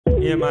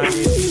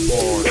M-I-N-T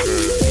Porter.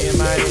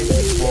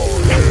 M-I-N-T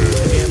Porter.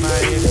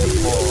 M-I-N-T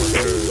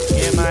Porter.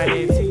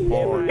 M-I-N-T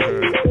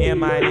Porter.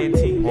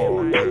 M-I-N-T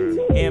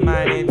Porter.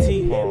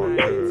 M-I-N-T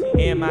Porter.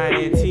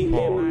 M-I-N-T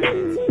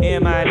Porter.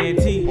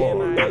 M-I-N-T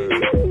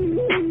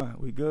Porter.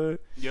 We good?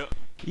 Yep.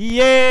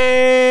 Yes,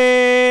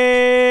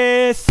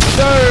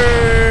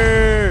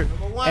 sir.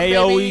 Hey,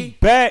 yo, baby. we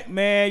back,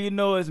 man. You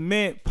know it's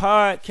Mint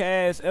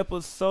Podcast,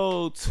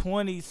 episode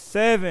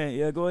 27.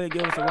 Yeah, go ahead and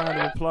give us a round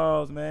of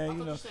applause, man.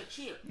 You know,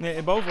 yeah,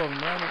 and both of them,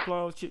 round of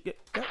applause. Cheer. Yeah,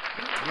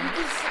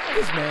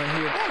 this man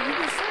here.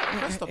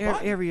 Press the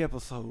Every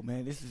episode,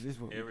 man. This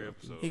what Every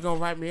episode. He gonna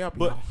write me up,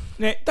 But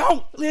man,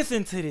 don't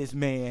listen to this,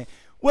 man.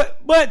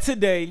 But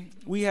today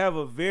we have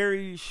a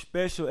very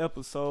special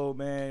episode,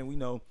 man. We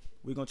know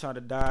we're gonna try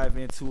to dive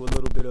into a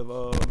little bit of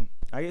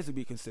I guess it'd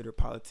be considered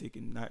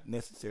politicking, not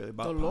necessarily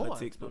about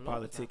politics, but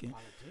politicking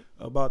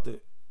about the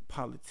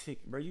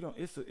politic, bro. You don't.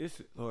 It's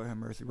Lord have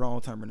mercy,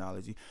 wrong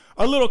terminology.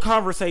 A little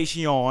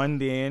conversation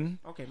then.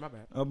 Okay, my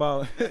bad.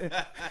 About,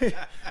 My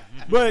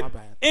but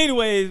bad.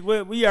 anyways,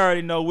 we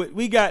already know.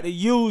 We got the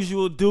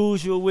usual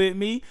with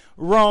me,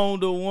 Ron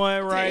the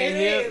one right It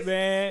here, is.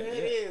 man.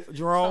 It is.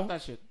 Jerome. Stop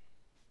that shit.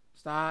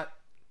 Stop.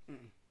 You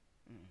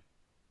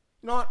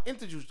know what?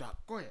 Introduce Doc.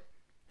 Go ahead.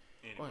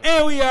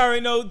 And we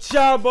already know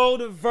Jabo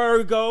the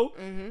Virgo.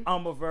 Mm-hmm.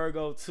 I'm a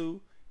Virgo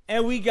too.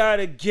 And we got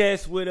a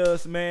guest with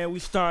us, man. We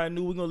starting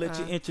new. We're going to let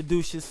you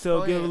introduce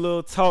yourself. Give a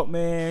little talk,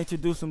 man.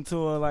 Introduce them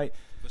to her. Like,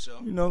 For sure.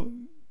 you know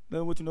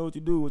what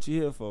you do, what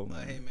you here for,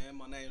 man. Hey man,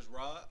 my name's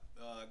Rod.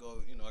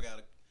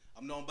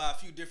 I'm known by a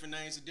few different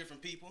names to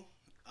different people.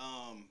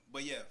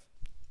 But yeah,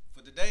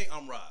 for today,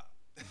 I'm Rod.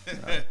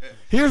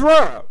 Here's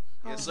Rob.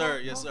 Yes sir,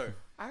 yes sir.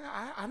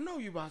 I know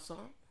you by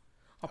something.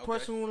 A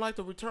person who would like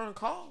to return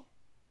call.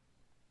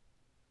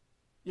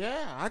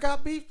 Yeah, I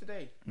got beef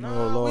today. Oh,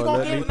 Lord, we gonna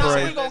let get me it. No,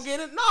 pray. we gonna get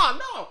it.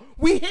 No,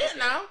 we here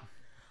now.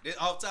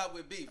 Off top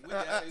with beef. With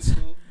that, it's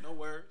cool. No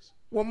worries.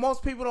 Well,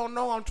 most people don't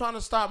know I'm trying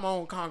to start my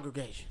own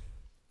congregation.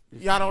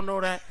 Y'all don't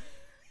know that?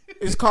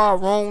 It's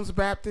called Rome's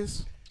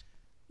Baptist.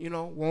 You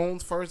know,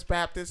 Rome's First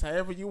Baptist,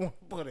 however you want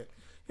to put it.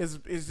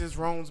 It's just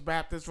Rome's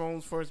Baptist,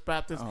 Rome's First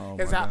Baptist. Oh,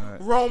 It's my out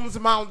God. Rome's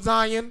Mount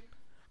Zion.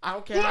 I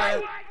don't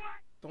care.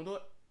 Don't do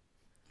it.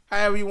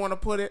 However you want to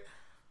put it.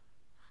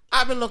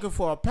 I've been looking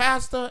for a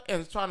pastor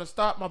and trying to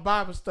start my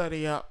Bible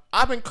study up.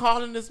 I've been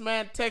calling this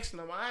man, texting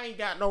him. I ain't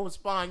got no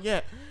response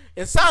yet.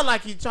 It sounds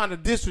like he's trying to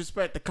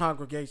disrespect the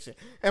congregation.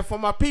 And for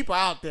my people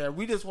out there,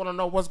 we just want to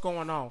know what's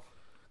going on.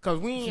 Cause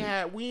we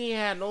ain't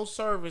had no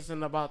service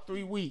in about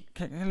 3 weeks.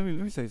 Let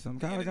me say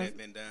something. The internet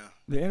been down.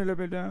 The internet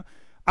been down.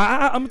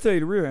 I'm gonna tell you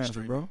the real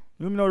answer, bro. You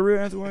let me know the real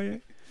answer why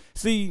yet?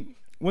 See,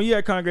 when you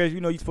at congregation,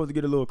 you know you're supposed to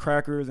get a little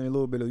crackers and a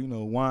little bit of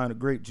wine or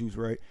grape juice,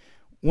 right?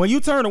 When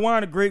you turn the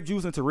wine or grape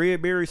juice into red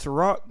berry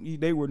Ciroc,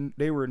 they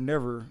were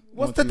never.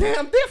 What's the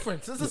damn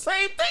difference? It's the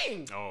same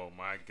thing. Oh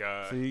my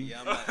God. See?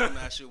 Yeah, I'm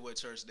not sure what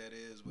church that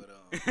is, but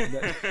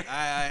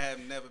I have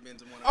never been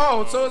to one.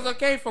 Oh, so it's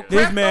okay for This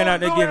crack man don't out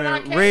there do it and I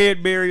giving can't?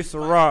 red berry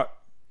Ciroc.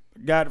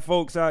 Got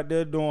folks out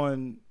there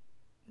doing,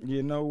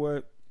 you know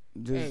what?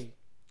 Just Hey,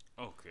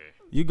 Okay.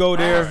 you go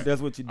there. All right.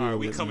 That's what you do. All right,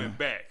 we coming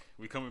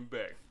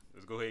back.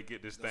 Let's go ahead and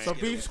get this thing. so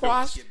get beef it.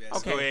 squash? Get that.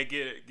 Let's go Okay.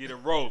 ahead and get it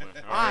rolling.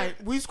 All right,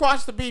 we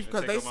squashed the beef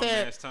because Let's they take up my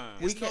said man's time.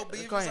 we It's no can't.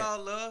 beef. Go It's ahead. all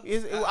love. I don't know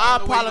where you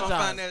gonna apologize.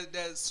 find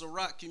that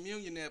Ciroc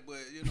communion at, but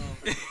you know,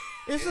 It's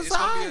it's just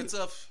gonna be a alright.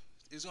 tough.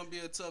 It's gonna be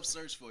a tough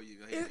search for you.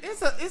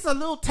 It's a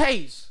little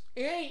taste.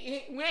 We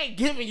ain't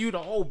giving you the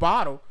whole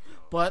bottle,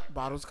 but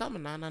bottle's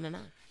coming $9.99.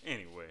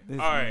 Anyway. This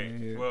All right. man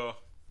here. Well,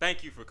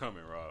 thank you for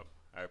coming, Rob.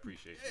 I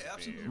appreciate you. Yeah,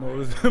 being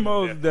absolutely. here.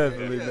 Most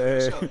definitely, Yeah,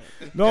 man.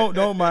 for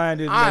Don't mind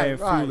this All man right,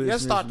 foolishness,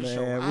 let's start the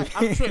show. man.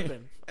 I'm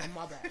tripping. Oh,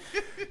 my bad.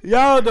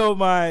 Y'all don't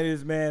mind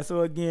this, man.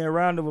 So again,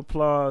 round of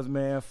applause,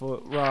 man,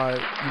 for Rod,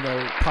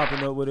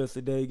 popping up with us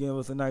today, giving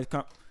us a nice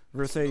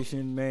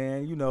conversation,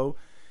 man.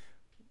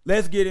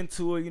 Let's get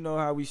into it. You know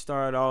how we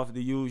start off,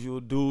 the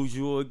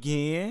usual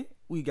again.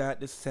 We got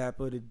the sap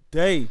of the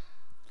day.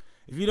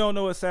 If you don't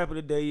know what sap of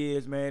the day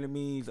is, man, it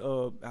means I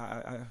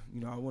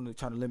want to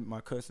try to limit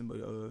my cussing, but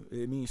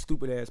it means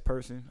stupid ass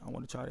person. I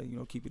want to try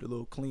to keep it a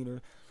little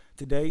cleaner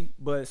today.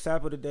 But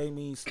sap of the day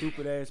means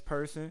stupid ass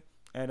person,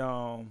 and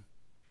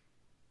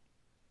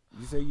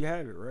you say you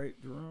have it right,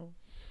 Jerome.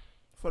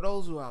 For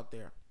those who out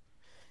there,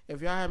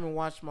 if y'all haven't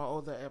watched my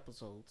other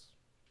episodes,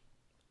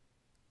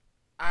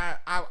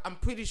 I'm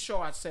pretty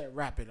sure I said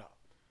wrap it up,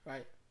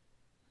 right?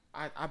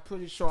 I'm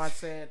pretty sure I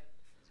said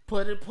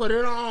put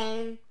it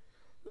on.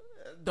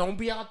 Don't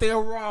be out there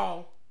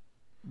raw.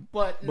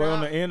 But on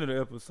now, the end of the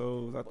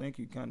episodes, I think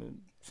you kind of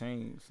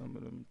changed some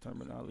of them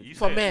terminology.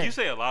 You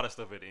say a lot of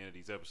stuff at the end of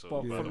these episodes.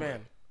 for by the way.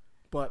 men.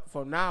 But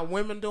for now,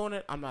 women doing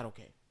it, I'm not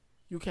okay.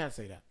 You can't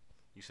say that.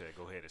 You said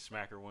go ahead and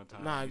smack her one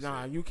time.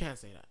 Nah, you can't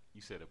say that.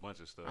 You said a bunch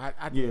of stuff.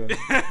 I did.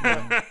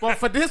 Yeah. But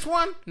for this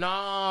one,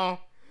 no.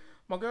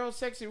 My girl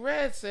Sexy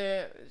Red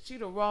said she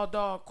the raw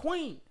dog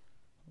queen.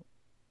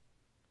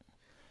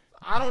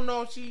 I don't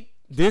know if she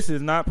This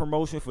is not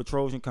promotion for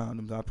Trojan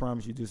condoms. I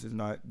promise you, this is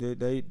not.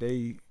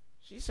 They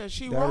She said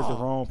she That raw. is the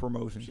wrong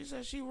promotion. She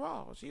said she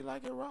raw. She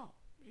like it raw.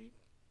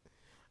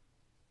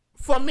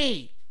 For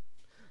me,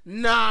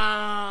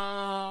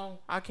 no,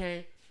 I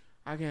can't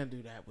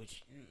do that with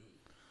you.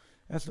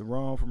 That's the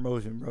wrong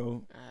promotion,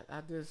 bro.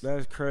 I just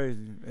That's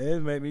crazy.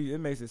 It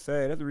makes it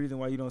sad. That's the reason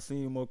why you don't see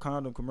any more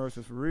condom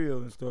commercials for real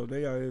and stuff.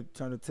 They out here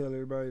trying to tell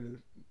everybody that.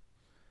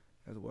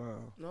 That's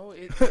wild. no.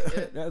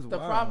 That's The wild,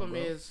 problem bro.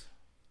 is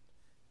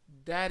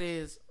that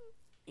is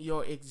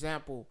your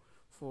example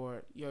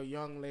for your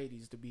young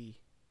ladies to be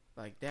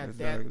like that.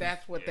 Exactly.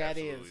 That's what Yeah, that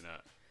is. absolutely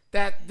not.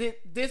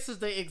 This is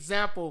the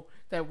example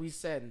that we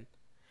setting.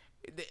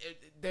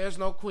 There's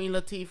no Queen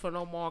Latifah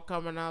no more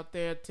coming out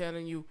there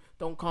telling you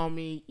don't call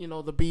me,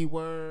 the B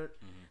word.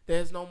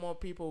 There's no more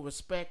people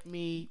respect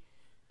me.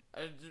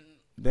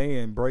 They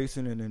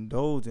embracing and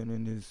indulging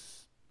in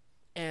this.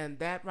 And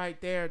that right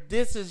there,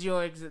 this is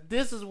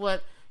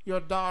what your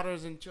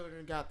daughters and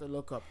children got to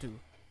look up to.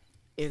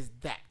 Is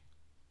that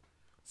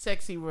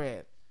Sexy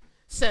Red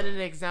set an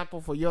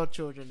example for your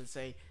children to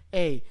say,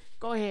 hey,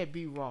 go ahead,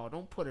 be raw,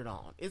 don't put it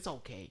on, it's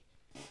okay.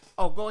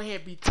 Oh, go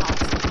ahead, be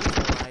toxic, it's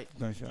all right.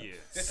 Gunshot. Yeah.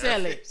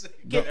 Sell it,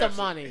 get the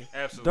money.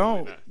 Absolutely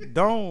not.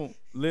 Don't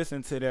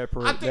listen to that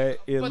that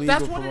illegal. But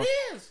that's what it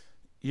is.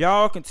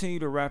 Y'all continue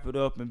to wrap it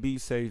up and be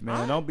safe, man.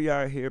 Alright. Don't be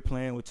out here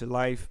playing with your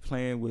life,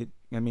 either way it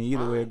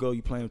Alright. go,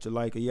 you playing with your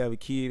life, or you have a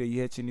kid, or you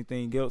hit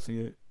anything else,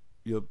 and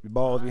your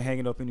balls be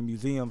hanging up in the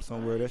museum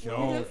somewhere. That's your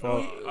own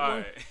fault. All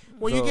right.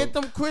 When you So- get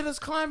them critters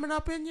climbing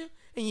up in you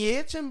and you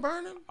itching,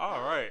 burning.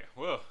 All right.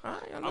 Well, All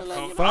right, I'm I'm just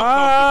letting you know.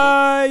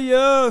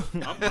 Fire!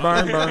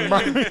 I'm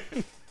burn.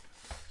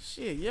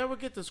 Shit, you ever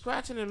get to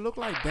scratching and look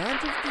like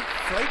dandruff keep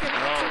flaking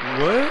at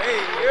you? What?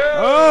 Hey, yo.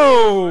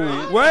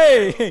 Oh,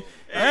 wait.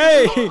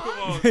 Hey. Come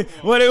on.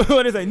 What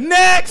is it?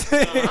 Next. All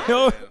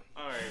right,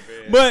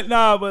 man. But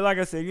like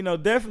I said,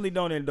 definitely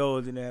don't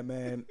indulge in that,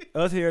 man.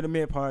 Us here at the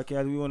Mid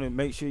Podcast, we want to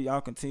make sure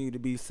y'all continue to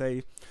be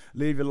safe,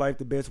 live your life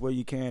the best way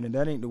you can, and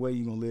that ain't the way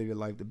you gonna live your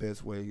life the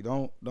best way.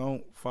 Don't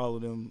follow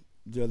them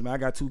judgment. I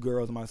got 2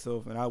 girls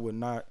myself, and I would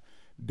not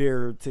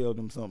dare tell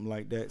them something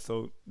like that.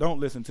 So don't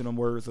listen to them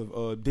words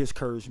of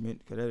discouragement,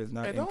 because that is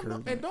not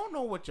encouragement. Don't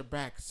know what your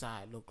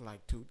backside look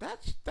like too.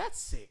 That's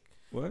sick.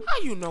 What?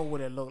 How you know what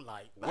it look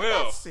like?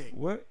 Well, that's sick.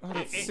 What? Hold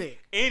on. That's sick.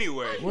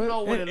 Anyway. How you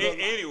know what it look like?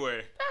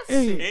 Anyway. That's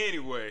Hey. sick.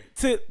 Anyway.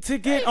 To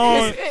get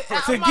on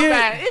to My get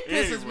bad. It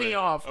pisses Anyway, me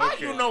off. How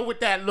okay. you know what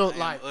that look I am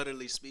like?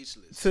 utterly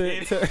speechless.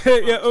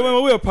 to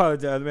yeah, we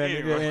apologize, man.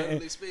 Anyway. And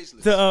Utterly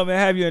speechless. to and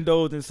have you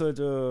indulge in such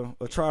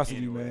atrocity,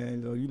 Anyway.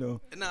 man. So,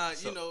 Nah,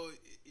 So-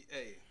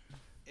 hey,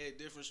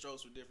 different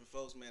strokes with different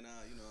folks, man.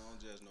 I don't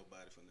judge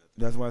nobody for nothing.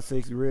 that's why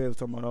Sexy Red was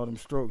talking about all them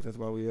strokes. That's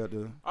why we had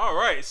to. All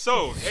right.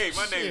 So, hey,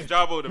 my name is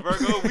Jabo the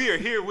Virgo. We are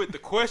here with the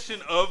question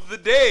of the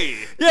day.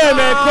 Yeah,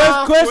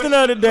 man. Question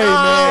of the day,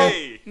 man.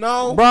 Hey.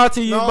 No. Brought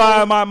to you no.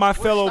 by my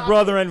fellow Stop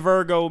brother it. and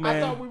Virgo,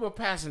 I thought man. we were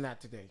passing that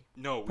today.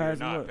 No, we are Passing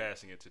not what?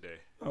 passing it today.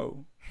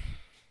 Oh,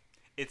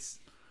 It's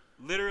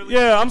literally.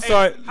 yeah. I'm Hey,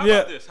 sorry. How Yeah.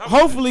 about this? How about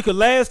Hopefully, cause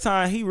last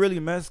time he really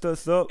messed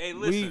us up. Hey,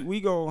 listen.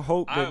 we gonna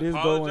hope I that this go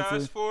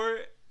apologize into. for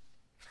it,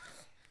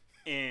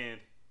 and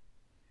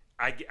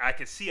I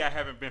can see I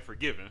haven't been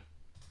forgiven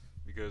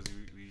because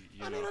we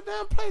I you need know. a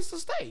damn place to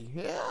stay.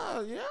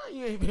 Yeah,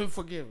 you ain't been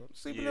forgiven.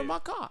 Sleeping Yeah. in my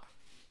car.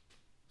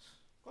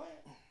 Go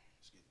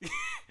ahead.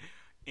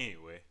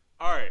 Anyway,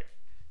 all right.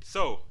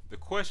 So the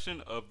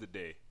question of the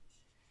day: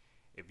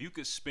 if you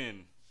could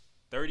spend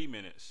 30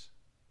 minutes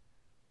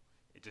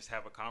and just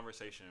have a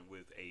conversation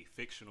with a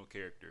fictional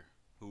character,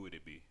 who would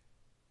it be?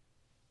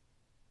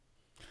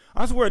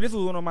 I swear, this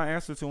was one of my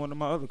answers to one of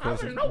my other I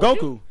already questions. know what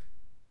Goku.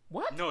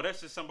 What? No,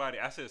 that's just somebody.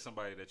 I said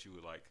somebody that you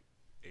would like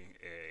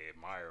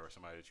admire, or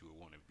somebody that you would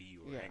want to be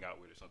or Yeah. hang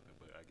out with, or something.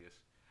 But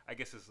I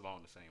guess it's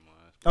along the same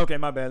lines. Okay,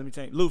 my bad. Let me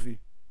change. Luffy.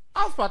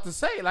 I was about to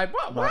say, like,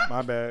 what?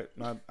 My bad.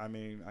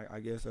 I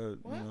guess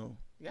What?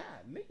 Yeah,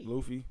 me.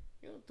 Luffy.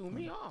 You threw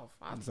me off.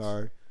 I'm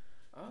sorry.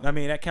 Oh. I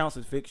mean, that counts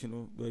as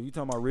fictional. But if you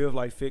talking about real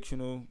life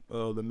fictional,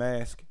 The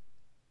Mask.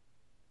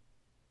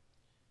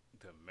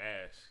 The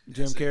Mask.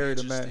 Jim That's an Carrey,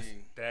 The Mask.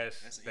 interesting-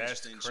 That's That's an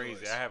crazy. interesting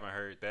choice. I haven't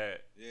heard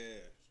that Yeah.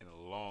 in a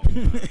long time.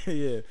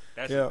 Yeah.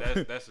 That's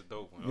Yeah. that's a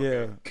dope one. Yeah.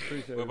 Okay.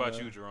 Appreciate What it, about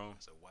man. you, Jerome?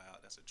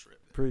 That's a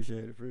trip.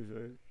 Appreciate it.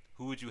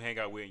 Who would you hang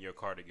out with in your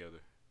car together?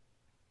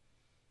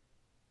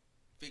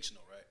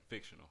 Fictional, right?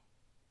 Fictional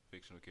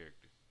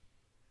character.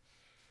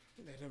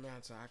 Let him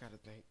answer. I gotta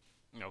think.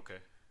 Okay,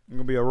 You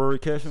gonna be a Rory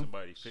Ketchum?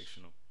 somebody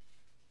fictional.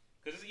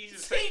 Cause it's easy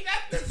to say.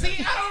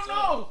 See,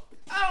 I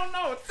don't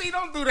know. See,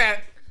 don't do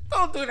that.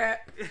 Don't do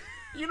that.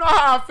 You know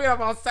how I feel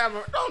about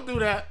Samurai. Don't do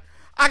that.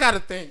 I gotta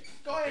think.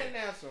 Go ahead and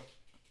answer.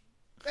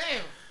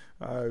 Damn.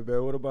 All right,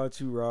 man. What about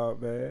you,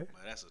 Rob, man?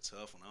 But that's a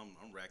tough one.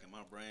 I'm racking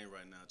my brain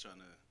right now trying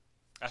to.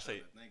 I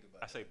say think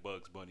about I say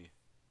Bugs Bunny.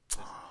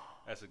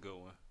 That's a good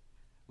one.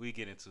 We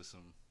get into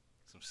some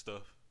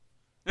stuff.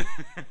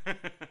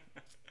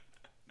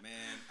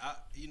 Man,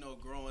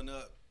 growing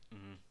up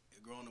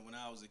when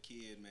I was a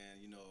kid, man,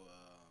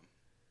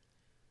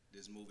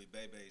 this movie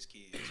Bebe's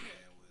Kids,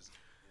 man, was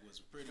was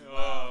pretty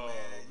wild,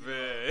 Oh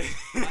man.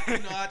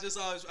 man. I just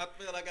always I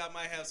feel like I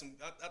might have some.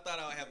 I thought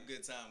I would have a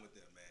good time with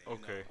them, man.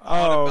 you Okay. know.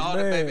 All Oh,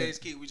 the man. baby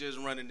kids, we just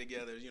running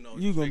together. You just gonna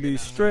be figuring out.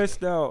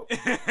 stressed out.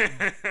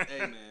 Hey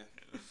man,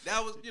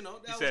 that was You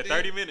that said was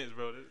 30 minutes,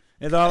 bro.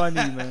 That's all I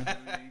need,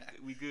 man.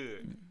 We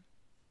good.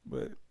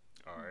 But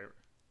All right.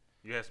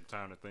 You had some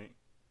time to think.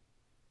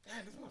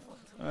 Damn, this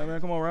motherfucker. all right,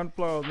 man, come on, round of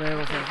applause,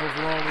 man. For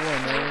wrong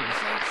one, man.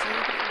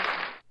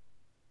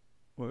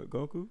 What,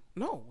 Goku?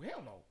 No,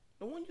 hell no.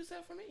 The one you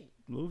said for me.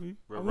 Luffy?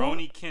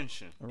 Rurouni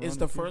Kenshin. It's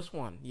the first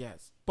one,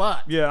 yes.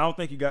 But Yeah, I don't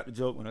think you got the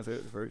joke when I said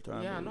it the first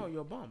time. yeah, I but- know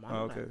you're a bum. I Oh,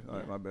 know okay. that. All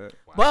right, Yeah. my bad.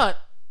 But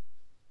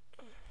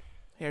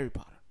Harry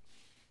Potter.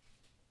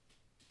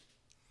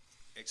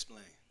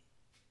 Explain.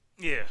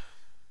 Yeah.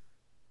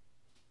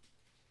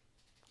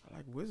 I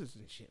like wizards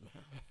and shit,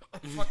 man.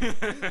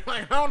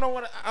 Like, I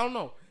don't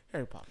know.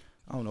 Harry Potter.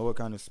 I don't know what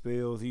kind of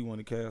spells he want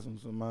to cast on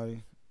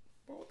somebody.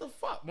 Bro, what the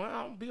fuck, man?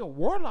 I don't be a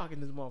warlock in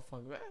this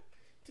motherfucker, man.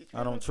 Teach me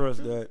I don't what to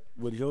trust do. that.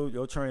 With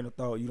your train of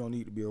thought, you don't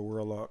need to be a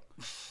warlock.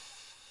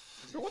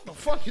 Bro, what the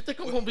fuck? You think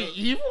I'm gonna be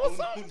evil or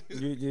something?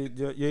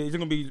 It's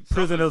gonna be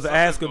prisoners of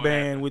something's gonna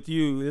Azkaban happen. with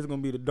you. It's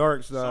gonna be the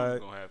dark Something's side.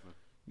 gonna happen.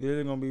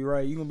 It's gonna be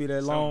right. You gonna be that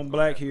Something's long gonna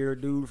black happen.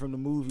 haired dude from the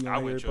movie I on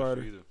Harry wouldn't trust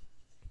Potter. you either.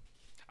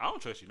 I don't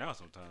trust you now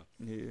sometimes.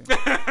 Yeah,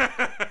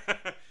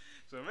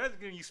 So imagine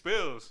giving you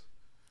spells.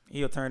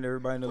 he'll turn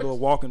everybody into little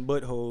walking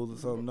buttholes or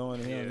something.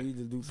 Knowing him, Yeah. he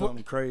just do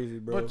something crazy,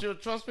 bro. But you'll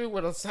trust me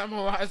with a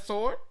samurai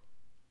sword?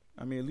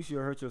 I mean, at least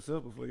you'll hurt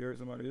yourself before you hurt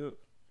somebody else.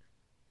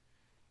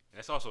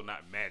 That's also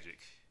not magic.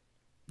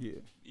 Yeah.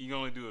 You can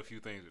only do a few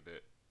things with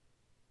that.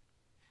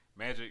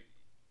 Magic,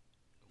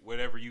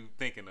 whatever you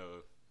thinking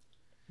of,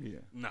 Yeah.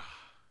 nah.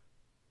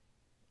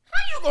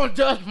 How you gonna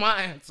judge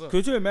my answer?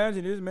 Could you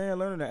imagine this man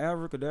learning the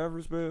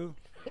abracadabra spell?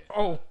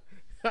 Oh,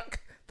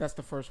 that's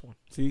the first one.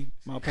 See,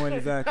 my point At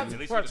exactly.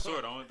 least with the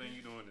sword, the only thing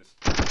you doing is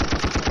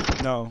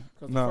No,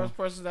 Because the no. first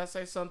person that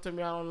say something to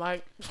me I don't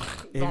like,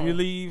 If you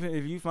leave,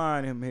 if you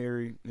find him,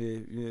 Harry,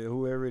 yeah,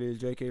 whoever it is,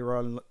 J.K.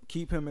 Rowling,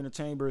 keep him in the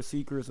Chamber of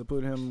Secrets or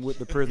put him with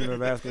the prisoner of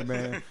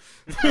Azkaban.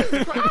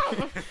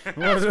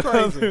 One of the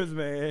crazy. others,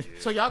 man.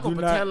 So y'all gonna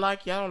Do pretend not-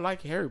 like y'all don't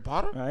like Harry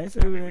Potter? I ain't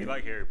say we we ain't.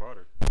 like Harry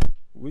Potter.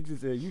 We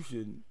just said you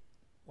shouldn't.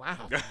 Wow.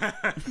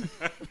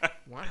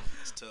 Wow.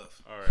 It's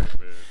tough. All right,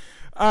 man.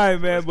 All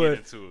right, man. Let's get But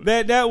into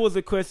it. that was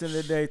the question of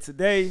the day.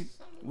 Today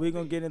we're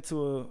gonna get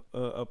into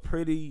a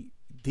pretty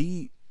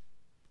deep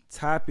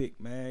topic,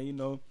 man. You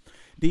know,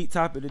 deep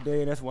topic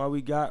today. That's why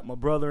we got my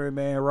brother and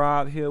man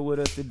Rob here with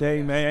us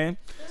today, man.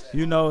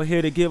 You know,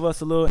 here to give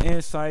us a little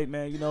insight,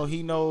 man. You know,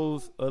 he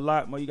knows a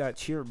lot more. You got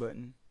cheer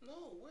button. No,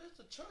 where's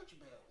the church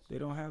bells? They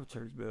don't have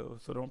church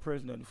bells, so don't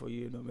press nothing for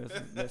you. No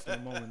mess the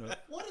moment up.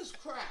 What is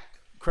crack?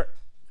 Cra-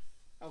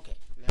 Okay,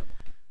 never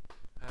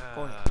mind.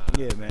 Go ahead.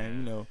 yeah, man.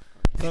 You know,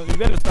 so you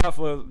better stop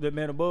for the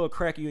man above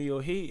crack you in your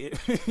head.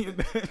 You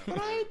better- But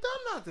I ain't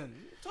done nothing.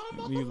 You talking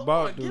about He's the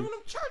about Lord, to. giving them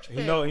church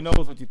bells. he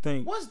knows what you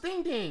think. What's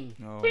ding ding?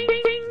 Oh, Okay.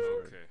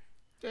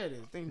 There it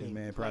is, ding this ding.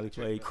 man probably Like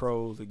church played bells.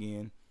 crows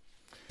again.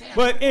 Damn,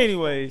 But what-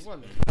 anyways,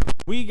 what-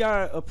 we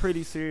got a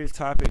pretty serious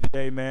topic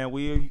today, man.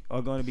 We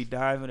are going to be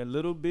diving a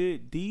little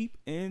bit deep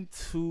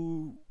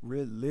into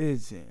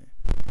religion.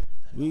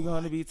 We're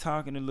going to be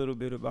talking a little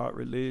bit about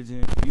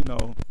religion, you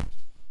know, a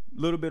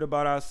little bit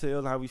about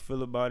ourselves, how we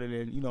feel about it,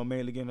 and, you know,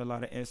 mainly getting a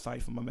lot of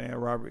insight from my man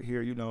Robert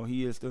here. You know,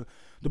 he is the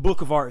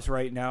Book of Arts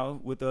right now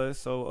with us.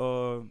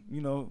 So,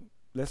 you know,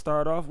 let's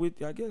start off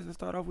with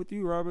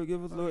you, Robert.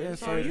 Give us a little yeah,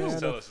 insight, you. man.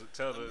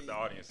 Tell the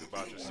audience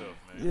about yourself,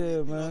 man. Yeah, You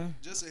know, man.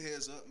 just a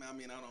heads up, man. I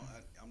mean, I'm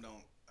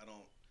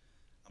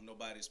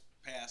nobody's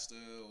pastor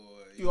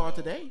or You are know,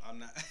 today. I'm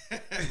not.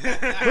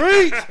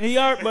 Preach!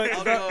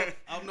 But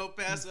I'm no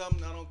pastor. I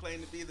don't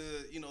claim to be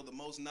the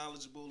most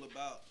knowledgeable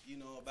about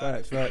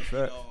Facts. You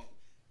know,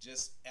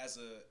 just as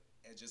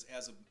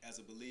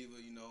a believer,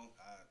 you know,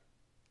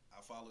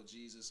 I follow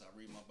Jesus. I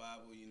read my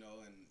Bible, you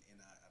know, and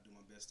I do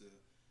my best to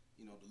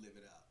live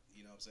it out.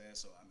 You know what I'm saying?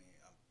 So I mean,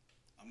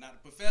 I'm not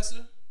a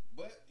professor.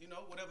 But you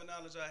know, whatever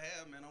knowledge I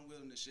have, man, I'm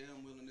willing to share.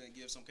 I'm willing to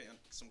give some kind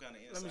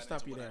of insight. Let me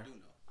stop into you what there.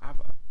 I do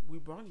know. We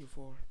brought you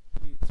for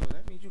you, so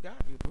that means you got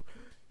to be.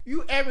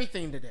 You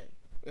everything today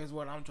is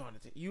what I'm trying to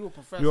say. You a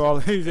professor.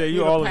 he said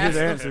you the all of his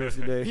pastor. answers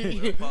today.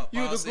 You Paul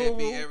the said,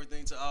 "Be guru.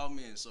 everything to all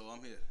men," so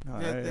I'm here. All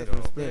That- right, that-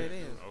 that's there respect. it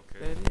is. Okay.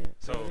 There it is.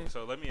 There it is.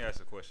 So let me ask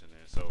a question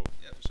then. So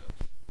Yeah, for sure.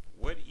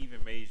 what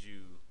even made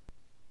you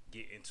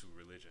get into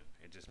religion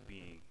and just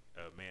being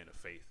a man of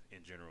faith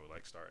in general,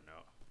 like starting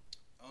out?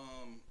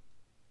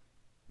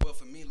 Well,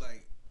 for me,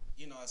 like,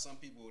 you know, some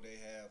people they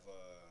have,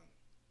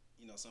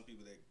 some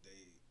people they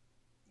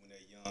when they're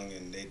young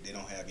and they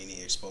don't have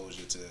any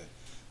exposure to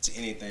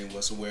anything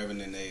whatsoever, and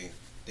then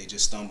they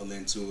just stumble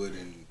into it,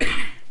 and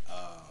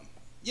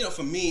you know,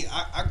 for me,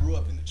 I grew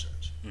up in the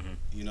church. Mm-hmm.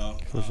 You know,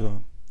 For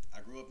sure.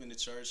 I grew up in the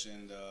church,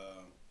 and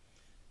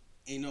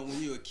you know,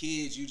 when you're a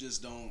kid, you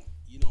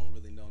don't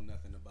really know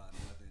nothing about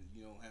nothing.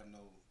 You don't have no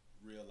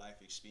real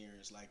life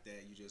experience like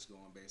that. You just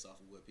going based off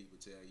of what people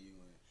tell you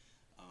and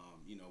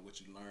you know what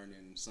you learn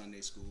in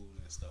Sunday school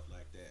and stuff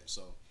like that.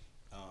 So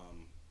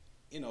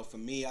you know, for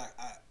me, I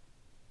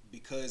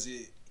because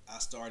I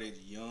started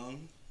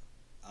young,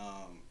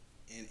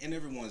 and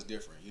everyone's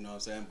different, you know what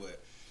I'm saying?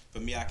 But for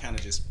me, I kind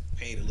of just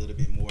paid a little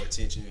bit more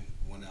attention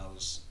when I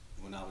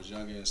was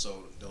younger, and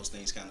so those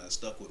things kind of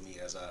stuck with me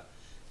as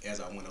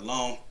I went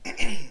along.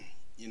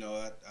 You know,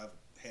 I've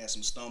had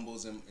some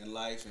stumbles in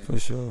life, and For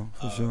sure.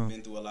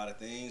 been through a lot of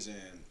things, and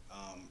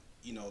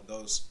you know,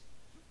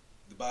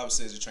 the Bible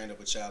says to train up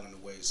a child in the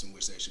ways in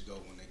which they should go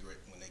when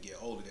they get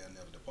older, they'll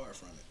never depart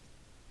from it.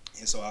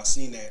 And so I've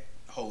seen that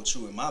hold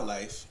true in my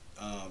life,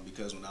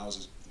 because when I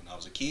was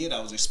a kid,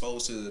 I was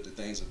exposed to the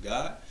things of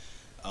God.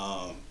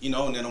 You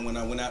know, and then when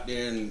I went out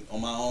there and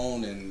on my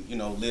own and, you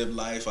know, lived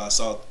life, I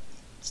saw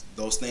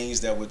those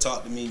things that were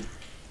taught to me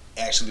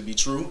actually be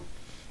true.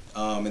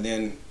 And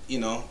then, you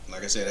know,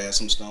 like I said, I had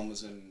some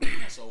stumbles and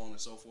so on and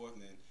so forth.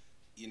 And then,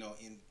 you know,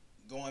 in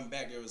going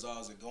back, there was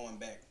always a going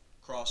back,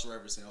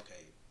 cross-referencing,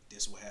 okay,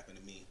 this is what happened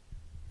to me.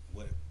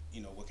 What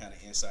kind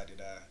of insight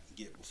did I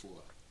get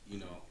before? You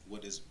know,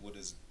 what does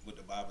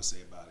the Bible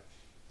say about it?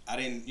 I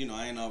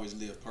ain't always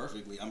lived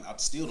perfectly. I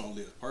still don't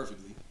live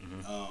perfectly.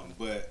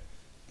 But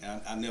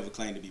I never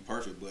claimed to be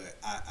perfect, but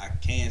I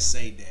can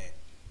say that,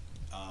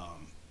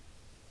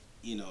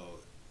 you know,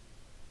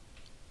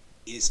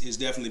 it's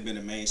definitely been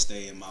a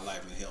mainstay in my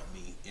life and helped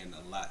me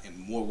in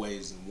more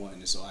ways than one.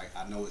 And so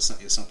I know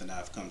it's something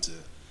I've come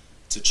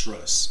to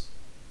trust,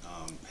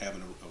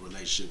 having a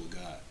relationship with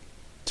God.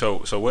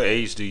 So what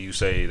age do you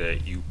say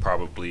that you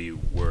probably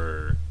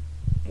were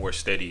more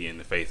steady in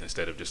the faith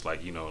instead of just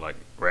like, you know, like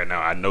right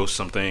now I know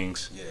some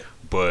things,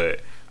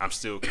 but I'm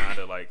still kind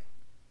of like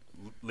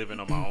living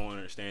on my own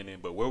understanding?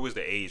 But where was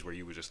the age where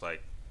you were just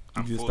like,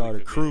 I'm You just fully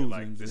started committed, cruising,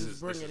 like this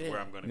just is where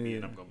I'm going to be,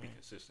 and Yeah. I'm going to be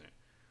consistent?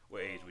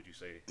 What age would you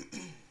say?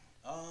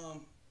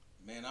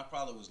 Man, I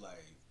probably was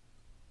like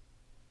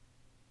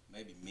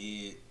maybe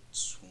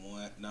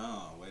mid-20.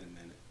 No, wait a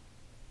minute.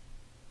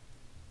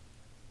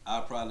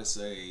 I'd probably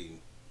say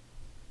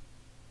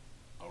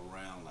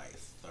around like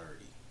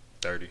 30.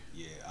 30?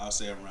 Yeah, I'll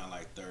say around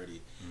like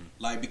 30.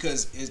 Like,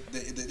 because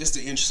it's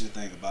the interesting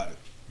thing about it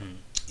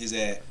is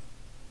that,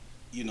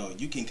 you know,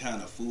 you can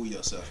kind of fool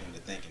yourself into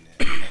thinking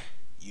that,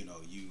 you know,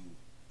 you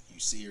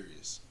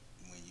serious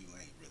when you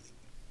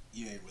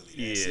ain't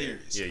really that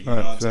serious. Yeah, you know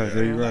what I'm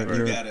saying? Right, Like, right.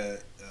 you gotta,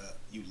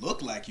 you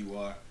look like you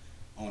are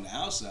on the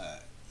outside.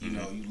 You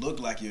know, you look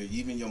like you're,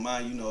 even your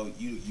mind, you know,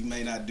 you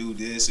may not do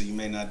this or you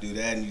may not do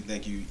that, and you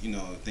think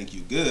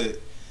you good,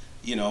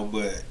 you know,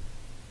 but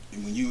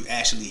when you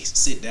actually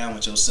sit down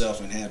with yourself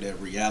and have that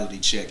reality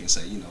check and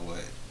say, you know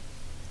what,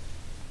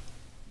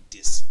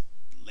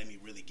 let me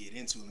really get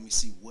into it. Let me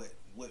see what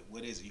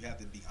is it. You have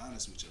to be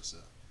honest with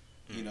yourself,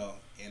 you know.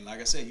 And like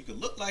I said, you could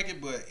look like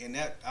it, but and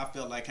that I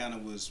felt like kind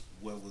of was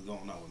what was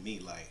going on with me.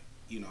 Like,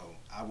 you know,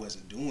 I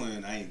ain't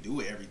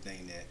doing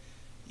everything that,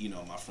 you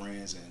know, my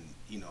friends and,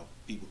 you know,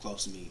 people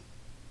close to me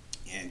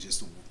and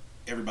just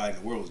everybody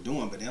in the world was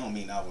doing. But that don't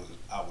mean I was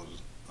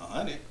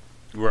 100.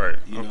 Right.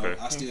 You know,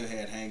 Okay. I still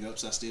had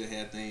hang-ups. I still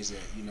had things that,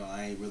 you know,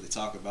 I ain't really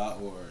talk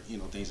about, or, you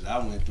know, things that I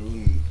went through,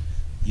 and,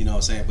 you know what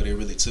I'm saying? But it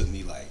really took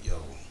me like,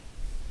 yo,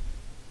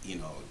 you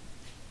know,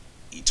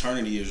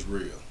 eternity is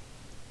real.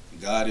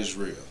 God is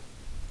real.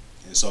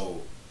 And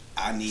so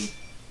I need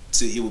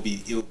to, it would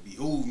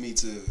behoove me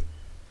to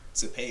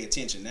pay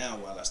attention now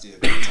while I still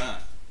got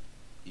time.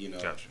 You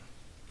know? Gotcha.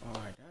 All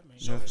right, that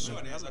makes Short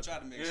sense. answer. I try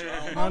to make sure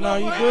I Yeah. don't No,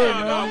 you wait, good,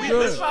 no, man. we You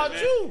listen good.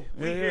 about you.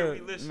 We here, we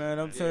listen. Man,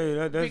 I'm telling you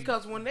that's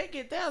Because when they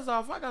get theirs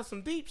off, I got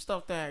some deep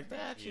stuff to ask. They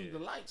actually Yeah. the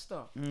light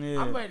stuff.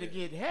 Yeah. I'm ready to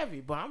get heavy,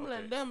 but I'm Okay.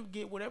 letting them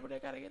get whatever they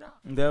gotta get out.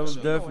 That was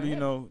Sure. definitely, Go you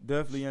know,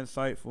 definitely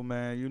insightful,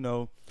 man. You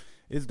know,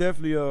 it's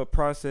definitely a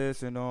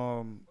process and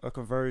a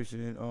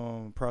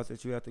conversion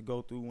process you have to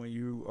go through when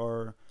you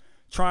are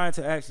trying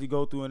to actually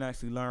go through and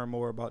actually learn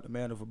more about the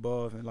man of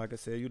above. And like I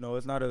said, you know,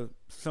 it's not a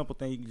simple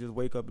thing you can just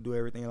wake up and do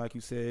everything. Like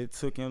you said, it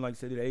took him, like you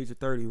said, to the age of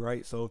 30,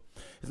 right? So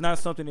it's not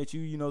something that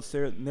you know,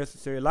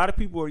 necessary. A lot of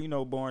people are, you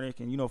know, born and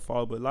can, you know,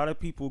 follow, but a lot of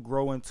people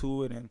grow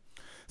into it. And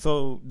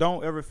so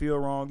don't ever feel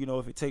wrong, you know,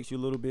 if it takes you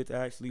a little bit to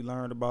actually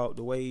learn about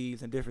the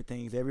ways and different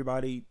things.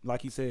 Everybody,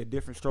 like you said,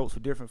 different strokes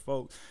for different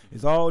folks.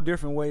 It's all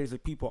different ways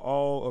that people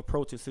all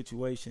approach a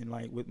situation.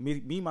 Like with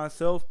me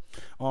myself,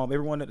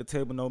 everyone at the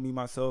table know me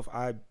myself.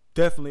 I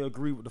definitely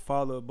agree with the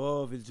Father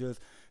above. It's just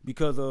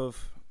because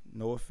of,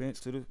 no offense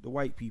to the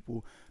white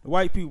people. The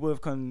white people have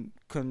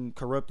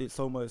corrupted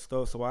so much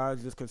stuff, so I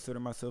just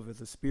consider myself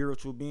as a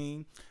spiritual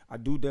being. I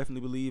do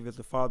definitely believe as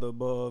the Father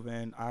above,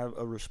 and I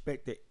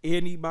respect that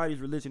anybody's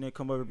religion that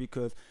come over,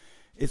 because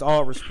it's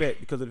all respect,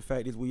 because of the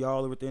fact is we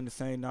all are within the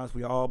same knowledge.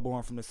 We all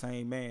born from the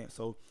same man.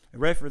 So in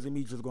reference to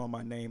me just going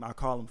by name, I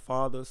call him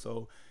Father.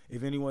 So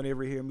if anyone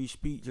ever hear me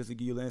speak, just to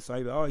give you an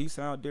insight, oh, he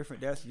sound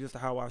different, that's just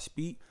how I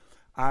speak.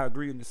 I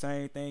agree in the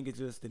same thing. It's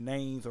just the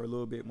names are a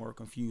little bit more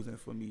confusing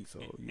for me.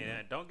 So you know.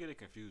 And don't get it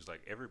confused.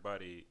 Like,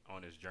 everybody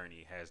on this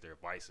journey has their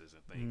vices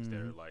and things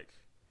that are like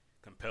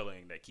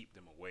compelling, that keep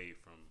them away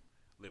from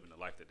living the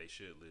life that they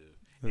should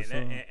live.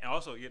 And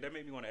also, yeah, that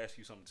made me want to ask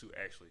you something too,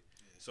 actually.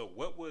 So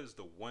what was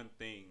the one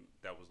thing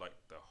that was like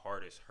the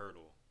hardest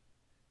hurdle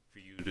for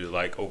you to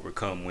like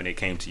overcome when it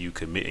came to you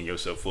committing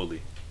yourself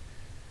fully?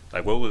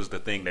 Like, what was the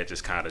thing that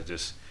just kind of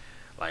just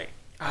like,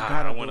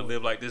 I want to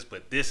live like this,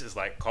 but this is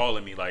like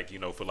calling me, like, you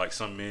know, for like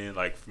some men,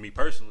 like for me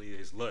personally,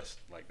 it's lust.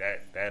 Like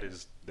that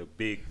is the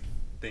big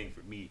thing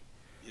for me,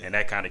 and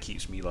that kind of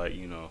keeps me like,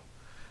 you know,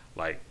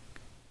 like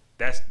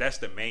that's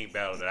the main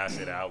battle that I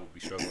said that I would be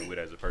struggling with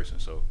as a person.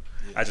 So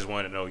I just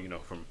want to know, you know,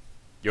 from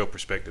your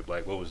perspective,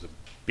 like, what was the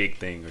big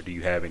thing, or do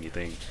you have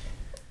anything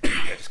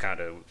that just kind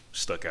of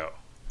stuck out?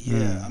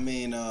 Yeah, I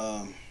mean,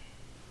 I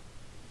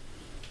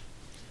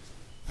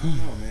don't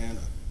know, man.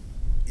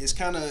 It's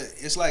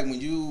like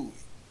when you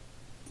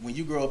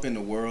grow up in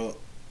the world,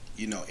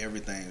 you know,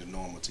 everything is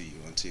normal to you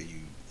until you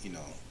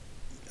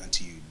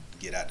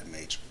get out the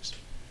matrix.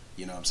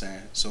 You know what I'm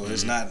saying? So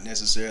it's not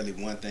necessarily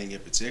one thing in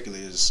particular.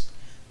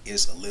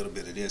 It's a little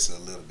bit of this, a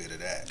little bit of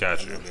that,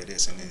 Gotcha. a little bit of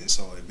this, and then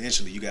so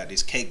eventually you got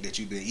this cake that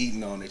you've been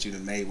eating on, that you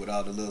done made with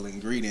all the little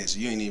ingredients.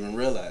 You ain't even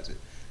realize it.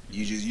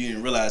 You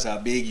didn't realize how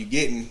big you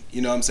getting.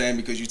 You know what I'm saying?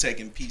 Because you're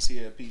taking piece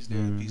here, piece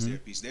there, piece there,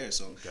 piece there.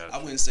 So Gotcha. I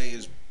wouldn't say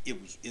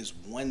it's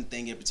one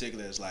thing in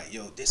particular. It's like,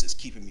 yo, this is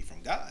keeping me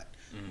from God,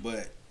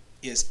 but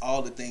it's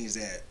all the things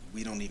that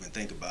we don't even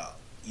think about.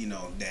 You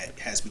know, that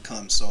has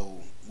become so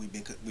we've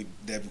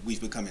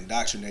become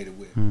indoctrinated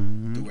with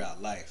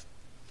throughout life.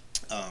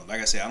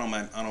 Like I said, I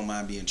don't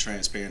mind being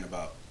transparent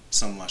about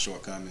some of my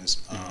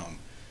shortcomings, and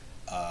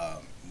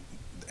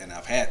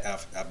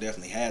I've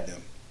definitely had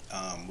them,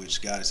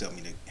 which God has helped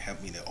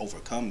me to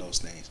overcome those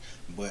things.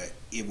 But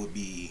I would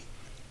be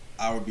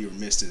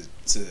remiss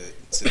to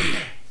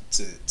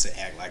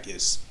act like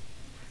it's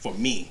for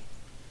me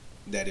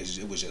that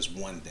it was just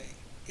one thing.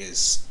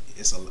 There's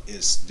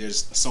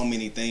so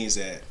many things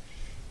that,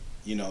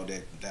 you know,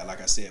 that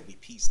like I said, we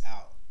piece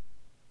out,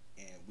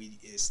 and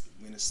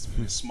when it's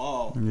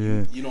small,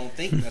 you don't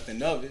think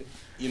nothing of it.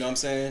 You know what I'm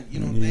saying? You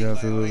don't think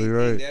like, oh,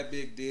 ain't that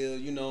big deal.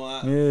 You know,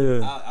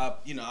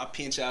 I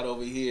pinch out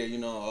over here. You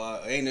know,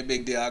 ain't that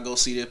big deal. I go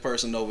see this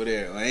person over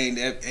there. Or ain't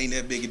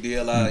that big a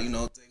deal. I take a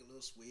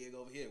little swig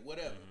over here.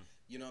 Whatever.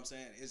 You know what I'm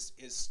saying?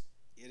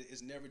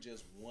 It's never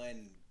just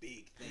one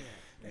big thing.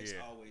 There's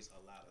always a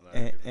lot of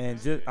and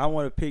just I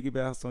want to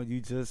piggyback on something you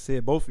just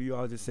said. Both of you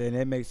all just said, and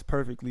that makes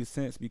perfectly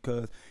sense,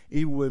 because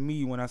even with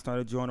me, when I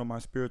started joining my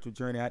spiritual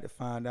journey, I had to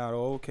find out,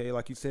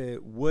 like you said,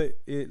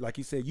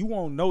 you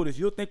won't notice.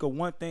 You'll think of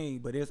one thing,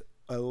 but there's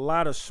a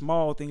lot of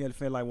small things that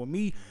feel like. With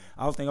me,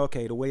 I was thinking,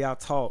 okay, the way I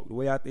talk, the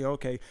way I think,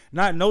 okay,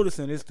 not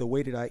noticing it's the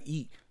way that I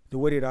eat, the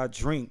way that I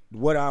drink,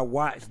 what I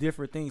watch,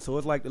 different things. So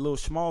it's like the little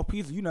small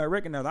pieces you not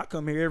recognize. I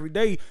come here every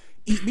day,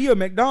 eat me a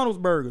McDonald's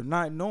burger,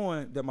 not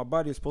knowing that my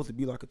body is supposed to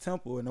be like a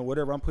temple, and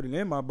whatever I'm putting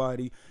in my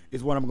body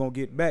is what I'm going to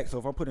get back. So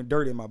if I'm putting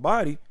dirt in my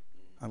body,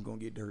 I'm going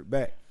to get dirt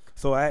back.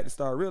 So I had to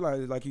start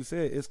realizing, like you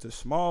said, it's the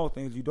small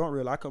things you don't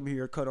realize. I come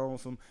here, cut on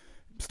some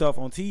stuff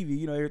on TV,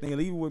 you know, everything.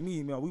 And even with me,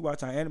 you know, we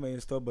watch our anime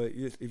and stuff, but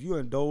if you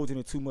indulge in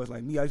it too much,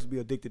 like me, I used to be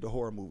addicted to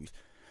horror movies.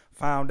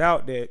 Found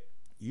out that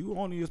you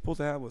only are supposed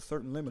to have a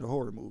certain limit of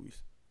horror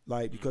movies.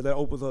 Like, because that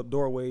opens up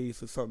doorways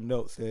to something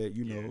else that,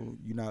 you know,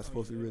 you're not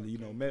supposed to really, you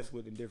know, mess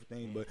with and different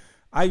things. But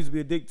I used to be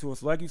addicted to it.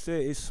 So like you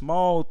said, it's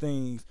small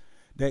things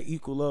that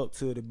equal up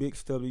to the big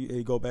stuff.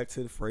 They go back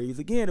to the phrase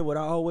again of what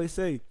I always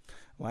say.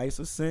 Life's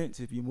a cinch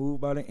if you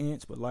move by the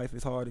inch, but life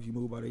is hard if you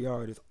move by the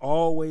yard. It's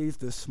always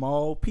the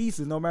small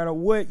pieces. No matter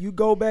what you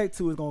go back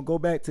to, it's going to go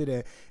back to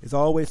that. It's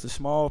always the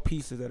small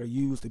pieces that are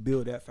used to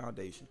build that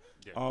foundation.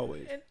 Yeah.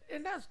 Always.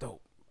 And that's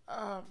dope.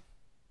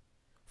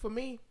 For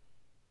me,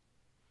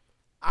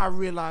 I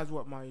realized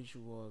what my issue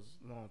was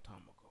a long time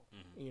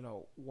ago. You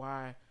know,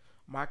 why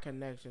my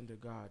connection to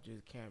God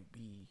just can't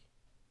be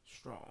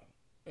strong.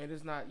 And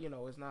it's not, you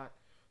know, it's not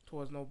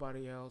towards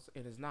nobody else.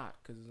 It is not,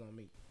 because it's on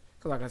me.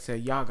 Because like I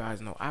said, y'all guys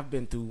know, I've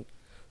been through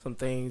some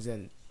things,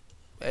 and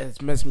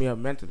it's messed me up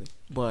mentally.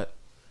 But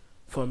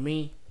for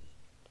me,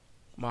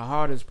 my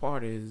hardest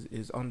part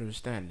is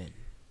understanding.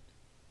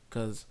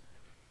 Because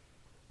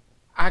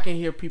I can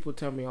hear people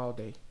tell me all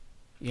day,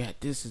 yeah,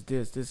 this is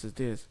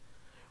this.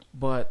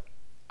 But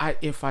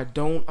if I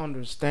don't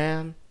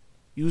understand,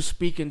 you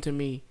speaking to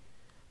me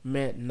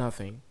meant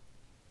nothing,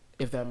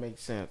 if that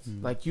makes sense.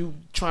 Like, you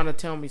trying to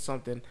tell me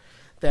something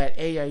that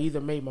A, I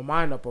either made my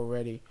mind up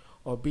already,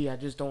 or B, I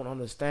just don't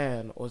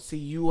understand, or C,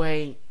 you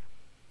ain't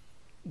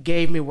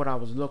gave me what I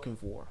was looking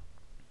for,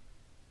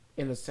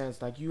 in a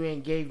sense. Like, you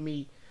ain't gave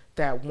me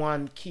that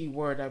one key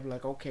word I'd be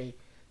like, okay,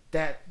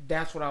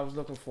 that's what I was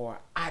looking for.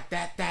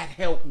 That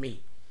helped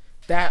me.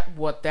 That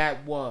what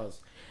that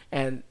was.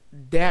 And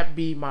that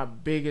be my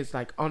biggest,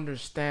 like,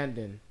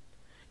 understanding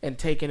and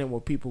taking in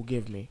what people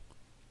give me.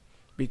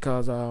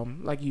 Because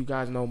like you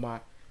guys know, my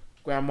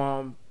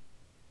grandma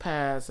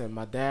passed and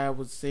my dad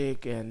was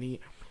sick, and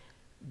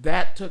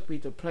that took me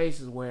to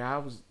places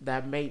where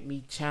that made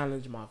me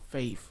challenge my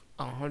faith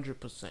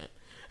 100%.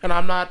 And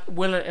I'm not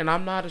willing, and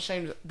I'm not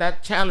ashamed.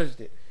 That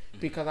challenged it,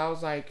 because I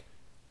was like,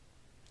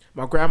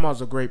 my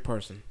grandma's a great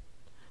person,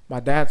 my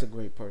dad's a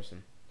great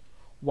person.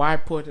 Why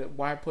put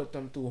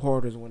them through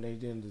horrors when they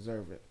didn't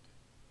deserve it?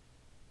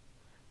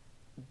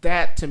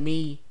 That, to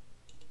me,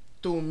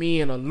 threw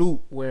me in a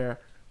loop where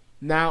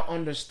now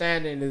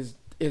understanding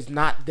is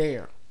not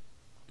there.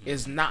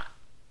 It's not.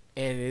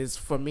 And it's,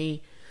 for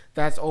me,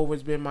 that's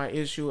always been my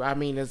issue. I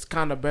mean, it's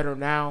kind of better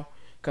now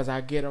because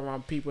I get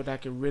around people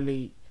that can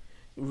really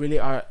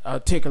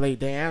articulate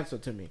the answer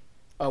to me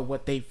of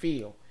what they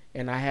feel.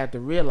 And I had to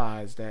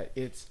realize that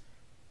it's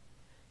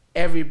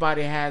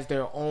everybody has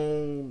their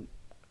own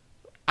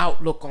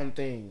outlook on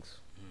things.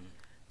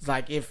 It's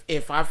like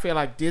if I feel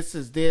like this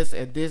is this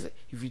and this,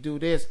 if you do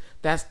this,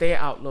 that's their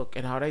outlook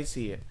and how they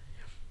see it.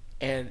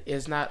 And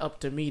it's not up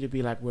to me to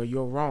be like, well,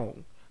 you're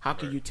wrong. How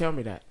can you tell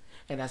me that?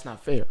 And that's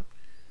not fair.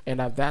 And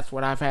that's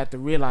what I've had to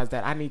realize,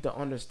 that I need to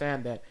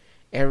understand that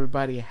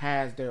everybody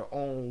has their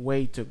own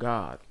way to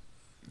God.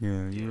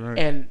 Yeah, you're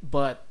right.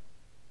 But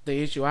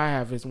the issue I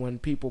have is when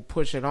people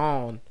push it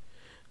on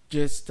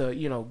just to,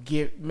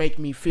 make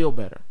me feel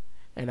better.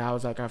 And I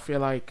was like, I feel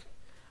like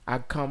I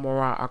come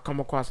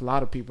across a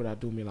lot of people that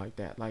do me like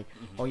that. Like,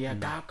 oh yeah,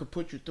 God could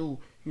put you through.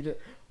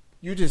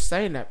 You just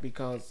saying that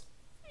because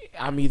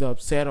I'm either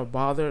upset or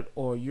bothered,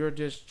 or you're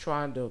just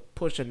trying to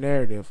push a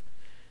narrative.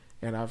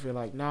 And I feel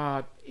like,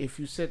 nah, if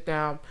you sit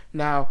down,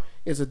 now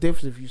it's a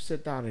difference if you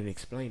sit down and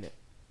explain it.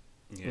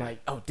 Yeah.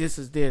 Like, oh, this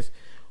is this.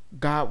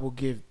 God will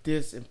give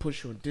this and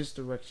push you in this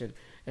direction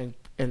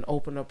and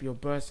open up your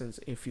blessings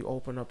if you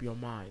open up your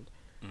mind.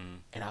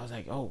 And I was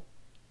like, oh,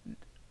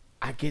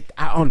 I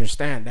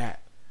understand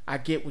that. I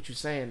get what you're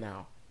saying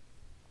now.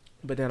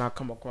 But then I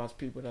come across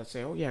people that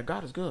say, oh yeah,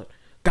 God is good.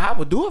 God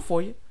will do it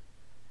for you.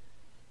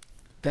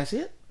 That's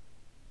it.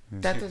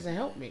 That doesn't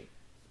help me.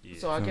 Yeah.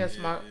 So I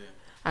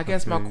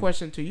guess my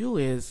question to you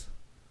is,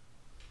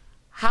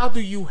 how do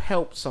you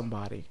help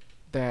somebody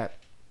that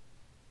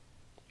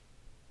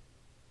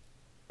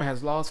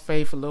has lost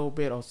faith a little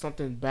bit or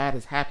something bad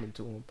has happened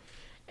to them,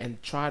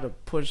 and try to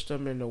push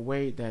them in a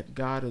way that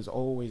God is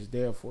always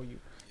there for you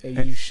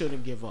and you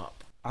shouldn't give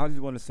up? I just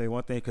want to say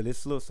one thing, because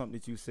it's a little something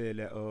that you said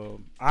that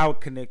I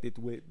connected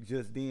with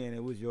just then.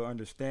 It was your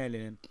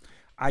understanding.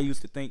 I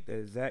used to think the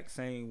exact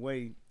same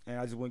way, and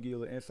I just want to give you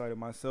a little insight of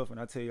myself. And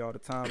I tell you all the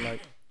time,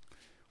 like,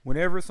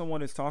 whenever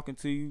someone is talking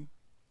to you,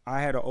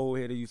 I had an old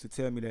head that used to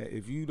tell me that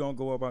if you don't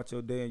go about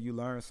your day and you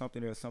learn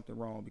something, there's something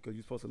wrong, because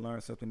you're supposed to learn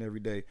something every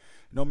day.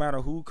 No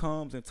matter who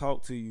comes and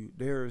talk to you,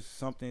 there is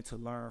something to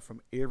learn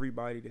from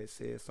everybody that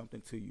says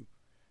something to you,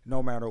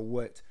 no matter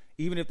what.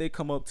 Even if they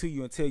come up to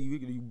you and tell you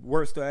the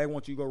worst stuff, I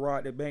want you to go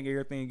ride that bank and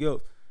everything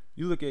else,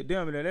 you look at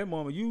them, and at that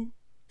moment, you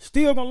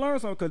still gonna learn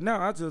something, because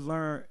now I just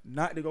learned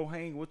not to go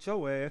hang with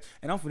your ass,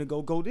 and I'm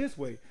finna go this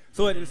way.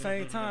 So at the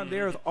same time,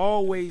 there's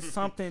always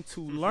something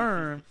to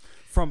learn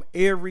from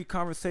every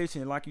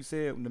conversation. Like you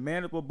said, the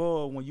man up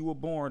above, when you were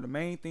born, the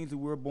main things that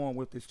we were born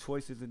with is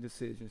choices and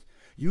decisions.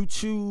 You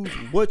choose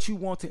what you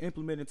want to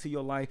implement into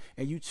your life,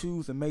 and you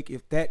choose to make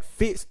if that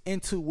fits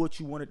into what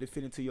you wanted to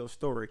fit into your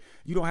story.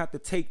 You don't have to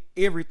take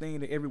everything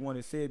that everyone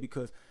has said,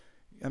 because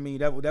I mean,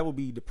 that would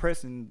be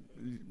depressing,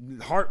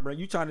 heartbreak.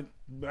 You trying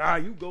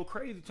to, you go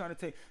crazy trying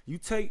to you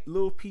take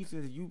little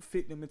pieces, you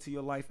fit them into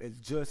your life as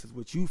just as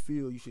what you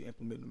feel you should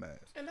implement them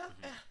as.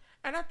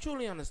 And I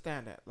truly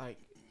understand that. Like,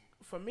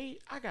 for me,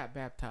 I got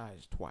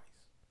baptized twice.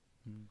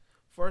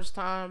 First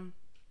time,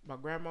 my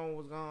grandma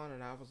was gone,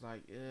 and I was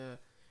like, yeah,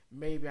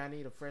 maybe I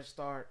need a fresh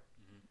start,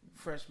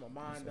 fresh my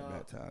mind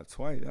up. Baptized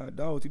twice,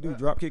 dog. What you do?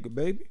 Drop kick a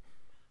baby?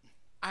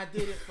 I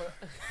did it for.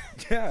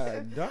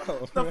 God,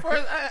 dog.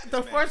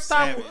 The first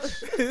time.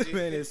 This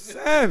man is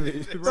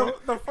savage, bro.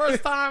 The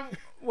first time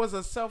was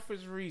a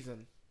selfish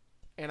reason,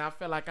 and I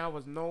felt like I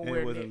was nowhere.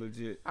 It wasn't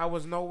legit. I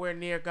was nowhere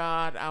near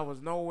God. I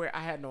was nowhere.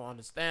 I had no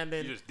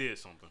understanding. You just did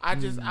something.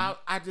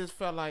 I just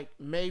felt like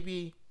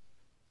maybe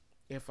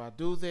if I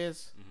do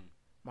this,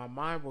 my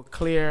mind will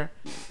clear.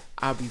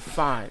 I'll be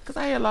fine. Because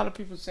I hear a lot of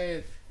people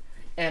say,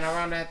 and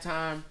around that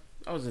time,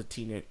 I was a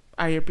teenager.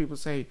 I hear people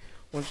say,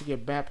 once you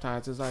get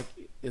baptized,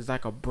 it's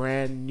like a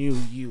brand new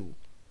you.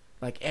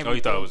 Like everything. Oh,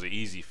 you thought it was an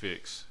easy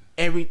fix.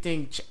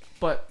 Everything,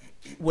 but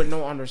with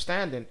no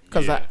understanding.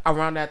 Because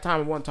around that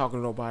time, I wasn't talking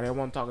to nobody. I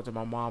wasn't talking to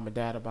my mom and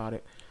dad about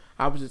it.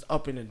 I was just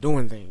up in and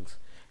doing things.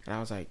 And I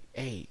was like,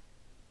 hey,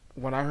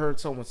 when I heard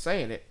someone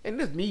saying it, and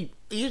this me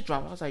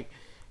eavesdropping, I was like,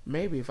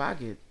 maybe if I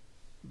get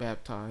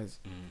baptized,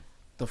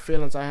 the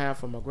feelings I have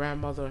for my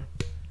grandmother,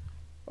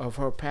 of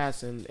her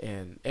passing,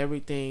 and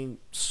everything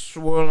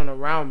swirling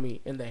around me,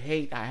 and the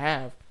hate I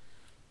have,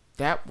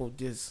 that will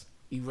just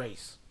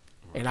erase,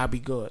 and I'll be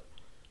good.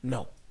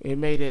 No, it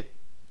made it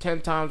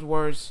 10 times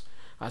worse.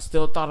 I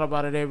still thought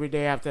about it every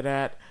day after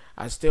that.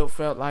 I still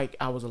felt like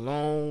I was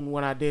alone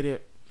when I did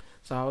it.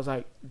 So I was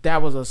like,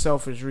 that was a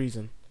selfish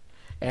reason.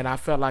 And I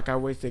felt like I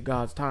wasted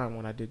God's time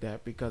when I did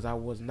that, because I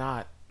was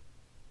not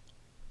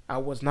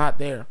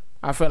there.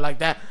 I felt like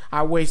that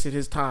I wasted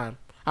his time.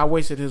 I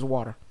wasted his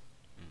water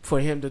for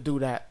him to do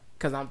that,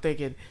 because I'm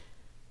thinking,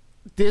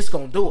 this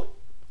gonna do it.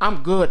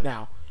 I'm good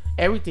now.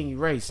 Everything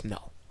erased.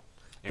 No.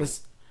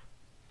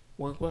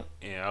 What?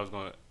 Yeah, I was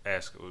gonna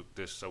ask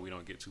this so we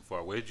don't get too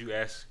far. Where did you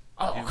ask?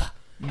 Oh,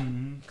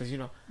 because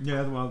Yeah,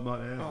 that's what I was about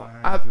to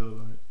ask. How do you feel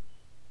about it?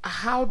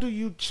 How do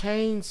you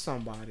change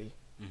somebody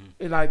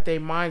Like their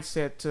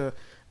mindset to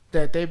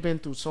that they've been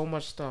through so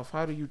much stuff.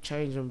 How do you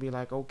change them and be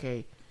like,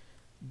 okay,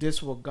 this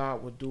is what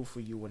God would do for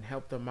you and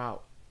help them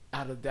out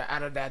of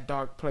that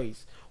dark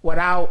place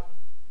without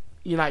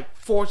you like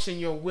forcing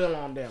your will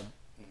on them,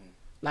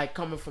 like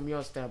coming from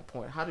your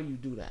standpoint. How do you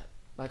do that?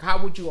 Like,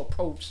 how would you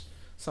approach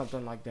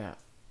something like that?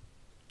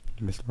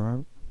 Mr.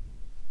 Robert?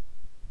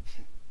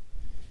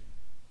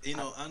 You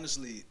know,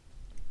 honestly,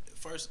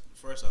 first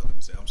off, let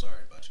me say I'm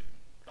sorry about you.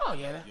 Oh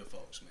yeah, Your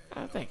folks,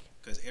 man. thank you.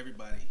 Because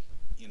everybody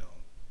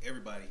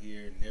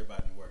here and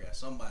everybody in work got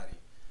somebody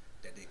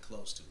that they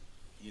close to,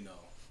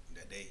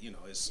 that they,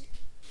 it's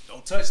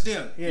don't touch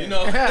them,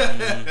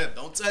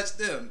 don't touch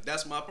them.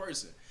 That's my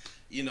person.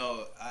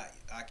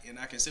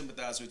 I can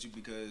sympathize with you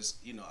because,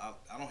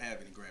 I don't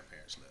have any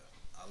grandparents left.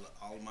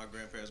 All of my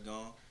grandparents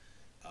gone.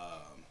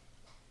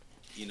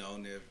 And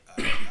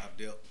I've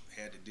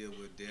had to deal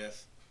with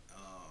death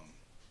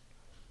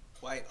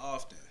quite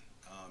often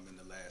in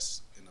the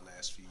last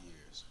few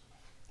years.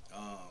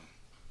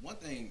 One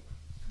thing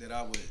that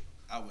I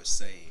would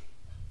say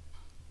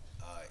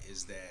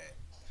is that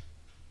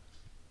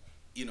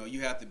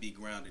you have to be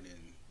grounded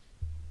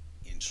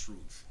in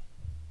truth.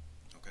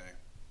 Okay.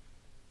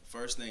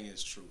 First thing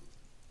is truth.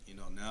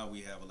 Now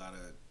we have a lot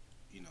of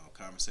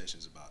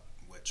conversations about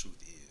what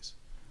truth is,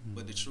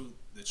 but the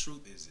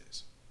truth is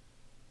this: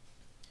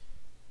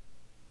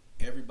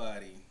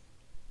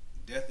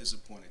 death is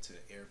appointed to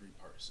every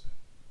person.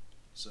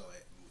 So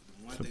the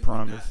one thing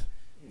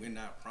we're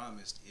not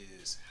promised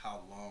is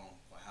how long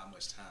or how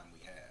much time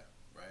we have,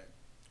 right?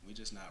 We're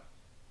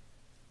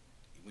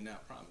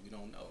not promised. We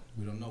don't know.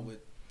 We don't know what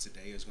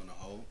today is going to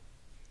hold.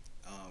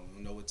 We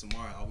don't know what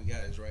tomorrow. All we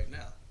got is right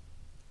now.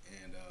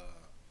 And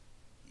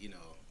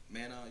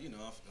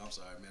I'm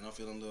sorry, man. I'm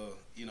feeling a little.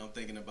 I'm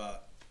thinking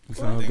about.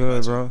 It's all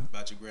good, bro.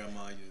 About your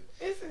grandma,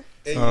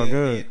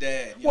 your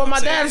dad. Well, my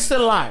dad is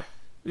still alive.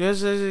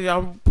 Yes,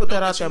 I'll put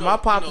that out there. My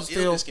pop is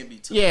still. Can be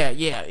tough. Yeah.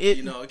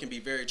 It can be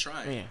very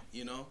trying.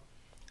 Yeah.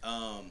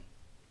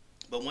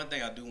 But one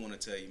thing I do want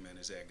to tell you, man,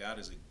 is that God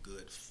is a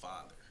good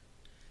father,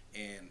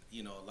 and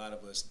a lot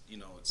of us,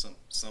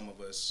 some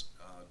of us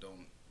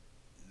don't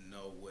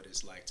know what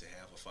it's like to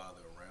have a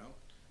father around.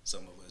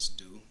 Some of us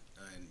do,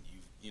 and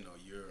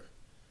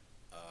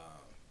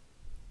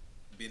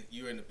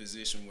you're in a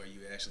position where you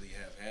actually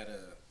have had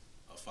a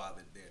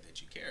father there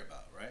that you care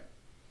about, right?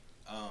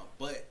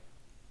 But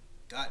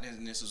God,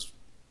 and this is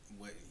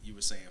what you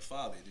were saying,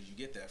 Father. Did you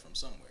get that from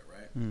somewhere,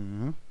 right?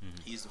 Mm-hmm.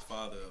 He's the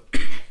Father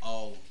of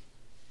all.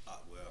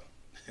 Well,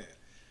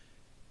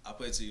 I'll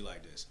put it to you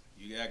like this: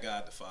 you got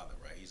God the Father,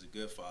 right? He's a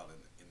good Father,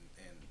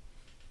 and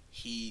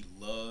He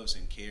loves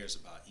and cares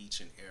about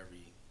each and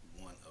every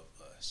one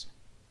of us.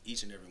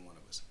 Each and every one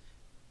of us.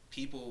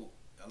 People,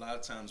 a lot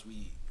of times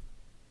we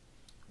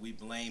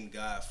blame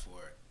God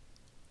for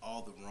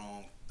all the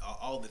wrong,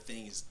 all the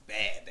things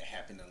bad that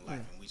happened in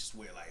life, and we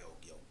swear like, oh,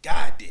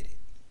 God did it.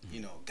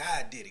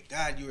 God did it.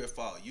 God, you're at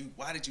fault.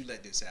 Why did you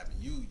let this happen?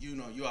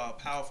 You're all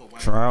powerful. Why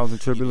trials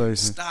and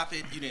tribulations. Stop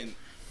it. You didn't.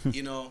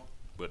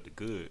 But the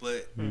good.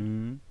 But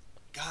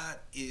God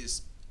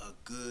is a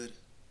good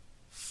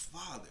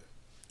father.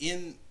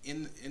 In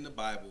the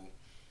Bible,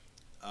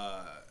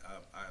 I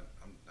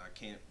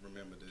can't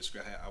remember the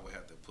scripture. I would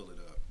have to pull it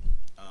up.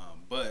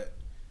 But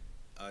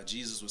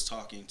Jesus was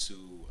talking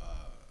to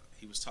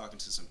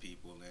some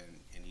people,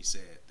 and he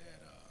said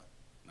that,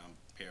 and I'm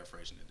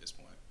paraphrasing at this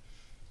point.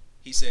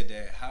 He said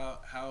that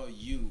how do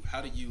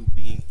you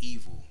being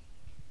evil?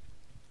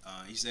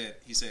 He said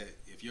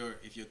if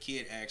your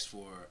kid asks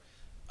for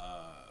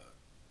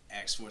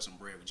some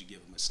bread, would you give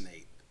him a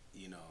snake?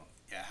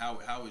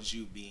 How would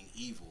you being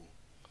evil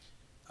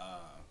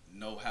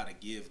know how to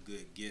give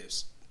good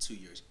gifts to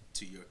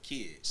your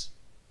kids?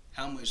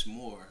 How much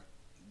more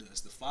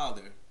does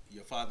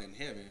your Father in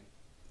heaven,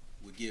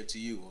 would give to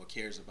you or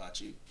cares about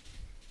you?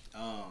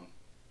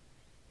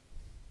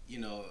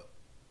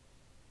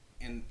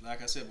 And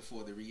like I said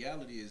before, the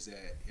reality is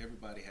that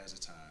everybody has a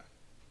time.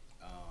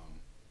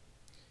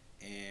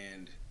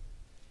 And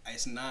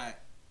it's not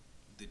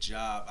the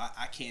job.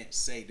 I can't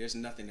say, there's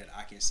nothing that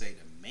I can say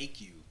to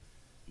make you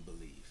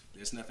believe.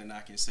 There's nothing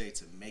I can say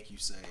to make you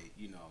say,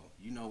 you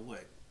know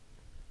what?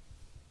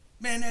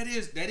 Man, that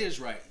is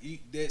right.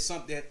 There's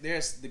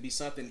to be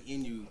something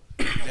in you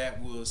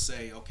that will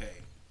say,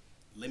 okay,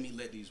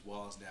 let these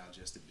walls down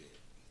just a bit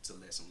to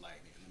let some light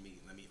in.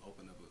 Let me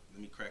open up.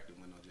 Let me crack the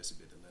window just a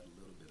bit to let a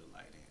little bit of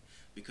light in.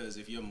 Because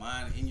if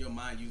in your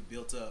mind you've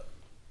built up,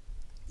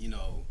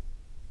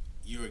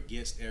 you're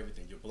against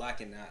everything. You're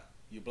blocking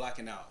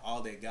out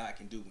all that God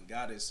can do. When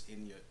God is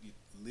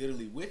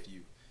literally with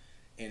you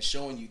and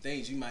showing you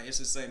things, it's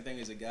the same thing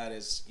as a guy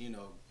that's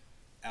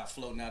out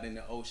floating out in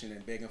the ocean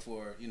and begging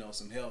for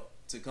some help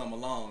to come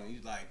along.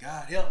 He's like,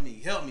 God, help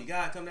me,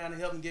 God, come down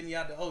and help me get me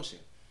out the ocean.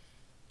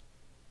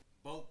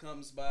 Boat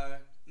comes by.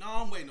 No,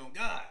 I'm waiting on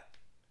God.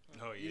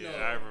 Oh yeah, You know,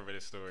 I remember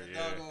this story. A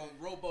Yeah. doggone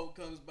rowboat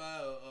comes by,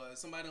 or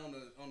somebody on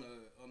a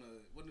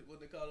what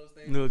they call those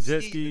things? Little jet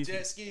A ski.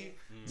 jet ski.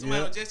 Mm. Somebody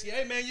Yeah. on a jet ski.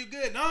 Hey man, you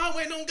good? No, I'm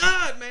waiting on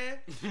God, man.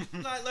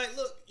 like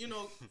look, you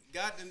know,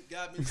 God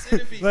been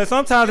sending people. Like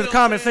sometimes You it's know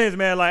what I'm common saying? sense,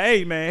 man. Like,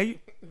 hey, man,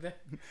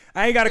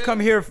 I ain't got to come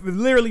here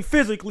literally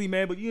physically,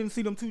 man. But you didn't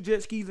see them 2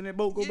 jet skis in that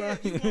boat go Yeah,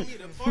 by. you want me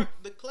to park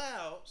the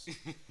clouds,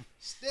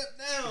 step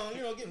down,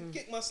 you know,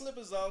 kick my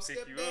slippers off, Pick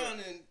step you down,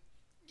 up. and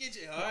get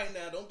you. All right,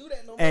 now don't do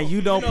that no more. And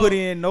you don't know, put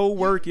in no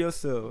work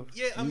yourself.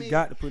 Yeah, I you mean-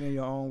 got to put in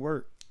your own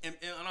work. And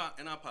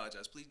I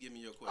apologize. Please give me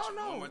your question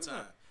no, one more no.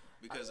 time,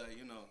 because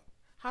you know.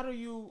 How do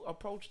you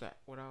approach that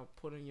without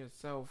putting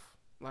yourself,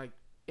 like,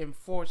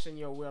 enforcing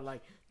your will?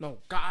 Like, no,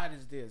 God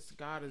is this,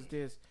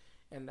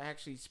 and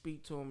actually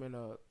speak to him in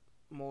a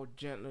more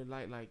gentler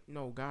light. Like,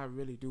 no, God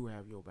really do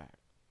have your back.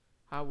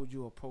 How would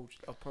you approach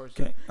a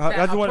person? Okay. I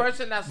just A wanna-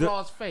 person that's the-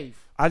 lost faith.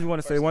 I just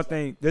want to say one Person's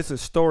thing. This is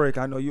historic.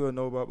 I know you'll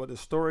know about, but the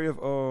story of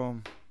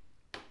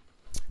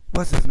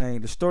what's his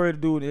name? The story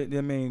of the dude.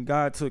 I mean,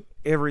 God took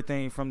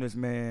everything from this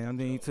man. I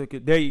mean, he took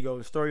it. There you go.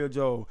 The story of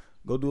Job.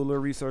 Go do a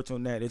little research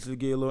on that. This will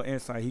give you a little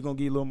insight. He gonna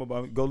give you a little more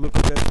about. Go look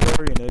at that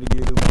story, and it'll give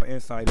you a little more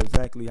insight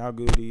exactly how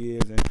good he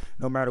is. And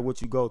no matter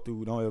what you go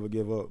through, don't ever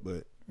give up.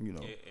 But you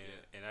know,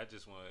 And I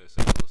just want to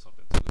say a little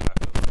something too. I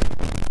feel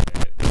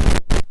like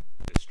that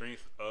the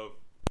strength of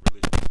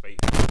religion is faith,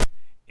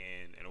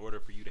 and in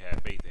order for you to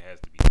have faith, it has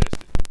to be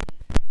tested.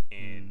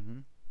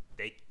 And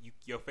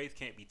your faith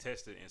can't be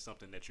tested in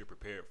something that you're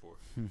prepared for.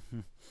 you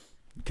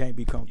can't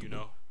be comfortable. You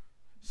know,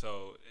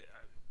 so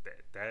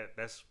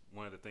that's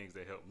one of the things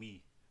that helped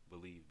me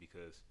believe,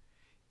 because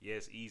yeah,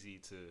 it's easy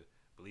to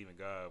believe in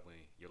God when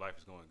your life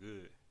is going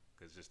good,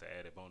 because just the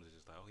added bonus is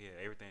just like, oh yeah,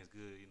 everything's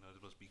good, you know,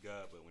 it must be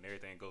God. But when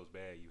everything goes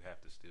bad, you have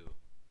to still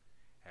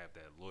have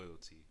that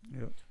loyalty.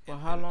 Yep. Well,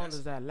 how long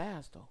does that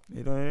last though?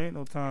 It ain't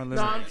no time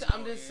limit. No,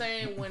 I'm just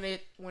saying when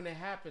it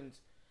happens,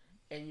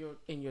 and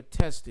you're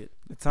tested.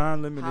 The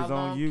time limit How is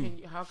long on you. can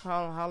you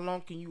how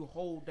long can you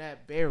hold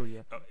that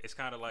barrier? It's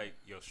kind of like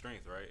your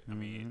strength, right? I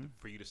mean,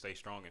 for you to stay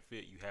strong and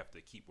fit, you have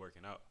to keep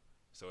working out.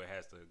 So it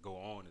has to go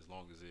on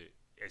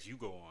as you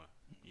go on.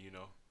 You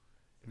know,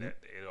 that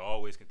it'll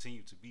always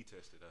continue to be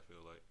tested. I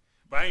feel like.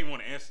 But I didn't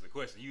want to answer the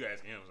question. You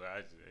asked him, so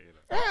I just,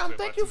 Damn, said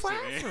thank my you 2 for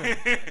cents in.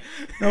 answering.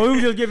 No, we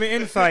were just giving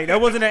insight. That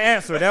wasn't an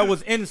answer. That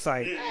was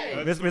insight. Hey.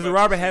 Mr.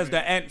 Robert has the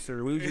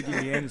answer. We were just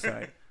giving you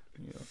insight.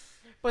 You know.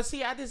 But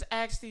see, I just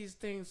ask these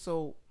things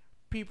so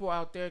people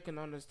out there can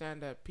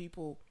understand that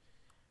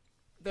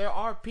there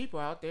are people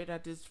out there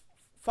that just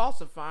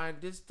falsifying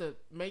this to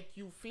make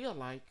you feel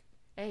like,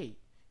 hey,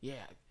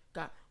 yeah,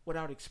 God,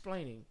 without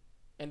explaining.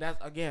 And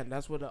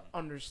that's where the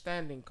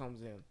understanding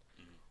comes in.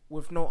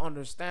 With no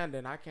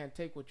understanding, I can't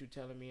take what you're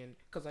telling me, and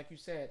because like you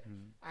said,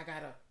 I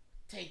gotta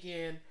take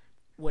in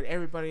what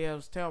everybody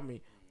else tell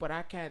me, but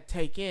I can't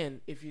take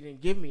in if you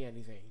didn't give me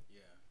anything. Yeah.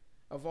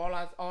 Of all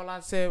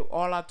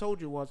I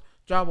told you was,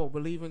 Jabo,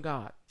 believe in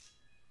God.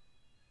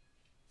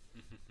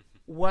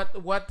 What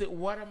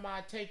am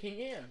I taking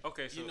in?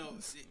 Okay, so You know,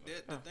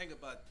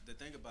 the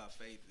thing about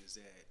faith is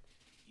that,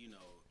 you know,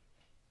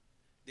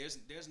 there's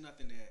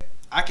nothing that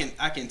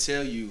I can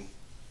tell you.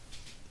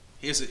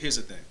 Here's the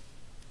thing.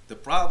 The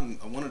problem,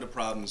 one of the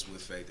problems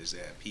with faith is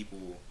that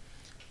people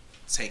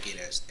take it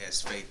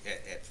as faith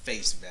at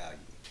face value,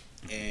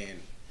 and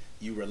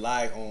you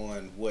rely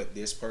on what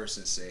this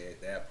person said,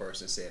 that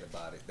person said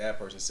about it, that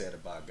person said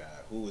about God.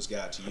 Who is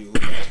God to you? Who is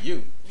God to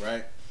you?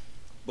 Right?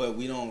 But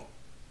we don't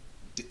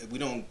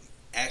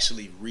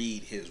actually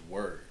read His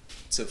Word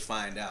to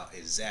find out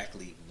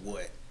exactly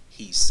what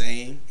He's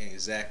saying and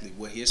exactly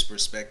what His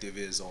perspective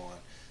is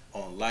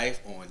on life,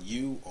 on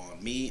you,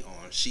 on me,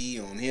 on she,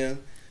 on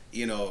him.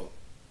 You know,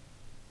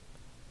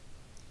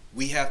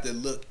 we have to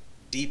look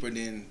deeper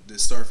than the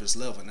surface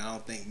level, and I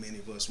don't think many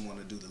of us want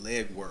to do the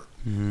leg work.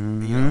 You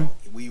know,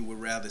 we would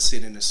rather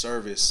sit in the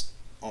service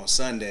on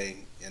Sunday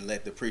and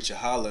let the preacher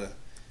holler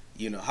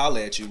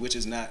at you, which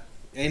is not,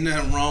 ain't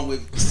nothing wrong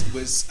with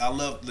listen,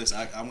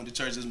 I went to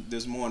church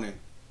this morning,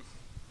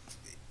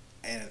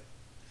 and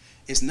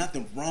it's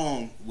nothing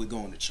wrong with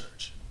going to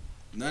church.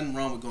 Nothing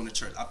wrong with going to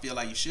church. I feel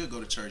like you should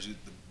go to church.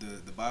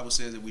 The Bible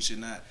says that we should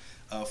not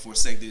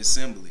forsake the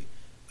assembly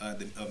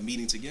of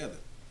meeting together,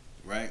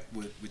 right,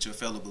 with your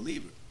fellow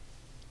believer.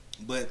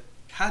 But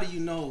how do you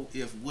know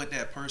if what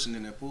that person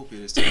in that pulpit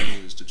is telling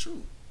you is the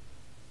truth?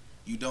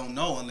 You don't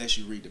know unless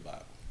you read the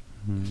Bible.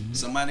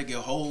 Somebody can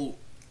hold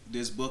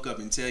this book up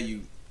and tell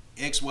you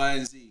X, Y,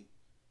 and Z.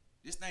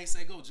 This thing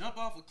say go jump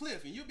off a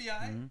cliff and you'll be all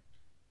right.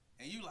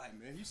 And you like,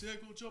 man, you said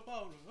go jump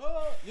off.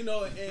 You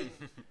know,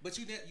 but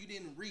you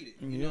didn't read it.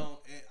 You know,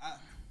 and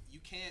you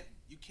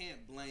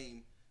can't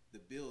blame the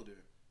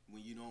builder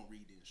when you don't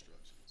read the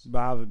instructions.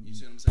 Bible, You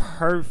see what I'm saying?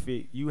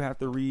 perfect. You have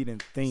to read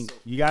and think. So-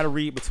 You got to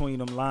read between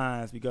them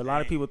lines, because a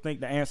lot of people think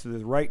the answer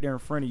is right there in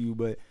front of you.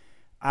 But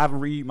I've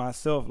read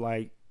myself,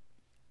 like,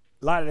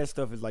 a lot of that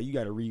stuff is like you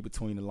got to read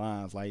between the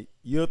lines. Like,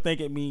 you'll think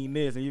it mean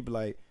this, and you'll be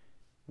like,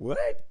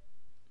 what?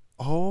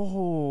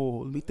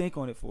 Oh, let me think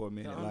on it for a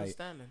minute. The Like,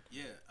 understanding.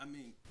 Yeah, I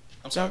mean,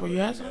 I'm sorry. Jumbo, you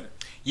had something?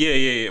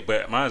 Yeah.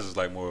 But mine is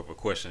like more of a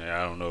question.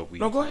 I don't know if we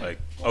No, go ahead. like.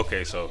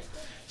 Okay, so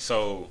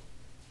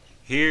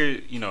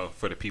here,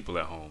 for the people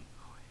at home,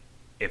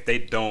 if they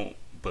don't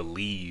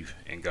believe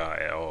in God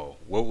at all,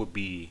 what would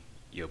be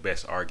your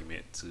best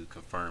argument to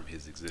confirm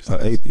His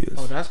existence? Atheist.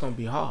 Oh, that's gonna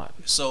be hard.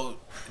 So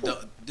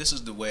this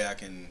is the way I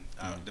can,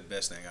 the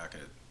best thing I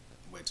could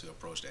way to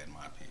approach that, in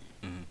my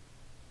opinion.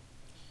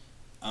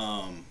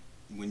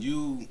 When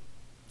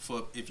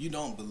if you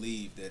don't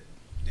believe that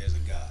there's a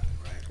God,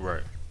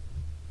 Right.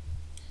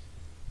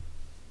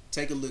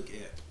 take a look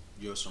at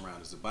your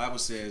surroundings. The Bible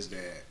says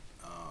that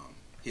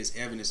His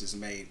evidence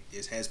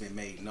has been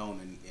made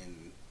known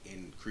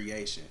in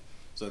creation,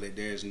 so that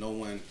there's no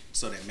one,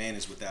 so that man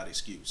is without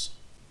excuse.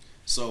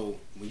 So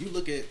when you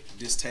look at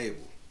this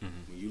table,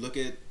 when you look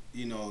at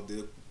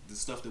the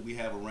stuff that we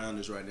have around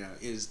us right now,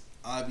 it's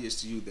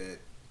obvious to you that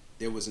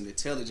there was an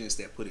intelligence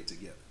that put it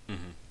together,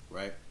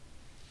 right?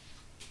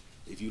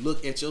 If you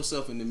look at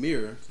yourself in the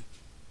mirror,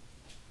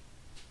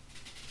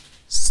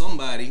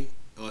 somebody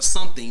or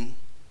something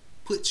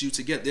put you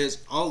together.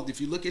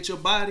 If you look at your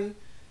body,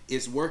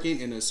 it's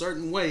working in a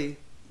certain way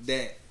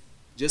that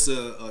just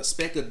a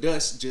speck of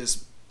dust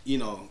just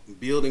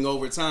building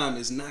over time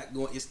is not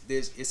going.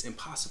 It's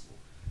impossible.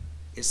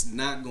 It's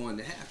not going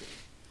to happen.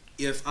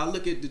 If I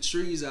look at the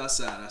trees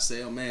outside, I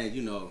say, oh man,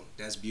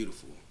 that's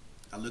beautiful.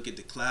 I look at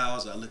the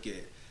clouds. I look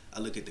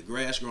at the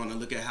grass growing. I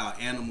look at how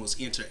animals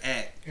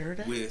interact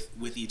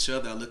with each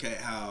other. I look at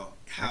how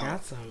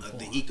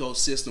the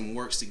ecosystem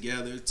works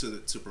together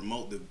to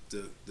promote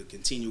the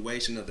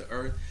continuation of the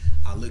earth.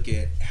 I look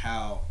at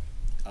how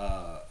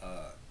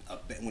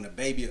when a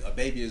baby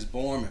is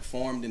born and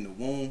formed in the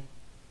womb,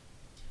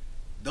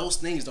 those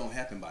things don't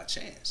happen by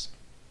chance.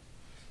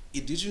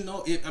 Did you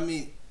know?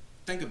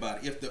 Think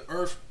about it. If the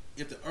earth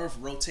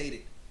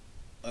rotated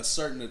a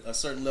certain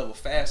level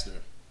faster,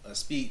 a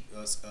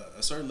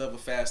certain level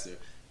faster,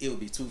 it would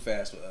be too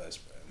fast for us.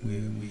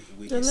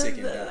 We get sick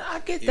and die. I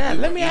get that.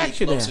 Let me ask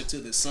you that. Closer to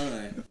the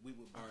sun, we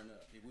would burn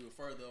up. If we were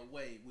further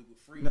away, we would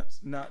freeze.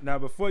 Now,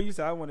 before you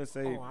say, I want to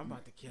say. Oh, I'm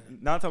about to kill him.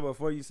 Now, I'm talking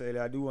before you say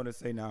that. I do want to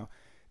say now,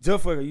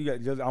 just for you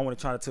got. I want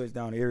to try to touch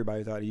down to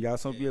everybody's out there. You got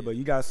some people, but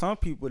you got some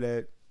people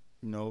that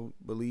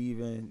believe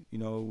in.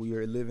 We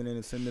are living in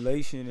a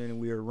simulation and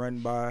we are run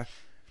by.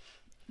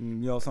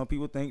 Some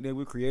people think that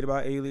we're created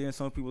by aliens.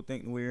 Some people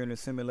think we're in a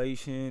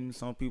simulation.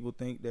 Some people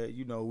think that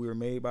we were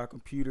made by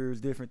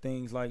computers, different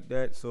things like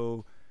that.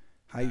 So,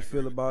 how you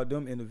feel about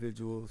them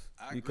individuals?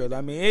 Because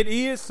it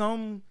is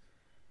some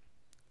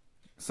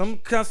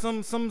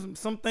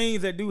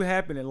things that do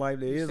happen in life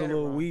that is a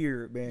little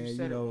weird,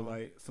 man.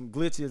 Like some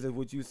glitches of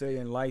what you say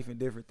in life and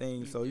different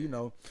things. So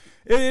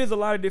it is a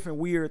lot of different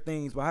weird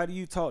things. But how do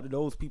you talk to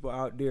those people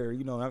out there?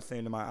 I'm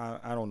saying to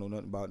I don't know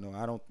nothing about no.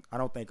 I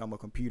don't think I'm a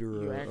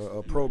computer or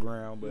a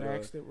program. But you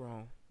asked it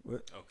wrong.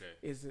 What? Okay.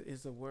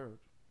 Is a word.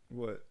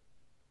 What?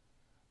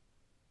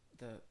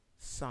 The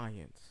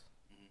science.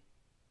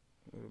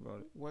 What about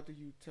it? What do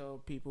you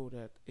tell people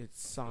that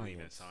it's science? Believe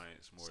in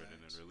science more than in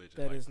religion.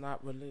 That is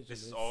not religion.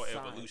 This is all science.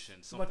 evolution.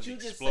 But Something you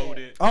just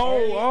exploded. It's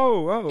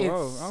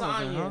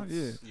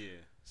science. Yeah.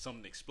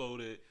 Something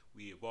exploded.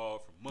 We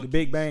evolved from monkeys. The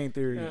Big Bang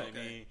Theory. You know what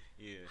I mean?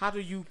 Yeah. How do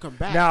you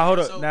combat? Now hold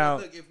up. So, now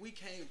look, if we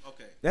came,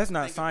 that's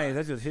not think science. about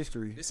That's just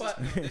history. This But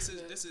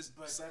is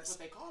but that's what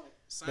they call it.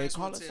 Science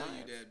call will it tell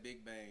science. you that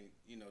Big Bang,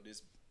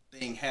 this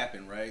thing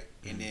happened, right?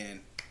 And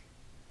then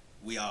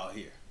we all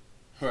here,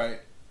 right?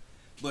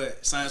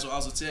 But science will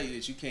also tell you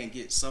that you can't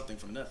get something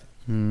from nothing.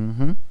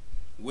 Mm-hmm.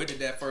 Where did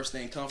that first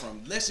thing come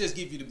from? Let's just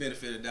give you the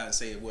benefit of the doubt and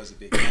say it was a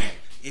Big Bang.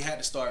 It had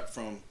to start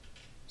from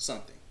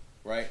something,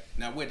 right?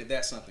 Now, where did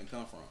that something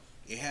come from?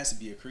 It has to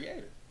be a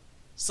creator.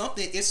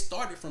 It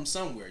started from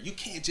somewhere. You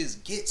can't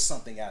just get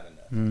something out of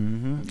nothing.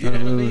 Mm-hmm. You know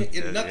what I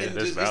mean? That's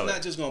It's valid.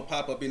 not just gonna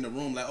pop up in the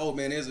room like, oh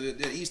man, there's an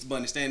Easter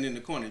bunny standing in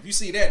the corner. If you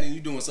see that, then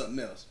you're doing something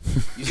else.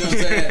 You know what I'm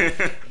saying?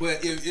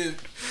 But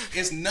if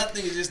it's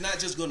nothing, it's just not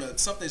just gonna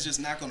something's just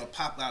not gonna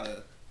pop out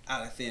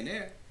of thin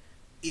air.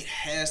 It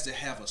has to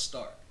have a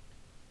start,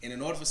 and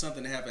in order for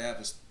something to have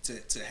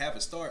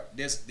a start,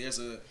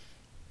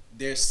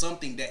 there's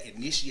something that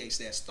initiates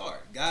that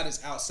start. God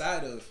is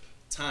outside of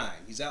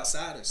time. He's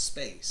outside of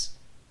space.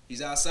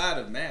 He's outside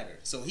of matter.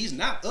 So he's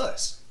not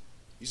us.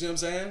 You see what I'm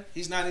saying?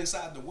 He's not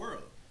inside the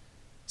world.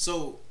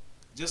 So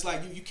just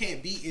like you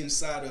can't be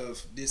inside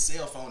of this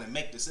cell phone and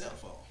make the cell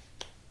phone,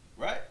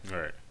 right?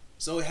 Right.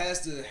 So it has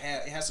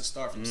to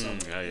start from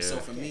somewhere. Yeah. So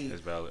for me,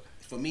 it's valid.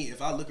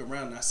 if I look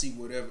around and I see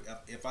whatever,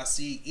 if I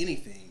see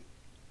anything,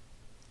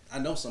 I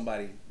know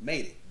somebody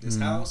made it. This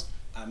house,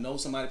 I know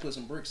somebody put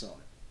some bricks on it.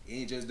 It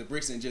ain't just the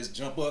bricks and just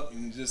jump up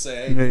and just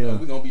say, hey,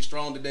 we're gonna be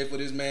strong today for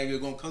this man.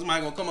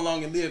 Somebody gonna come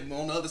along and live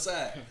on the other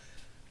side.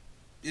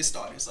 It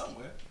started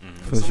somewhere.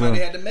 Somebody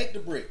had to make the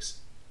bricks,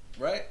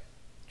 right?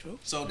 True.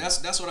 So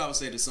that's what I would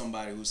say to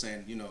somebody who's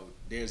saying,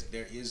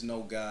 there is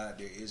no God,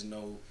 this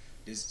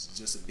is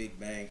just a Big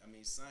Bang. I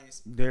mean,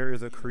 science. There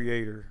is a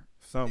creator.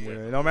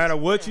 somewhere. Yeah. No matter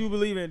what you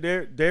believe in,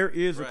 there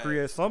is a Right.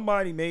 creator.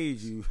 Somebody made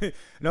you.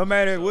 No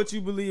matter what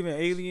you believe in,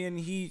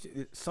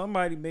 alien,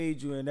 somebody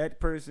made you, and that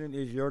person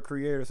is your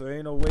creator. So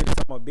ain't no way to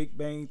talk about Big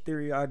Bang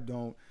Theory. I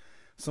don't.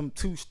 Some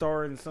 2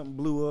 stars and something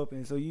blew up,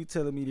 and so you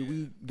telling me that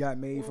we got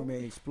made from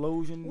an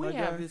explosion? We my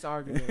have guy? this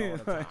argument all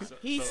the time. So-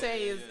 He so-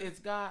 say it's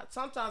God.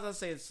 Sometimes I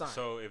say it's science.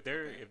 So if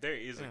there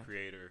is a Yeah.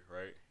 creator,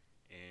 right,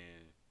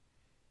 and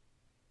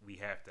we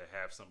have to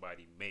have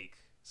somebody make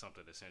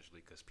something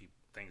essentially because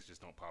things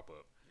just don't pop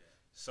up.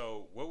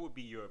 So what would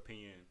be your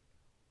opinion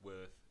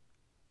with,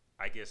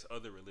 I guess,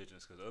 other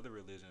religions? Because other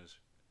religions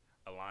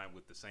align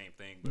with the same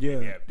thing, but Yeah,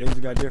 they have they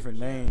just got different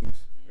names.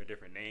 or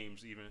different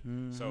names even.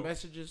 Mhm. So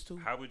Messages too.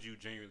 how would you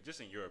genuinely, just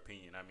in your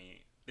opinion, I mean,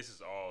 this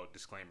is all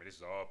disclaimer, this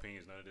is all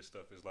opinions, none of this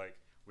stuff is like,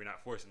 we're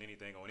not forcing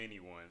anything on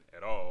anyone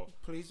at all.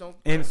 Please don't.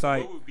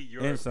 Insight. What would be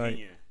your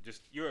opinion,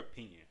 just your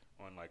opinion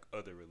on like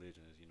other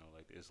religions, you know,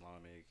 like the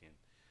Islamic and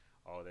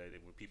all that,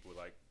 and when people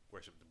like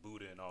worship the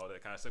Buddha and all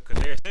that kind of stuff,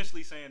 because they're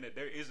essentially saying that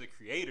there is a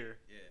creator,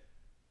 Yeah.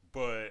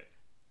 but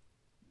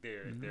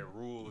their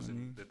rules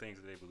and the things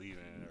that they believe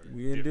in are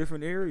We in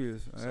different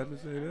areas. I have to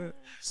say that.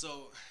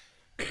 So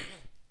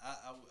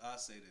I'll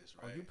say this,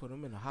 Oh, right? you put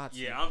him in a hot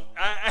seat. Yeah,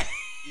 I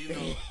You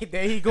know,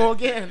 There he go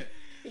again.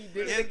 He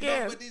did yeah, it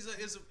again. no, but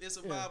it's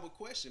a viable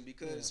question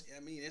because I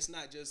mean it's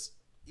not just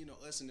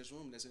us in this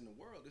room that's in the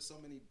world. There's so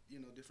many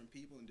different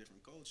people and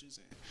different cultures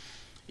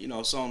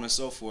and so on and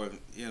so forth.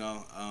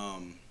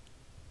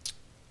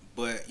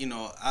 But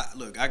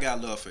I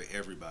got love for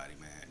everybody,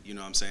 man. You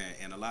know what I'm saying?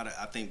 And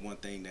I think one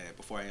thing that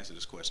before I answer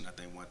this question, I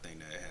think one thing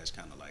that has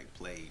kind of like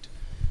played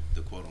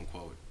the quote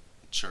unquote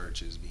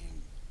church is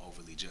being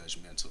overly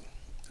judgmental.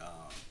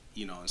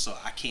 And so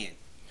I can't.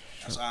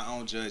 So I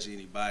don't judge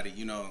anybody.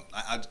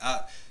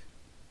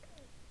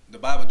 The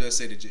Bible does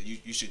say that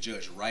you should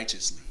judge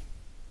righteously,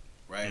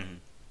 right? Mhm.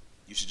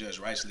 You should judge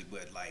righteously,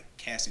 but like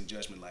casting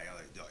judgment, like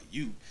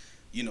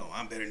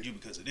I'm better than you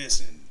because of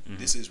this, and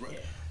this is right.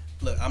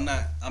 Look, I'm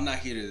not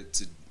here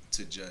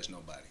to judge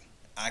nobody.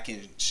 I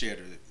can share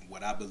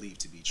what I believe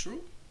to be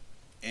true,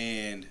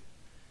 and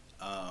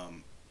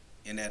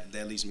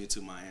that leads me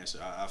to my answer.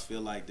 I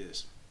feel like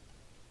this.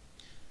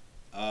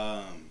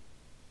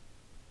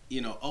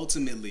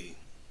 Ultimately,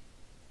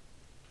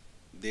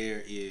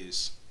 there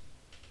is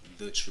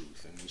the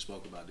truth, and we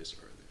spoke about this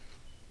earlier.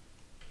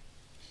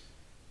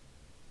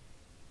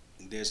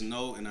 There's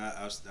no, and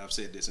I've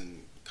said this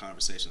in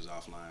conversations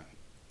offline.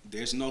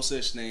 There's no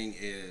such thing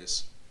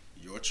as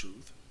your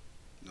truth.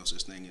 No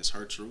such thing as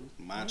her truth,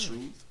 my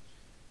truth,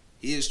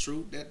 his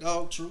truth, that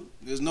dog truth.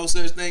 There's no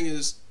such thing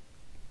as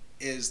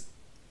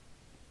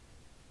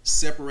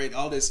separate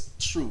all this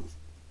truth,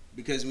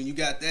 because when you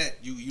got that,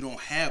 you don't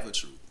have a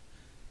truth.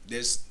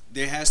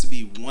 There has to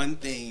be one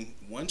thing,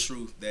 one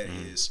truth that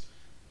is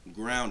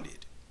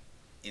grounded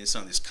in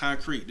something. It's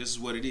concrete. This is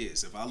what it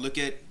is. If I look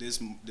at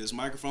this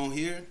microphone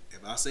here, if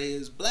I say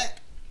it's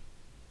black,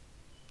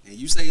 and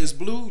you say it's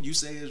blue, you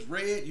say it's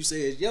red, you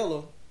say it's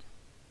yellow,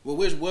 well,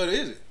 what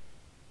is it?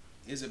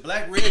 Is it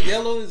black, red,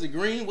 yellow? Is it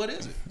green? What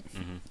is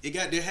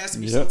it? There has to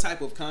be some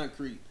type of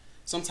concrete,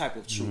 some type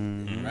of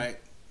truth, right?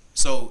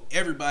 So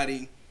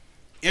everybody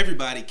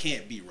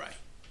can't be right.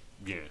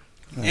 yeah.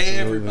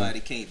 Everybody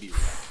can't be right.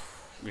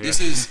 Yeah.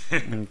 This is.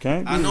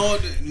 Okay. I know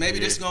that maybe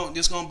this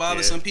gonna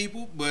bother some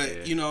people,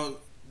 but Yeah.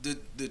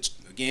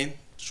 again,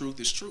 truth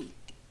is truth.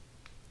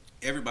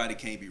 Everybody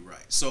can't be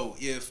right. So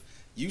if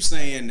you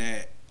saying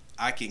that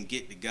I can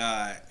get to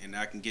God and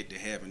I can get to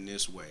heaven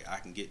this way, I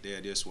can get there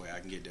this way, I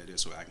can get there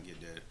this way, I can get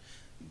there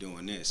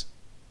doing this.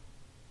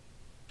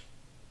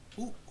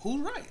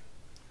 Who's right?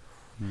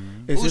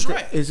 Who's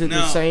right? Is it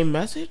Now- the same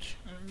message?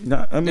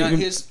 No, I mean, Now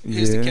here's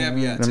the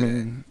caveat to that.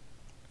 mean,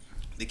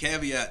 The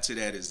caveat to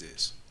that is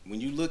this: when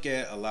you look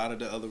at a lot of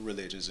the other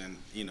religions, and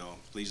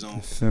please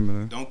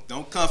similar.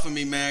 don't come for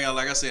me, man.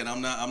 Like I said,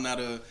 I'm not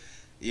a,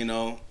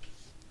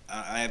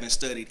 I haven't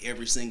studied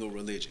every single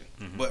religion,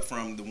 but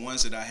from the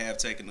ones that I have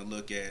taken a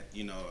look at,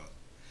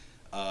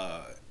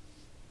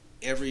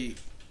 every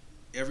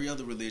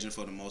other religion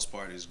for the most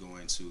part is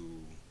going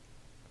to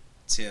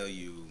tell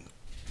you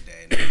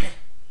that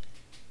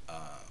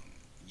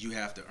you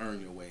have to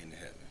earn your way into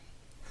heaven.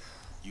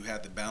 You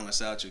have to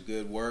balance out your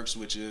good works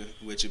with your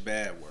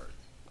bad work,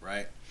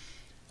 right?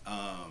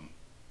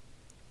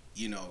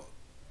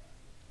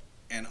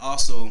 And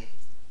also,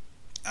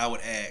 I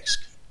would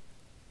ask,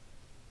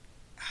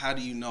 how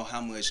do you know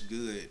how much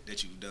good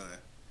that you've done?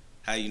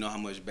 How do you know how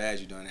much bad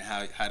you've done?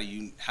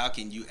 And how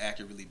can you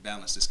accurately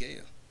balance the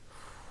scale?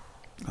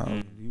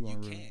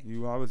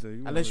 You always say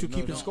Unless you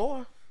keep the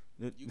score.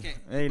 You can't.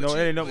 Ain't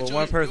but no but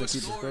one person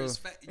keep the your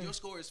score. Your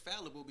score is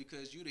fallible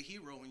because you're the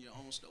hero in your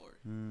own story.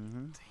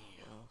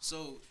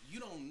 So you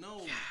don't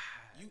know.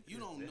 You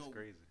don't That's know.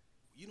 crazy.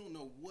 You don't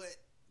know what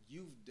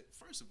you've.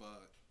 First of all,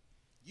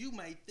 you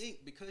might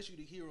think because you're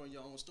the hero in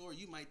your own story,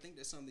 you might think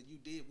that something you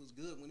did was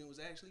good when it was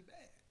actually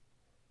bad.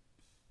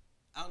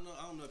 I don't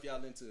know if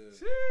y'all into.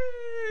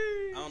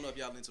 I don't know if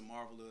y'all into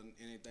Marvel or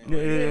anything. Yeah,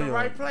 You're in yeah. the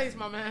right place,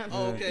 my man.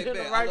 Oh, okay, You're in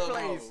bad. the right I love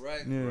place. Marvel,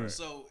 right? Yeah.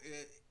 So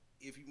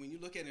when you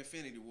look at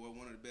Infinity War,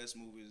 one of the best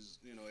movies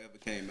ever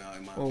came out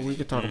in my Well, opinion. we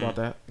could talk about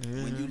that.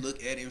 When you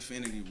look at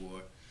Infinity War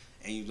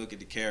and you look at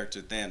the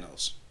character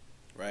Thanos,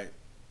 right?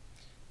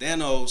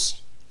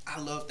 Thanos,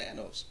 I love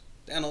Thanos.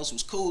 Thanos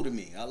was cool to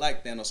me. I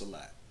like Thanos a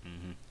lot.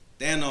 Mm-hmm.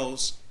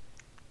 Thanos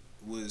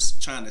was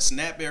trying to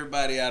snap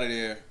everybody out of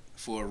there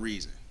for a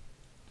reason.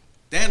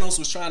 Thanos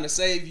was trying to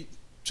save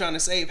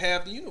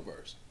half the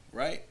universe,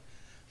 right?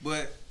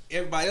 But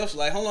everybody else was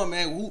like, hold on,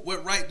 man,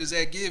 what right does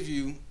that give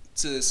you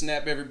to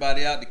snap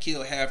everybody out to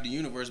kill half the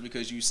universe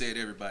because you said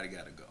everybody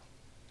got to go,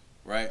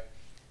 right?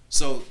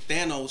 So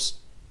Thanos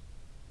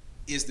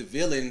is the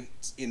villain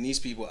in these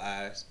people's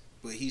eyes,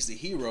 but he's the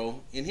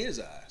hero in his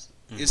eyes.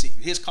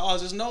 His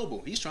cause is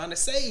noble. He's trying to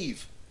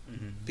save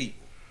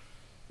people,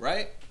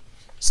 right?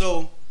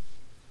 So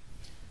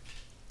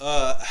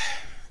I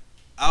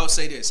would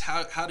say this: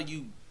 how do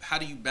you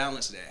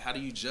balance that? How do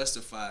you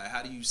justify?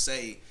 How do you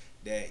say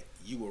that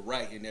you were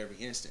right in every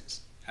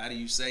instance? How do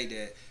you say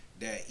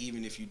that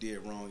even if you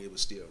did wrong, it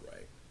was still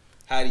right?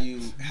 How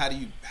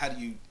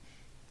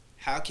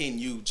can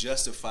you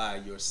justify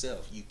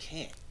yourself? You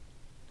can't.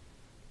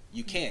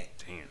 You can't.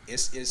 Damn.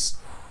 It's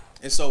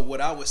and so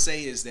what I would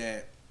say is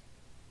that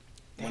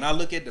when I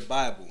look at the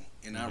Bible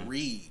and I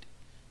read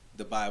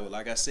the Bible,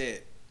 like I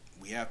said,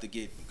 we have to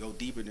go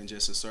deeper than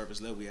just a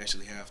surface level. We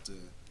actually have to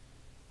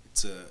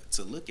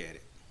look at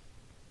it.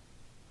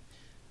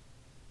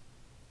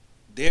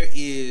 There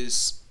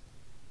is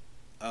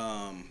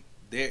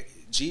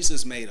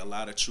Jesus made a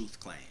lot of truth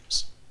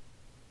claims,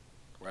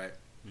 right?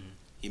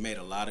 He made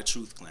a lot of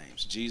truth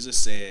claims. Jesus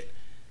said,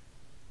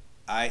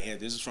 and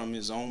this is from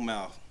his own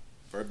mouth,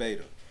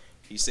 verbatim.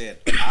 He said,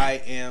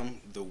 I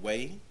am the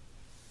way,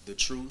 the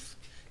truth,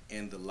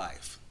 and the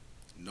life.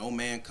 No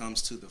man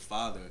comes to the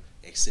Father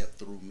except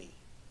through me.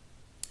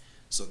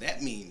 So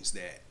that means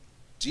that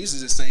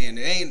Jesus is saying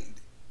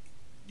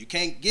you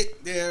can't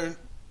get there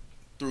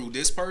through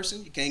this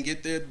person. You can't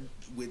get there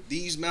with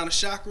these amount of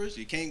chakras.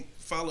 You can't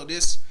follow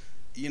this,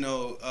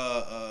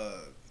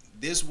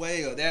 this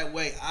way or that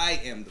way.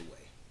 I am the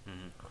way.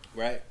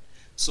 Right?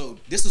 So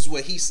this is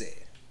what he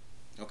said.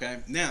 Okay?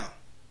 Now,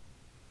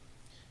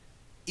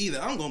 either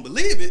I'm going to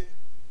believe it,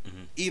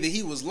 either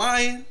he was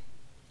lying,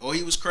 or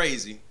he was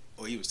crazy,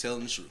 or he was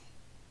telling the truth.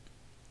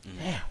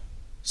 Yeah.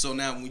 So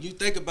now when you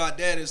think about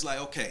that, it's like,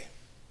 okay,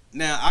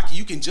 now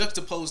you can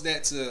juxtapose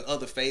that to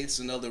other faiths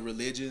and other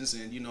religions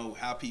and,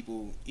 how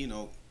people,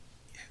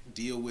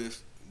 deal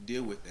with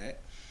that.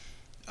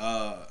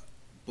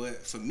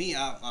 But for me,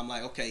 I'm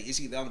like, okay, it's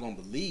either I'm going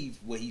to believe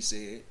what he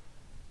said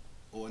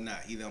or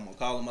not. Either I'm going to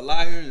call him a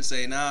liar and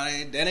say, nah,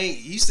 that ain't,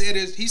 he said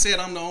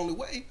I'm the only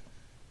way.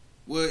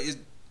 Well, it's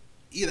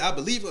either I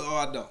believe it or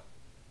I don't.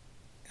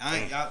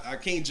 I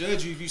can't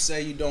judge you if you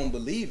say you don't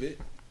believe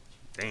it.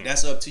 Damn.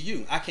 That's up to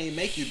you. I can't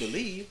make you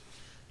believe,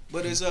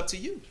 but it's up to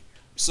you.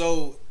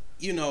 So,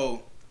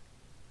 the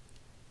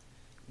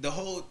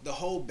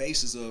whole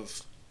basis of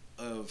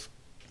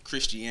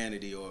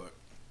Christianity or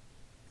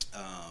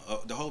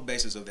the whole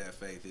basis of that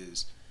faith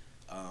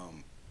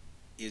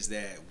is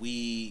that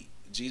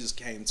Jesus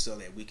came so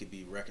that we could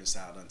be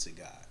reconciled unto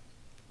God,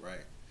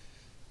 right?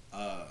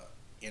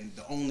 And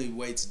the only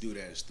way to do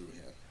that is through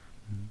Him.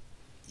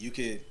 You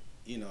could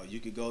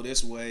go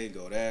this way,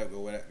 go that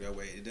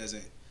way. It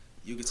doesn't.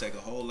 You could take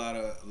a lot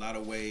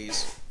of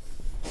ways,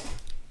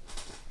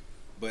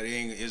 but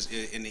in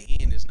the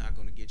end, it's not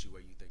going to get you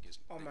where you think it's.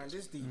 Oh man,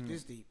 this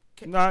deep.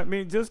 No, I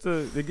mean just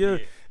to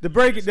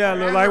break it down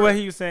a little, like what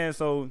he was saying.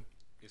 So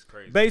It's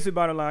crazy. basically,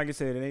 bottom line, like I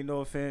said, it ain't no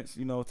offense,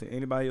 to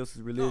anybody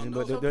else's religion, no,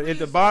 but so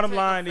the bottom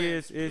line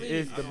is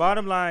the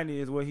bottom line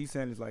is what he's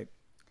saying is like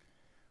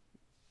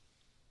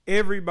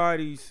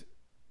everybody's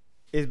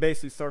is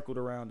basically circled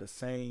around the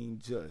same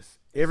just.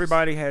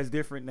 Everybody has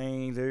different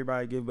names,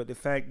 but the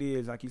fact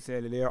is, like you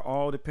said, they're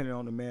all dependent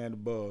on the man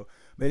above.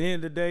 But at the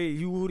end of the day,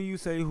 who do you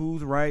say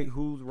who's right,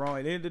 who's wrong?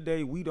 At the end of the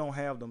day, we don't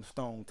have them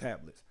stone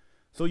tablets.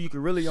 So you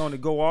can really only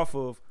go off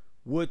of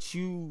what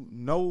you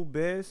know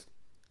best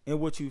and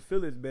what you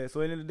feel is best.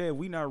 So at the end of the day,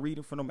 we not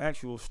reading from them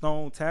actual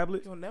stone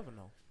tablets. You'll never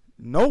know.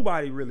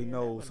 Nobody really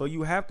knows. So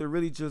you have to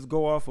really just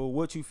go off of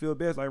what you feel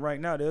best. Like right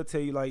now, they'll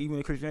tell you, like even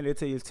in Christianity, they'll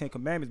tell you it's 10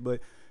 commandments, but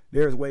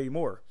there's way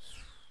more.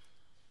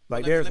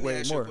 Like there's way more. Let me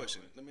ask you a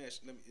question. Let me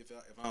if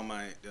I don't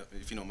mind,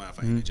 if you don't mind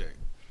if I interject.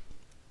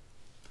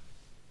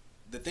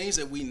 The things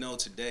that we know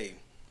today,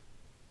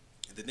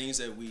 the things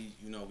that we,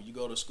 you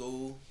go to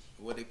school,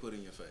 what they put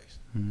in your face,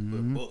 they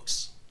put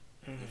books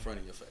in front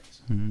of your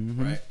face,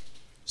 right?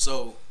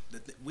 So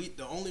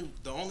the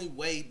only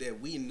way that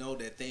we know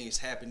that things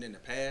happened in the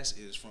past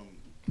is from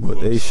what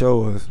books, they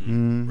show us,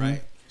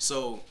 right?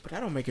 So, but that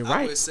don't make it I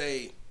right. would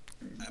say,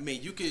 I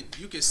mean, you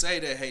could say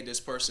that, hey, this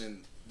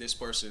person,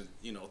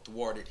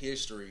 thwarted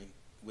history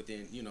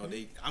within,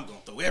 I'm gonna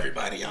throw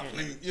everybody out,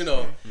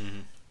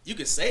 you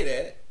could say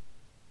that,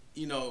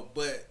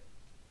 but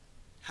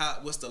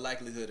what's the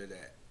likelihood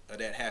of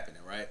that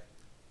happening, right?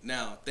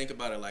 Now, think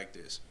about it like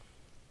this.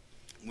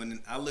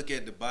 When I look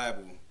at the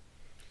Bible,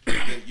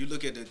 you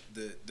look at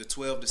the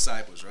 12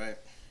 disciples, right?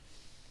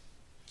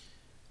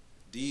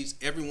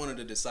 every one of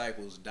the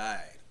disciples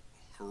died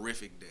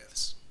horrific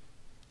deaths.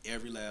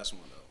 Every last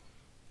one of them.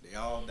 They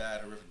all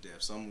died horrific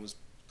deaths. Some was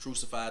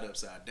crucified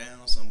upside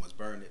down. Some was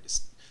burned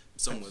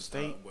some was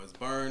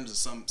burned.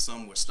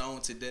 Some were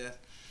stoned to death.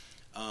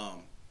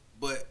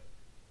 But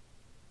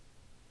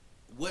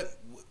what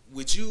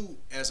would you,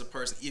 as a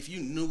person, if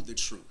you knew the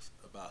truth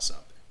about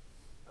something,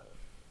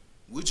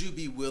 would you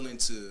be willing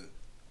to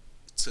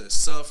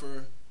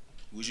suffer?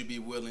 Would you be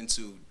willing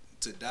to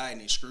die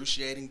an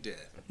excruciating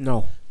death?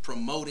 No.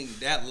 Promoting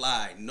that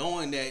lie,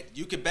 knowing that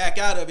you could back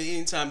out of it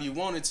anytime you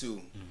wanted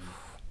to.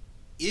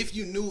 If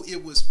you knew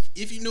it was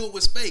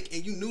fake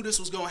and you knew this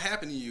was gonna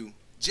happen to you,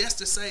 just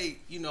to say,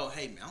 hey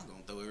man, I'm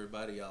gonna throw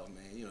everybody out,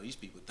 man. These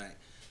people think.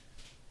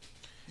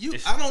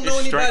 I don't know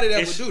anybody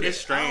that would do that. It's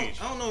strange.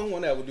 I don't know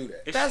anyone that would do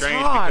that. It's That's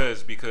strange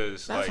hard.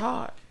 because That's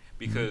hard.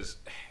 Because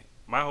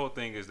my whole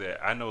thing is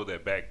that I know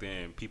that back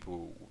then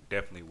people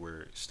definitely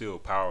were still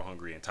power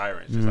hungry and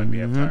tyrants, just like we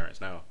have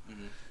tyrants now.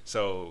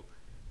 So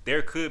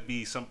there could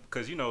be some,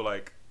 because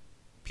like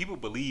people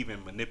believe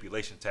in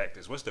manipulation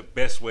tactics. What's the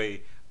best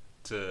way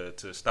to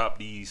stop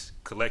these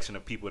collection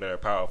of people that are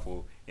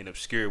powerful and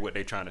obscure what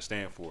they're trying to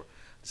stand for?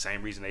 The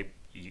same reason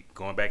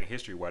going back in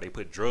history, why they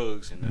put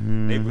drugs in the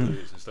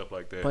neighborhoods and stuff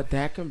like that. But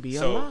that can be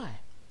a lie.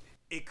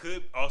 It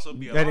could also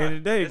be a At lie. the end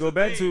of the day, That's go the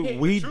back thing. to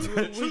we don't can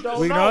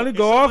know. only It's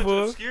go so off much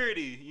of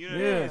obscurity. Yeah.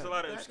 There's a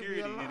lot of That could be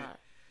obscurity a in it. lie.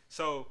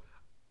 So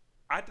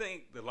I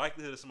think the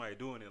likelihood of somebody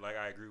doing it, like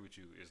I agree with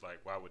you, is like,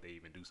 why would they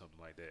even do something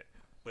like that?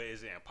 But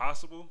is it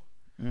impossible?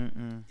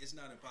 It's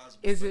not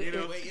impossible. Is but it-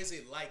 in a way, is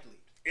it likely?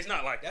 It's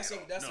not likely. That's the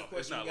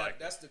question.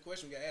 That's the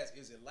question we got to ask.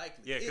 Is it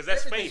likely? Yeah, 'cause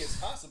that's everything space.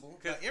 is possible.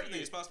 'Cause- Everything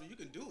yeah. is possible. You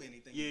can do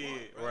anything Yeah,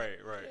 you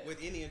want. right.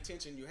 With any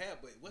intention you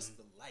have, but what's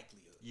the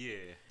likelihood? Yeah.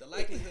 The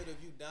likelihood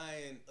of you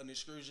dying an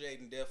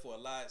excruciating death for a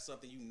lie,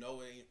 something you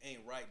know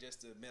ain't right, just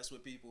to mess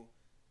with people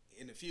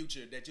in the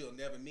future that you'll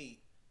never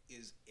meet,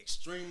 is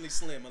extremely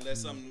slim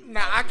unless something.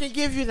 Now I can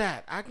give you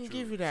that. I can True,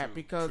 give you that true,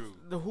 because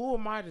true. who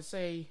am I to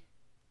say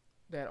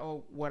that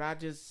what I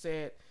just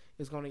said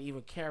is going to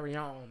even carry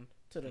on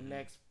to the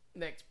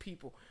next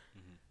people?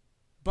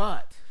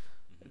 But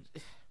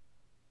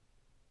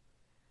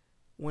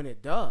when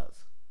it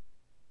does,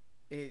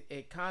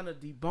 it kind of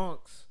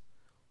debunks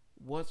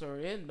what's are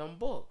in them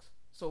books.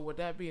 So with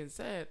that being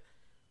said,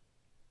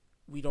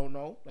 we don't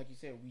know. Like you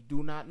said, we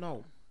do not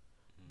know.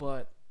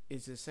 But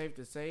is it safe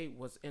to say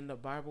what's in the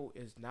Bible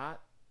is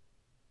not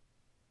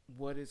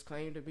what it's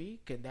claimed to be?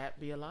 Can that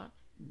be a lie?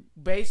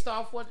 Based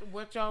off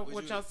what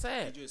y'all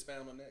said. Could you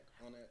expound on that?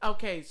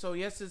 Okay, so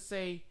yes, to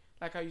say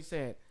like how you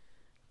said,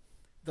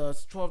 the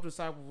 12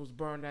 disciples was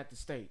burned at the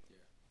stake.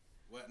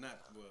 Well,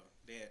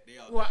 they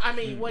all. Well, died. I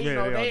mean, well, you Yeah,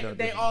 know, they all they died,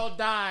 they all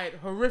died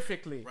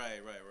horrifically. Right.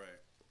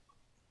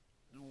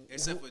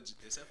 Except for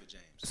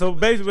James. So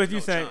basically, what No,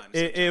 you saying? John,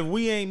 except If John.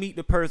 we ain't meet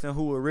the person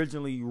who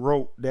originally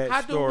wrote that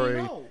How do we story,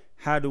 know?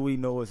 how do we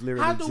know it's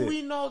literally How do legit?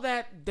 we know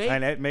that they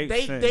And that makes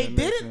they sense. they That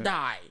makes didn't sense.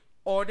 die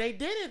or they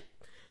didn't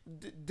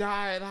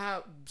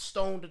die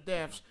stoned to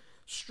death,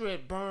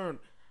 stripped, burned?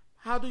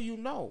 How do you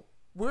know?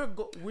 We're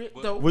We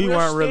we're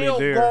weren't really still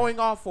there. going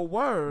off a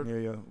word.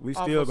 Yeah. We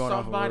Off still of going off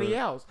of somebody word.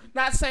 else.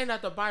 Not saying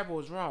that the Bible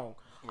is wrong.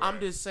 I'm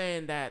Right. just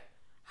saying that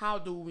how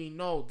do we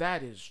know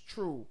that is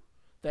true?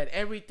 That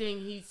everything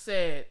he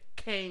said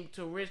came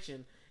to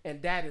fruition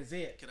and that is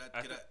it. Could I?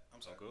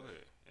 I'm sorry. Go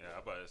ahead. Yeah,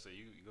 I'm about to say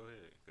you go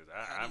ahead because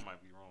I might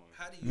be wrong.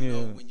 How do you know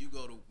Yeah. when you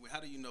go to? How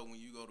do you know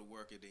when you go to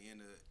work at the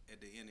end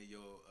of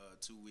your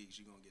 2 weeks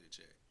you're gonna get a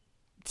check?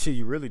 Shit,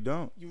 you really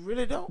don't. You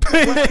really don't.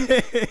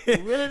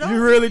 you really don't?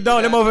 really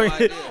don't. You Them got over no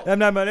here. idea. I'm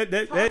not, man,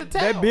 that Hard to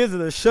tell.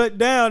 business is shut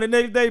down the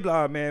next day.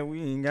 Like, oh, man,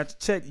 we ain't got to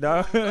check,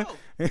 dog.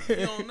 You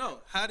don't know.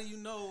 How do you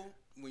know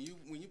when you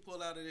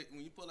pull out of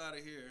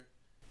here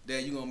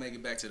that you gonna make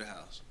it back to the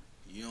house?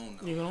 You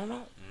don't know. You don't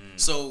know.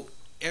 So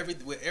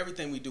with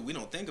everything we do, we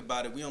don't think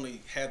about it. We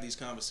only have these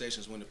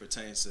conversations when it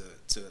pertains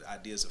to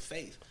ideas of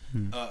faith,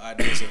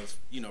 ideas of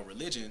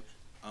religion,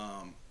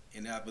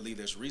 and I believe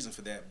there's a reason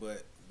for that.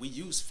 But we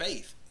use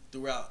faith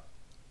throughout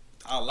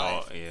our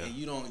life, yeah. and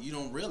you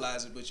don't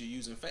realize it, but you're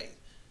using faith.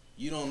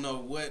 You don't know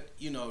what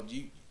you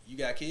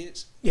got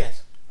kids.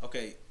 Yes.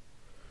 Okay,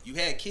 you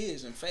had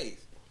kids in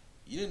faith.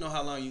 You didn't know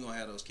how long you gonna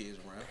have those kids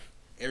around.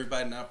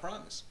 Everybody not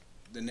promised.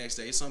 The next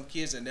day, some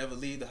kids that never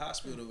leave the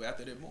hospital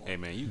after they're born. Hey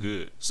man, you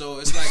good? So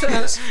it's like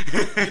this.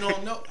 You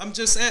don't know. I'm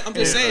just saying.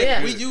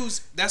 Yeah. We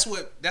use. That's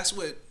what.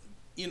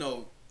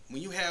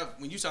 When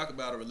you talk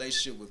about a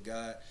relationship with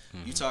God,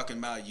 you're talking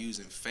about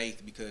using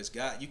faith because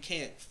God. You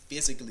can't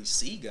physically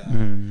see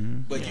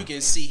God, but you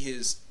can see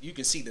You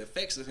can see the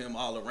effects of Him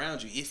all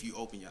around you if you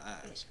open your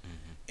eyes,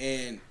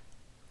 and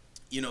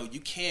you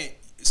can't.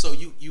 So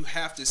you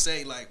have to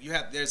say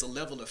there's a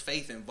level of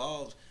faith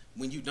involved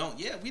when you don't.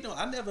 Yeah, we don't.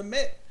 I never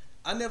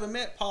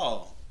met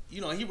Paul. He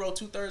wrote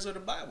 2/3 of the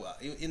Bible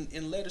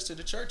in letters to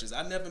the churches.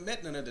 I never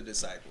met none of the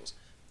disciples.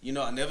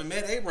 I never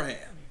met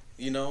Abraham.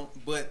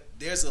 But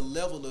there's a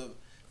level of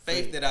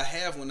faith that I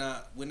have when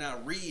I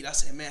read. I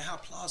say, man, how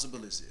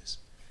plausible is this?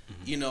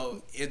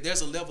 If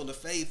there's a level of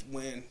faith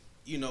when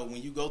you know,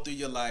 when you go through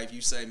your life,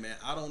 you say, man,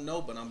 I don't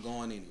know, but I'm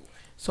going anyway.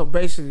 So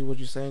basically, what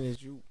you're saying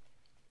is you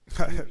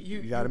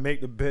you got to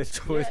make the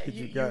best choice yeah, that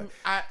you got.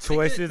 I,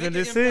 Choices make and it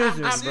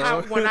decisions,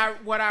 bro.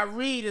 what I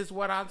read is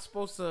what I'm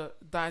supposed to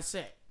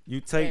dissect. You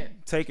take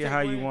And it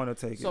how you away. want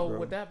to take So it, bro.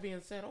 with that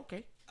being said,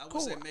 okay, I would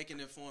cool. say make an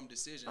informed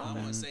decision. I don't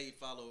want to say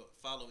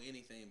follow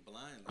anything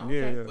blindly.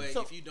 Okay. Yeah. But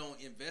So- if you don't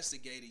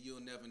investigate it,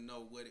 you'll never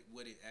know what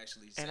it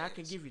actually says. And I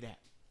can give you that.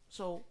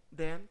 So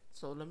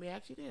let me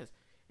ask you this,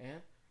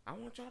 and I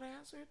want y'all to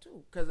answer it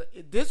too, because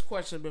this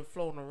question been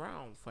floating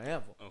around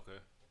forever. Okay.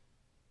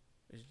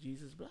 Is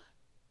Jesus black?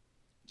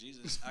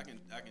 Jesus, I can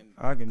I can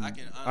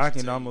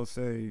honestly tell you, almost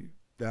say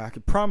that I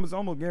can promise,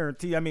 almost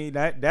guarantee. I mean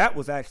that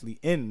was actually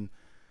in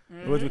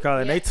what you call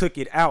it. Yeah. They took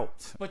it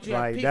out. But you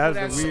like have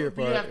people that's the weird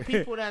you part. have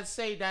people that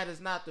say that is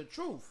not the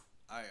truth.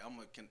 All right,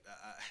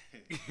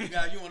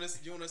 you want to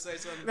say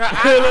something? Now,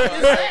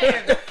 I'm just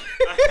saying.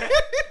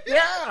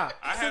 Yeah.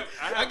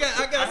 I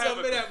got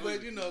something for that,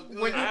 but you know,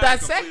 When you I have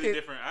dissect a completely it-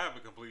 different. I have a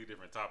completely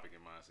different topic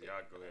in mind, so y'all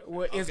go ahead.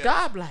 Well, is Okay.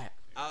 God black?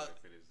 I'll,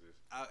 Finish this.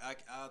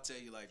 I'll tell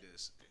you like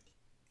this.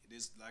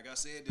 This, like I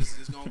said, this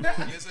gonna go.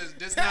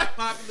 This not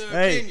popular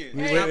Hey, opinion.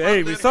 we, It's not hey,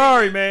 popular we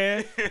sorry,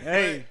 opinion. man.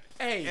 Hey,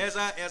 Hey. As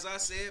I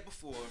said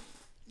before,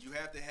 you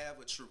have to have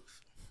a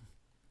truth,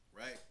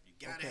 right? You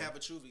gotta have a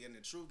truth, and the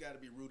truth got to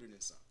be rooted in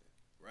something,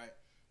 right?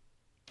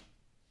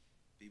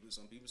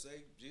 Some people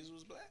say Jesus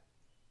was black.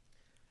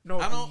 No,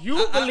 I don't- you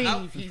I-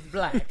 believe he's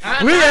black.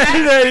 we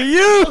actually said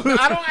you.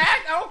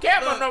 I don't care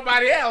about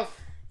nobody else.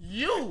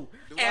 You.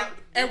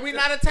 And we're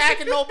not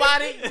attacking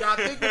nobody. Y'all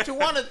think what you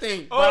want to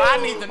think. But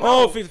I need to know.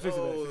 Oh, fix it.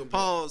 Oh,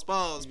 pause.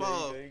 Pause.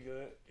 Yeah, we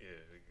good.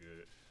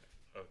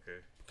 Okay.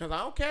 Because I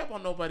don't care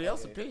about nobody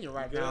else's opinion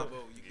right now.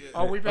 Elbow, you good?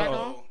 Are we back Uh-oh.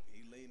 on?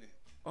 He leaning.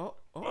 Oh.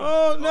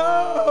 Oh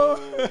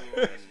no.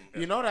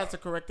 You know that's a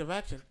corrective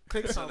action.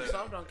 Click something.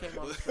 Something done came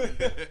on the screen.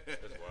 That's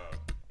wild.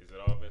 Is it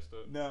all messed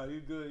up? No,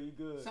 you good. You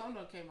good. Something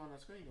done came on the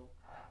screen though.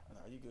 No,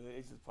 you good.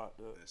 It just popped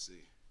up. Let's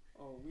see.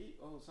 Someone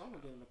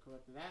getting a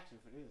corrective action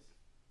for this.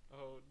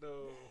 Oh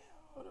no.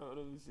 Hold on.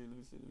 Let me see. Let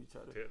me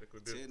try to. Technical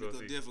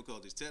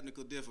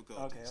Technical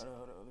difficulties. Okay,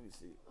 hold on. Let me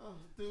see.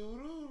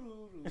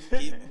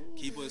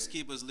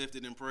 Keep us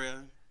lifted in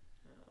prayer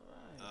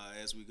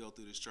as we go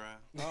through this trial.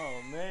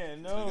 Oh man,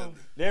 We no. got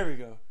There we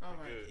go. All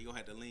right. Good. You gonna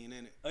have to lean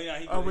in it. Oh yeah,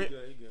 he Oh, good. wait. He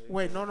good. He good.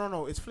 Wait,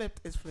 no. It's flipped.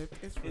 It's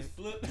flipped. It's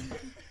flipped.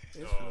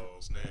 Oh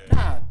man.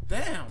 God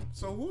damn.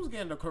 So who's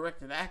getting the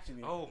corrective action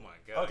here? Oh my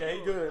God. Okay,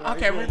 he good.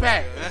 Okay, we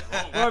back.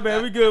 My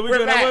bad. We good. We We're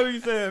good. back. What were you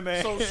saying,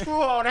 man? So screw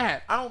all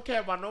that. I don't care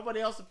about nobody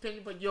else's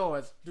opinion but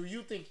yours. Do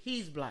you think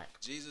he's black?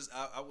 Jesus,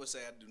 I would say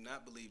I do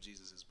not believe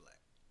Jesus is black.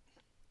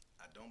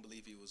 I don't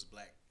believe he was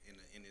black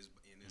in his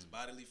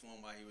bodily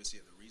form while he was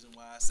here. The reason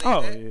why I say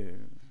Oh that,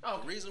 yeah.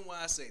 the reason why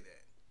I say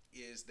that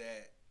is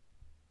that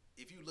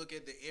if you look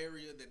at the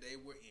area that they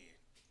were in,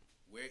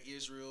 where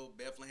Israel,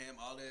 Bethlehem,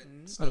 all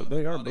that stuff,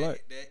 they are all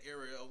black. That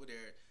area over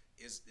there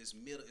is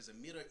a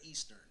Middle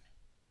Eastern.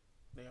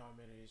 They are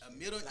Middle Eastern. A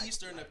Middle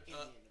Eastern. Indian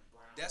and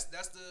brown.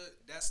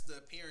 That's the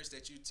appearance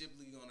that you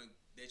typically gonna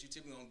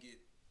get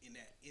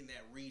in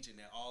that region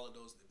that all of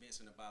those events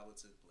in the Bible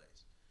took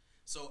place.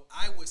 So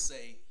I would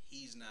say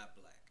he's not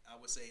black. I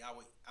would say I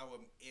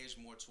would edge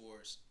more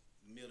towards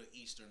Middle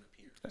Eastern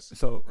appearance.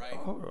 So Right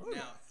hold on.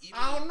 now, even,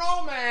 I don't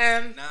know,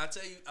 man. now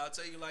I'll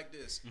tell you like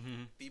this.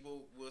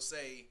 People will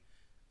say,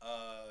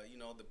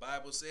 the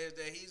Bible says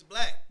that he's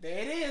black. There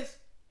it is.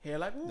 Hair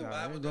like wool. The Nah,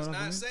 Bible ain't does gonna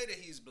not be. say that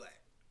he's black.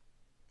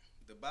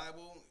 The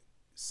Bible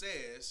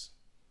says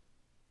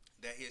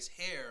that his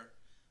hair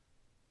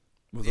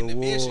Was in a the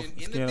wool vision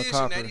skin of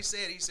copper. that he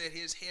said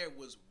his hair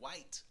was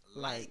white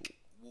like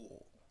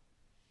wool.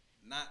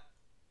 Not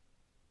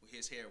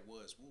his hair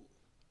was wool.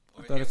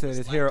 I Or thought it said was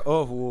his like hair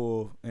of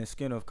wool and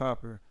skin of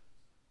copper.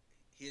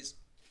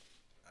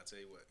 I'll tell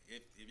you what,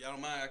 if y'all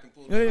don't mind, I can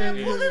pull Yeah, it yeah, up.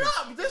 Man, pull it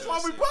up. This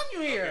why we brought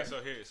you here. Okay,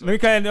 so here. So Let me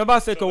kind of about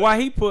to say, So cause why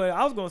he put?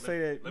 I was gonna say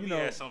that. let You me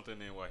know, ask something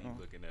then while he's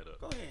looking that up.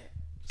 Go ahead.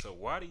 So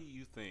why do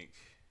you think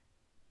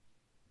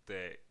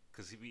that?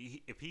 Because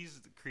if he's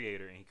the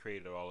creator and he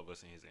created all of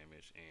us in his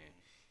image, and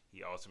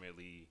he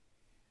ultimately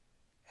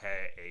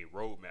had a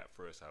roadmap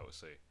for us, I would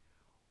say.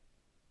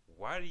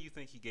 Why do you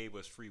think he gave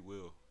us free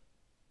will?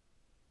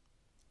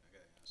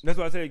 that's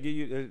why I said give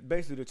you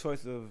basically the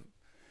choice and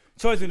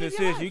Live your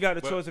decision. life. You got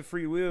the But- choice of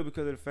free will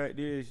because of the fact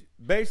is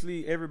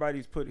basically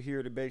everybody's put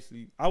here to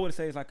basically. I wouldn't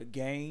say it's like a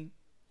game,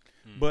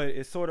 but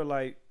it's sort of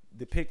like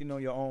depicting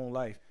on your own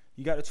life.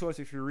 You got the choice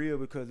if you're real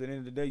because at the end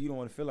of the day you don't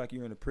want to feel like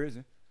you're in a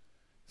prison.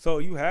 So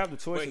you have the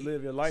choice to But-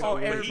 live your life. Oh,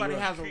 the way you everybody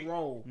want. has a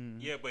role.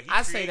 Yeah, but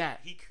I say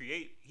that. he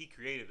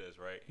created us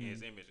right in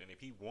his image, and if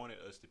he wanted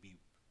us to be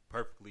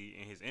perfectly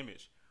in his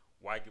image,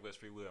 why give us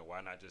free will?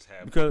 Why not just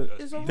have Because us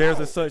It's be- a there's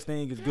role. a such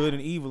thing as good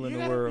and evil in the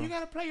world. You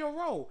gotta play your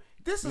role.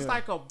 This is Yeah.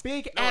 like a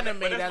big No, anime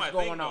but that's my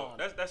going thing, though. on.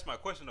 That's my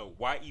question though.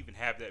 Why even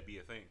have that be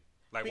a thing?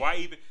 Like, why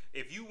even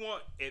if you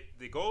want it?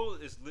 The goal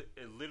is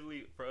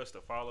literally for us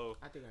to follow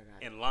I think I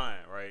got it. in line,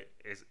 right?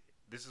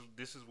 This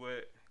is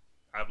what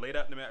I've laid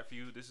out in the map for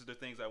you. This is the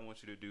things I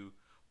want you to do.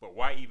 But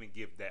why even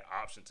give that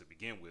option to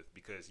begin with?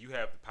 Because you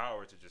have the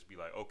power to just be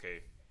like,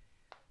 okay,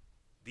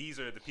 these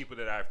are the people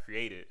that I've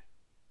created,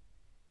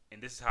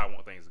 and this is how I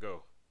want things to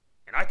go.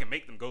 And I can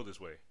make them go this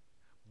way.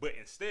 But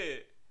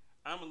instead,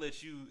 I'm going to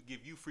let you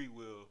give you free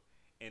will,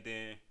 and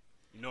then,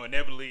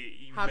 inevitably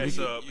you mess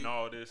up and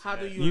all this. How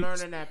do you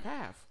learn in that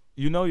path?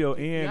 You know your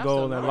end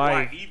goal in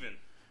life. Why even?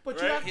 But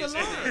you have to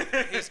learn.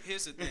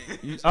 Here's the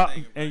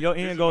thing. And your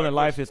end goal in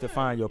life is to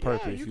find your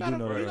purpose. Yeah, you gotta,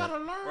 know that. you gotta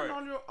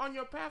learn on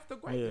your path to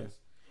greatness.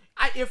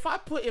 If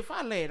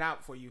I lay it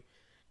out for you,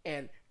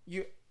 and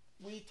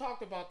we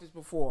talked about this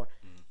before.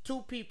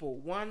 Two people,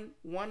 one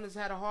has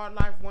had a hard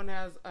life, one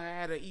has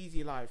had an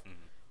easy life.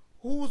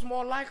 Who's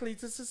more likely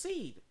to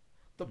succeed?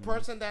 The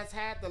person that's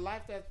had the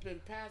life that's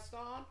been passed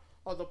on,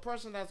 or the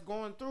person that's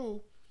going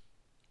through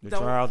the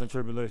trials and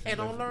tribulations and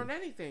don't learn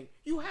anything?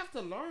 You have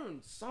to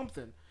learn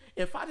something.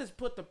 If I just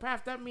put the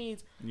path, that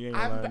means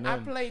I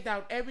played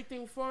out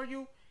everything for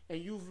you, and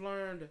you've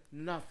learned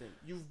nothing.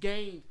 You've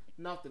gained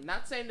nothing.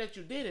 Not saying that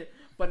you did it,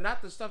 but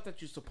not the stuff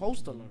that you're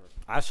supposed to learn.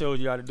 I showed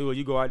you how to do it.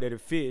 You go out there to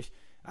fish.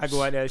 I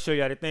go out there to show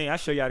you how to thing. I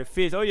show you how to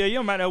fish. Oh yeah,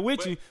 you might not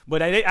with you,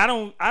 but I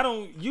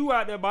don't. You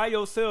out there by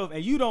yourself,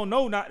 and you don't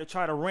know not to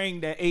try to ring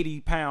that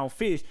 80-pound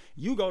fish.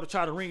 You go to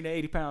try to ring that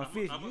 80-pound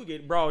fish. You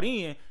get brought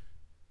in.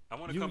 I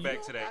want to come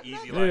back to that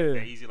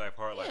easy life,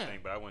 hard life thing,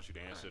 but I want you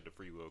to answer the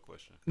free will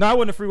question. No, I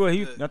wasn't a free will.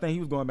 I think he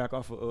was going back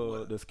off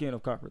of the skin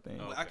of copper thing.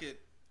 Well, I could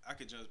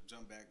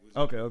jump back.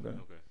 Okay.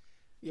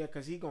 Yeah,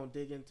 because he going to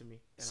dig into me,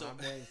 and I'm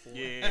waiting for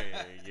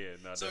it. Yeah.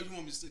 No, so you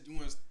want me to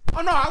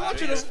Oh, no, I want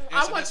you to.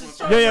 I want you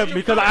to. Yeah,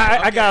 because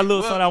I got a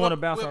little something I want to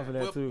bounce off of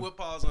that, too. We'll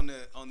pause on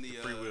the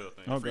free will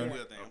thing. Okay. Free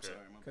will thing. I'm sorry.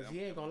 Because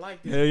he ain't going to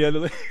like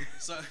this. Yeah.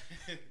 So,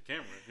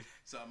 Cameron.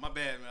 So, my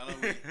bad, man. I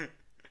don't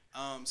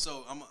read.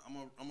 So, I'm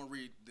gonna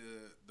read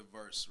the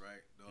verse,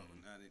 right?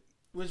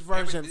 Which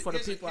version for the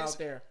people out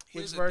there?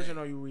 Which version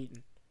are you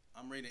reading?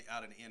 I'm reading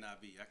out of the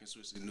NIV. I can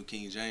switch to the New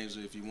King James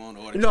if you want.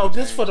 Or No,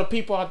 this for the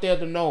people out there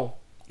to know.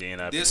 The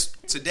NIV. This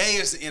today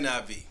is the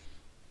NIV.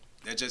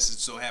 That just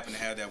so happened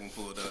to have that one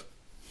pulled up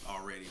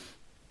already,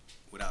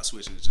 without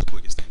switching. It's the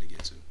quickest thing to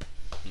get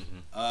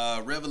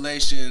to.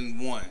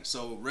 Revelation 1.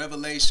 So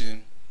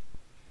Revelation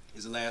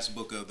is the last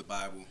book of the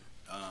Bible,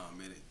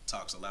 and it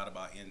talks a lot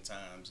about end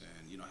times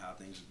and how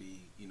things will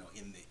be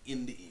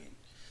in the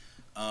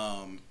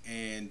end.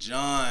 And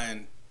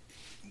John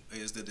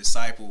is the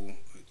disciple.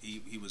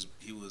 He was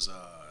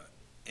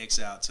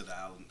exiled to the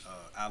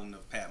island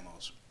of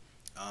Patmos,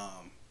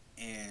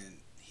 and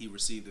he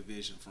received a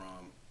vision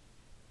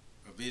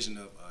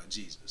of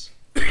Jesus.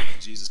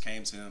 Jesus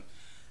came to him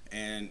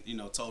and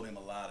told him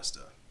a lot of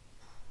stuff.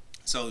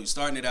 So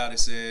starting it out, it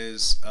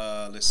says,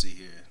 let's see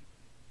here.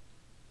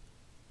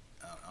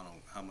 I don't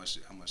know how much.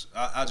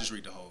 I'll just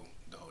read the whole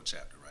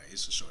chapter. Right,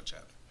 it's a short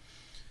chapter.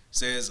 It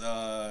says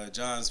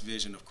John's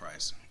vision of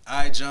Christ.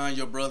 I, John,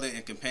 your brother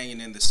and companion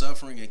in the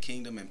suffering and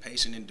kingdom and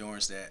patient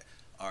endurance that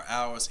are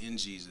ours in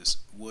Jesus,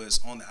 was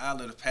on the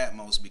island of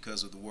Patmos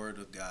because of the word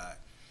of God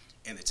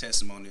and the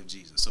testimony of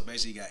Jesus. So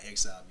basically he got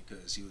exiled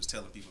because he was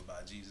telling people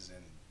about Jesus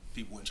and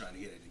people weren't trying to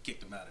hear it and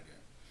kicked him out of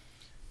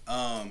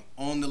there.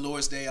 On the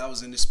Lord's day I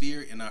was in the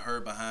spirit, and I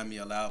heard behind me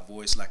a loud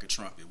voice like a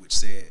trumpet, which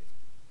said,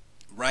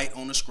 write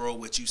on a scroll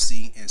what you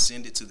see and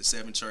send it to the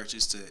 7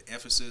 churches, to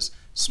Ephesus,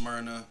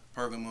 Smyrna,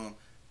 Pergamum,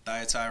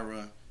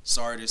 Thyatira,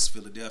 Sardis,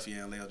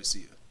 Philadelphia, and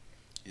Laodicea.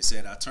 It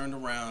said, I turned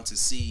around to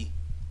see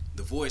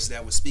the voice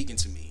that was speaking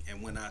to me,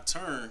 and when I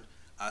turned,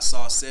 I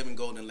saw 7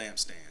 golden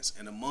lampstands,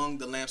 and among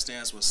the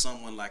lampstands was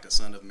someone like a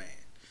son of man,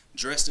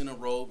 dressed in a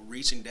robe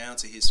reaching down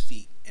to his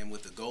feet, and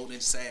with a golden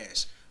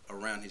sash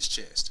around his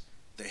chest.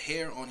 The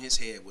hair on his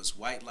head was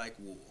white like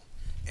wool,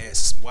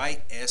 as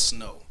white as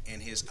snow,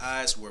 and his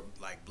eyes were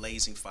like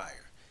blazing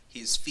fire.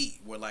 His feet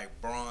were like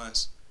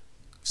bronze,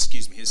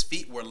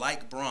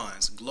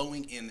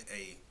 glowing in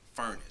a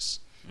furnace,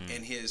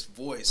 and his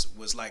voice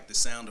was like the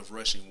sound of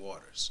rushing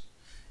waters.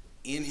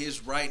 In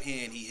his right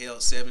hand he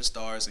held 7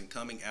 stars, and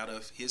coming out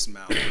of his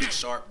mouth was a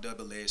sharp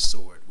double-edged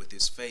sword. With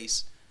his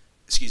face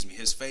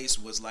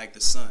was like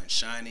the sun,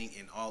 shining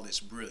in all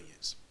its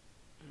brilliance.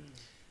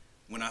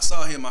 When I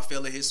saw him, I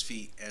fell at his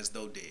feet as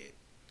though dead.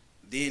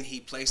 Then he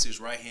placed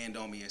his right hand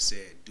on me and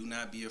said, do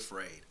not be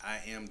afraid. I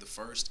am the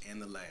first and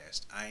the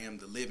last. I am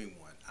the living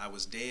one. I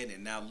was dead,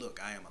 and now look,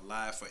 I am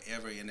alive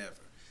forever and ever.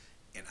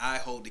 And I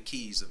hold the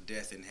keys of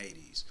death and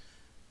Hades.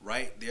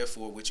 Write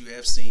therefore what you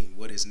have seen,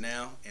 what is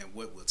now, and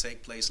what will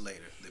take place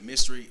later. The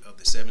mystery of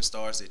the 7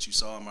 stars that you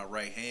saw in my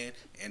right hand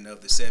and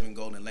of the 7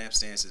 golden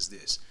lampstands is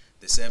this.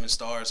 The 7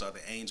 stars are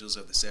the angels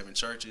of the 7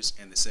 churches,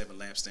 and the 7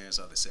 lampstands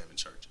are the 7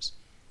 churches.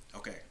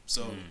 Okay,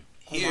 so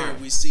here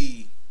we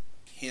see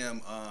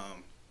him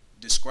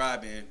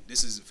describing,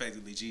 this is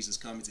effectively Jesus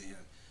coming to him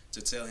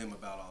to tell him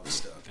about all this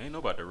stuff. Ain't know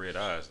about the red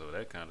eyes though.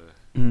 That kind of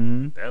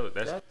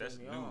that's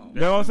new. You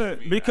know what I'm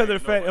saying? Because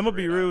of the fact, I'm gonna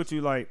be real with you,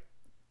 like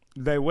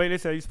the way they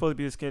say he's supposed to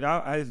be a skin,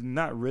 it's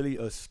not really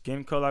a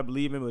skin color I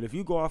believe in, but if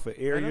you go off an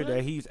area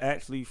that he's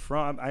actually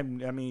from, I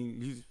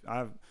mean,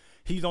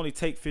 he's only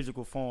take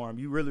physical form.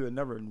 You really would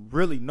never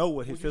really know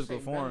what his physical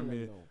form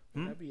is.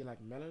 That'd be like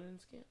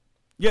melanin skin.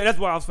 Yeah, that's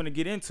what I was finna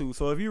get into.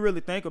 So if you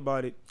really think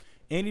about it,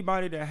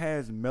 anybody that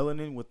has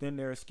melanin within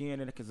their skin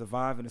and that can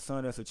survive in the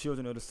sun, that's the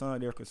children of the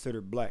sun, they're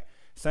considered black.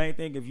 Same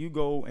thing if you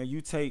go and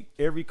you take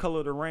every color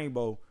of the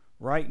rainbow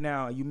right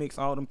now and you mix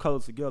all them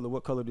colors together,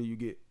 what color do you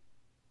get?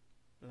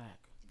 Black.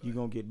 You're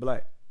gonna get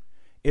black.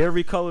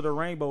 Every color of the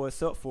rainbow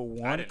except for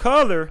one didn't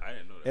color, I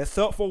didn't know that.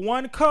 except for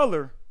one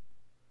color,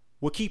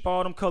 will keep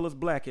all them colors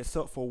black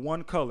except for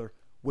one color,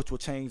 which will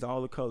change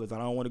all the colors. I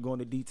don't want to go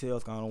into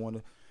details. 'Cause I don't want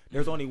to.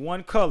 There's only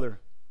one color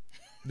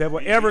that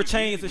will ever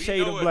change the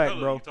shade of black,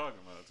 bro. You talking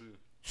about too.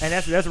 And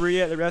that's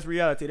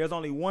reality. There's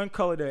only one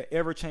color that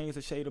ever changed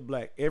the shade of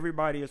black.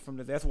 Everybody is from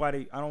this. That's why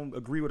I don't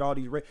agree with all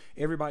these.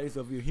 Everybody's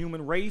of the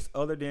human race,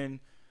 other than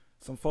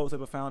some folks that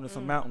were found in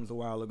some mountains a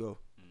while ago.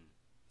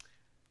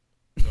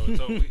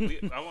 So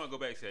I want to go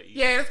back to that.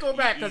 Yeah, let's go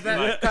back because I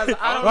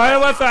don't. Right,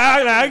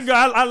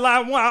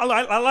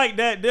 I like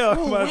that there.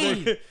 Ooh, but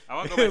I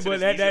want to go back to but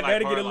this easy life, that'll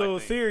get hard a little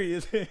life thing.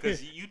 serious.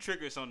 Because you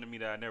triggered something to me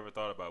that I never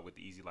thought about with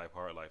the easy life,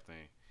 hard life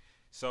thing.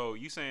 So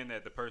you saying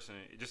that the person,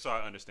 just so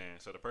I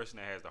understand, so the person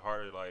that has the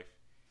harder life,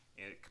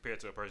 and compared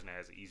to a person that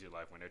has an easier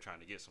life when they're trying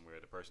to get somewhere,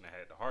 the person that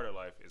had the harder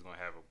life is going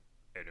to have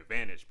an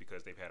advantage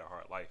because they've had a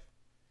hard life.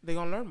 They're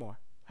gonna learn more,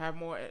 have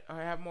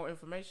more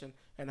information,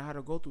 and how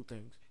to go through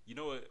things. You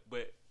know what?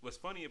 But what's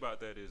funny about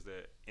that is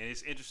that, and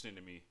it's interesting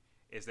to me,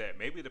 is that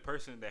maybe the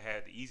person that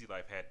had the easy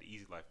life had the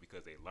easy life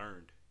because they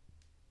learned.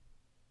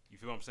 You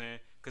feel what I'm saying?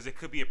 Because it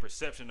could be a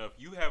perception of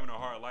you having a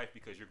hard life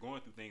because you're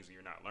going through things and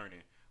you're not learning.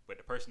 But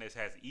the person that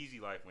has the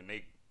easy life, when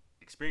they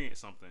experience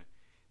something,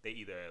 they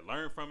either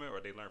learn from it or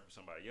they learn from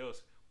somebody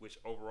else, which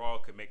overall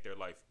could make their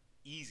life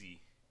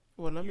easy.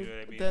 Well, let You me know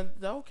what I mean?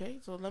 then. Okay,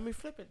 so let me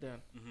flip it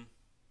then. Mhm.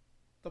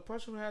 The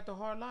person who had the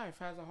hard life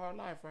has a hard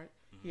life, right?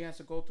 Mm-hmm. He has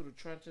to go through the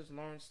trenches,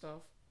 learn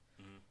stuff.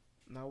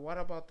 Now, what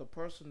about the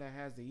person that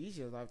has the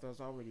easier life that's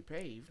already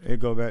paved? It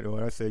go back to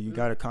what I said. You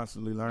gotta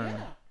constantly learn.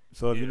 Yeah.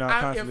 So if you're not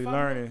If constantly I'm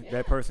learning, look-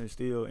 that person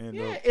still end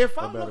Yeah, up if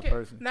a I'm better looking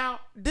person. now,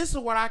 this is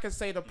what I can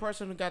say. The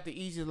person who got the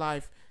easy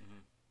life,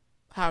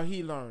 how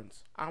he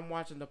learns. I'm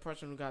watching the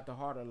person who got the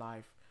harder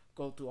life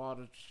go through all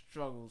the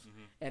struggles,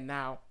 and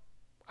now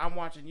I'm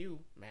watching you.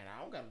 Man,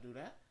 I don't got to do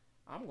that.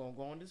 I'm gonna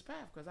go on this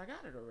path because I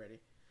got it already.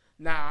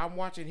 Now I'm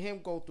watching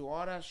him go through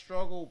all that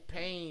struggle,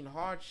 pain,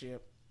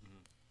 hardship,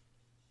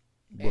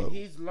 and But-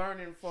 he's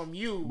learning from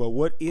you. But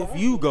what if going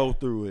you through go that.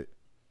 through it?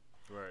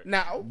 Right.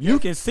 Now You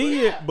can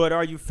see yeah. it, but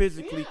are you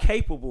physically Yeah.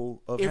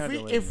 capable of if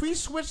handling we if it? we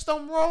switch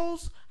them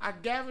roles, I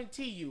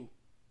guarantee you,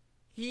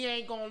 he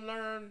ain't gonna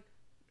learn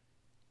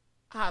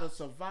how to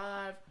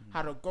survive,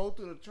 how to go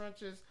through the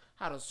trenches,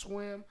 how to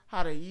swim,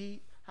 how to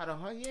eat, how to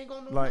hunt. He ain't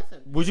gonna know Like,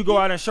 nothing. would you go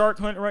out and shark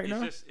hunt right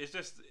now? It's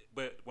just,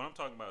 but what I'm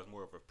talking about is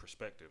more of a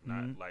perspective,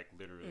 not like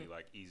literally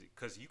like easy.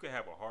 Because you could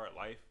have a hard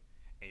life,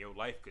 and your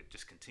life could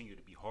just continue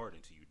to be hard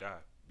until you die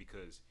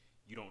because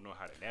you don't know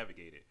how to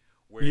navigate it.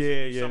 Whereas Yeah,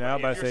 if yeah, now I'm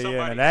about if to you're say, yeah,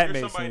 somebody- now that if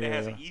you're makes somebody that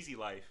has sense, an easy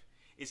life,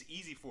 it's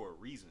easy for a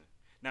reason.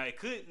 Now it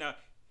could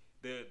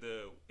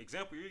the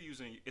example you're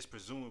using is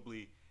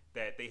presumably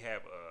that they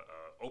have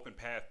a open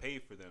path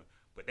paved for them,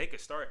 but they could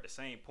start at the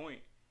same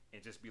point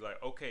and just be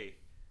like, okay,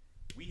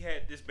 we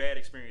had this bad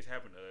experience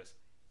happen to us.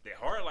 The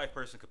hard life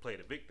person could play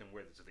the victim,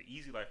 whereas the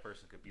easy life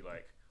person could be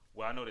like,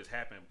 well, I know this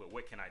happened, but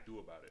what can I do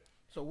about it?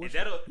 So And which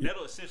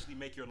that'll essentially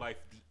make your life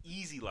the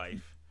easy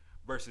life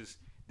versus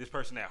this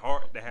person that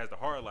has the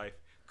hard life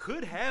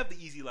could have the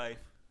easy life,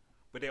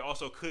 but they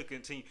also could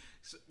continue.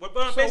 So what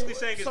I'm basically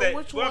saying is that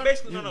which what I'm one-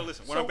 basically no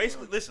listen. What so- I'm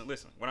basically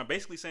listen. What I'm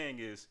basically saying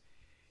is,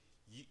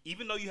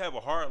 even though you have a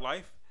hard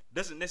life,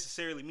 doesn't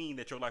necessarily mean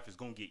that your life is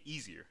going to get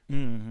easier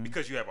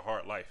because you have a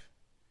hard life.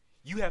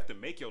 You have to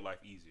make your life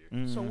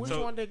easier. So which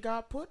So- one did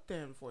God put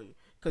then for you?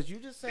 Because you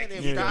just said if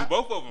You can God, do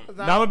both of them.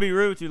 Now I'm gonna be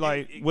real with you.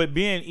 Like it- with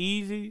being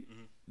easy,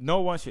 no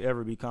one should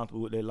ever be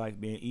comfortable with their life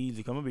being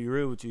easy. 'Cause I'm gonna be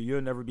real with you.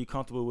 You'll never be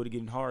comfortable with it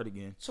getting hard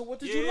again. so what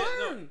did Yeah, you no.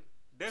 learn?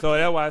 So Definitely.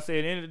 that's why I say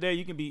at the end of the day,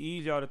 you can be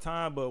easy all the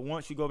time, but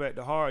once you go back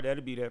to hard,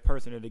 that'll be that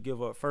person that'll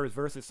give up first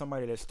versus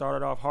somebody that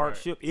started off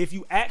hardship. If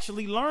you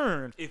actually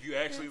learn if you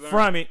actually learn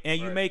from it and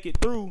you Right. make it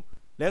through,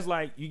 that's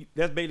like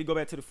that's basically go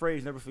back to the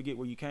phrase never forget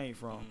where you came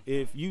from.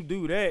 If you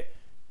do that,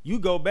 you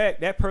go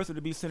back, that person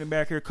to be sitting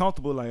back here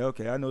comfortable, like,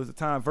 okay, I know it's the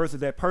time, versus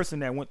that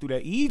person that went through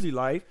that easy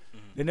life,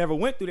 that never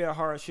went through that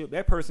hardship,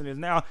 that person is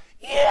now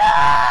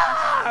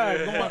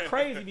going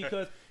crazy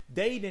because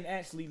they didn't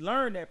actually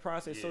learn that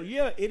process. So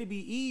yeah, it'll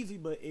be easy,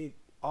 but it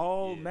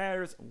all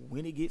matters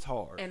when it gets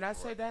hard. And I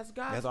say that's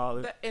God's. That's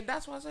all And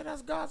that's why I say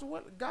that's God's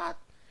will. God,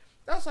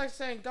 that's like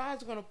saying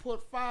God's gonna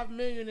put $5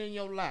 million in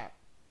your lap.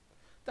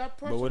 That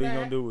person. But what are you that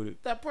gonna do with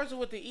it? That person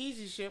with the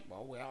easy shit.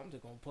 Oh well, I'm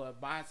just gonna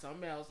buy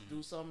something else,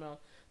 do something else.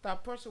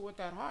 That person with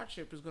that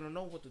hardship is gonna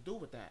know what to do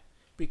with that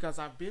because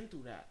I've been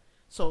through that.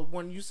 So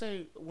when you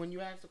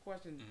ask the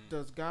question,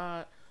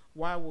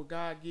 why will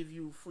God give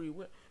you free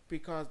will?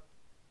 Because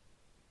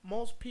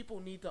most people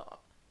need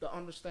the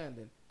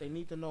understanding. They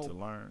need to know. To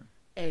learn.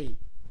 Hey,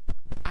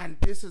 and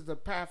this is the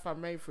path I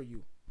made for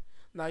you.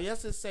 Now,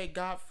 yes, it say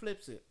God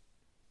flips it,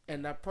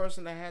 and that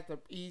person that had the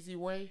easy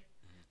way,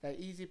 that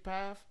easy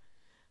path,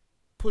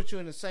 put you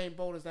in the same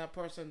boat as that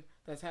person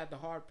that's had the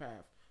hard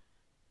path,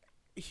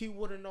 he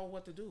wouldn't know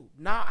what to do.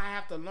 Now I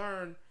have to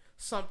learn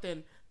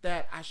something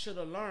that I should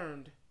have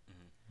learned,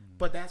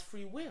 but that's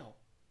free will.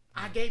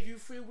 I gave you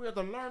free will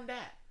to learn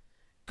that,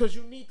 because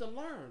you need to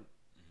learn.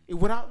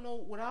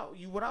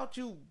 Without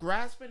you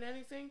grasping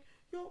anything,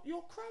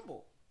 you'll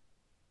crumble.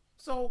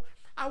 So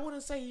I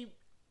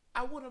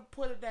wouldn't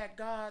put it that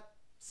God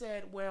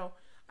said, well,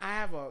 I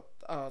have a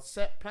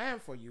set plan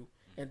for you,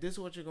 and this is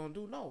what you're gonna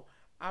do. No,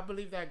 I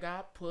believe that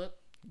God put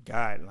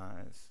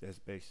guidelines. That's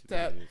basically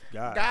that it.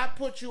 God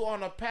put you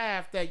on a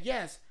path that,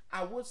 yes,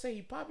 I would say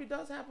he probably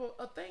does have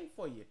a thing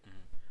for you,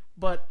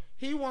 but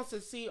he wants to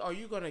see, are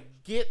you gonna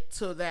get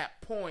to that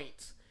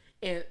point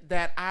and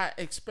that I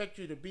expect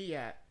you to be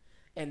at,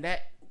 and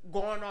that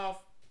going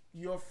off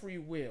your free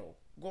will,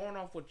 going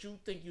off what you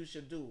think you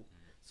should do.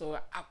 So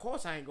of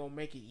course I ain't gonna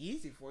make it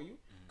easy for you,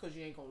 because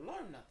you ain't gonna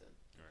learn nothing.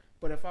 Right.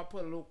 But if I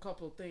put a little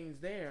couple of things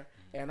there,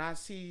 and I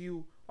see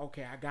you,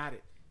 okay, I got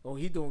it. Oh,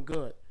 he doing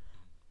good.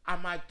 I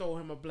might throw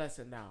him a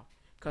blessing now,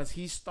 because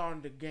he's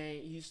starting to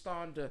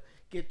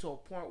get to a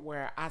point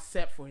where I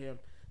set for him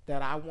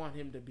that I want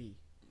him to be.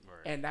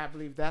 Right. And I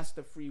believe that's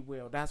the free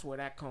will. That's where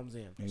that comes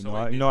in. You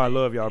know, I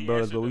love y'all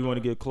brothers, but we want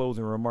to get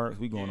closing remarks.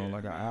 We going on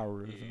like an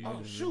hour or something.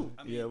 Oh, shoot.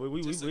 I mean, yeah,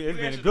 it's You been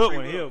a answered good the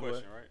one free here, will but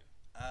question, right?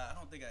 I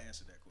don't think I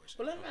answered that question.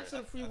 But let me answer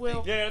the free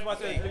will. yeah, that's why I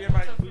said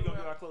we gonna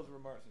do our closing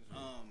remarks.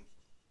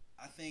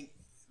 I think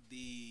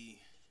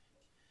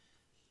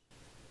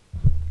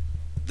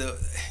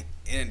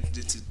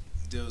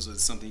there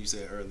was something you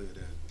said earlier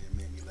that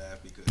made me laugh,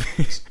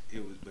 because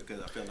it was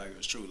because I felt like it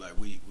was true. Like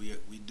we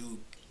do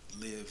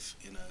live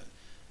in a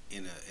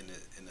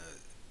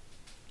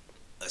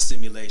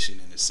simulation,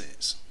 in a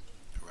sense,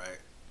 right?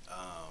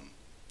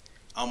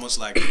 Almost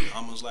like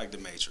the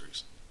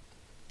Matrix.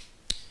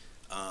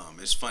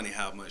 It's funny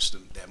how much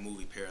that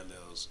movie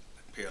parallels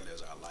our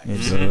life.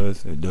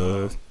 It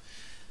does.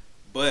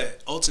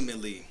 But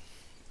ultimately,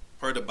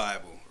 per the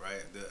Bible,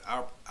 right?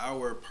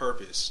 Our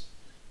purpose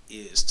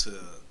is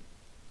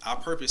our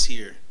purpose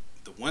here,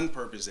 the one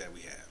purpose that we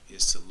have,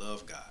 is to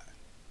love God.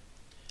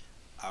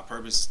 Our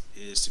purpose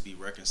is to be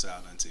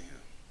reconciled unto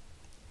him.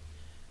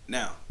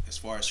 Now, as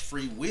far as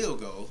free will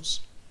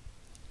goes,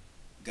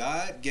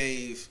 God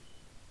made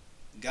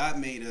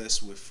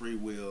us with free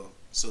will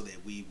so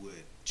that we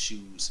would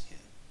choose him.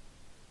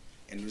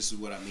 And this is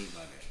what I mean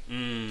by that.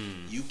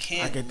 You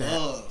can't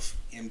love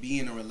and be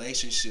in a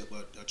relationship,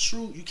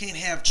 you can't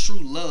have true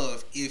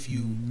love if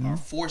you are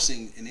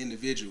forcing an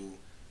individual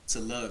to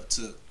love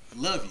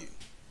you.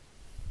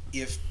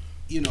 If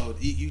you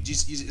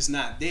it's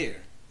not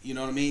there. You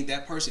know what I mean?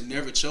 That person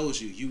never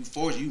chose you. You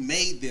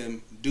made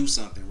them do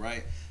something,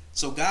 right?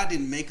 So God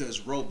didn't make us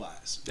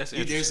robots. That's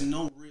interesting.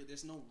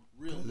 There's no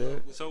real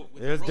love.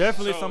 There's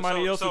definitely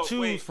somebody else to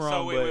choose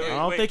from, but I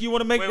don't think you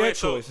want to make that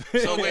choice.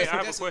 So wait, I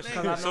have a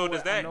question. So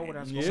does that?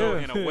 So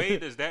in a way, Yeah.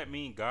 does that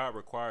mean God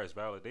requires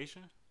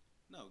validation?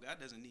 No, God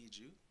doesn't need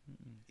you.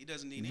 He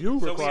doesn't need You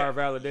anything. require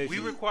validation. We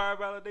require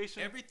validation.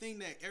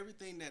 Everything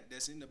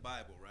that's in the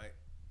Bible, right?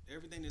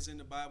 Everything that's in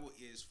the Bible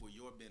is for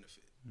your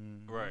benefit.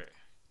 Right.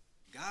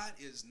 God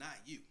is not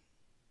you.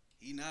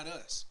 He not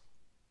us.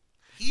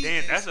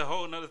 Dan, that's a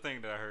whole nother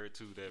thing that I heard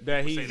too.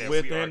 That he's say that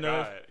within we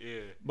are us. God.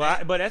 Yeah.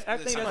 But I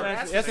think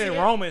that's in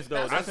Romans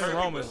though. That's in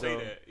Romans say though.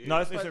 that, yeah. No,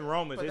 it's in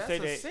Romans. But It that's say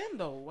a that sin,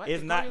 though. Why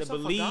it's you not call to yourself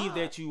a believe God?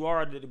 that you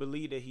are, to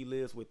believe that he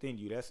lives within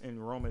you. That's in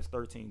Romans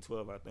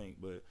 13:12, I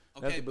think. But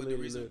that's okay, to but believe the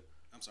he reason. lives.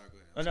 I'm sorry. Go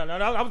ahead. No,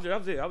 I was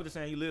just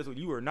saying he lives with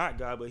you, are not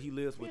God, but he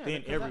lives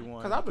within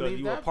everyone Because I believe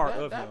you are part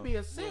of that'd him. be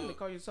a sin to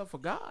call yourself a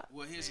God.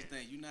 Well, here's the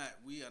thing.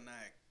 We are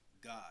not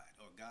God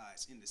or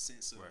gods in the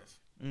sense of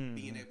Mm-hmm.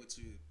 being able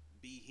to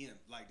be him,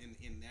 like in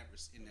that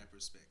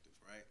perspective,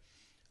 right?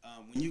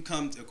 When you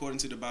come, according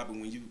to the Bible,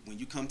 when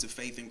you come to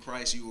faith in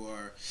Christ, you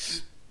are,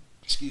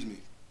 excuse me,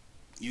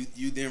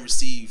 you then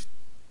receive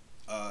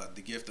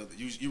the gift of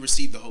you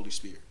receive the Holy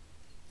Spirit.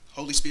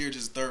 Holy Spirit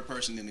is the third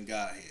person in the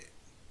Godhead.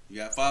 You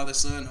got Father,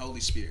 Son,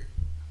 Holy Spirit.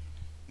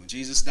 When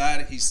Jesus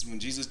died and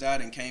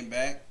came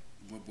back,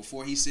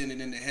 before he ascended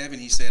into heaven,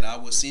 he said, "I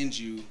will send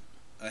you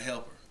a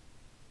helper."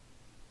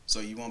 So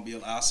you won't be.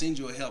 I'll send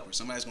you a helper.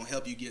 Somebody's gonna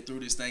help you get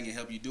through this thing and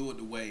help you do it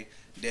the way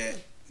that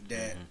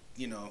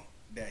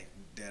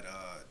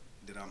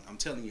I'm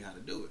telling you how to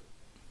do it.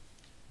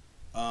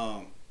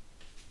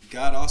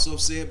 God also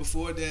said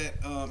before that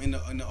in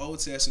the Old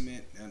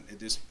Testament, and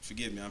this,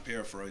 forgive me, I'm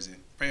paraphrasing.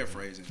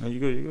 No, you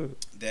good.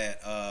 That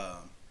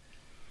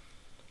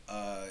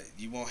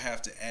you won't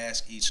have to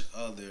ask each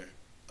other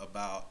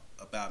about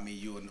me.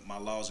 My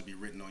laws will be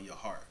written on your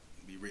heart,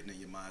 be written in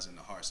your minds and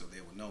the heart, so they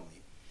will know me.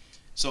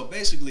 So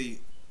basically,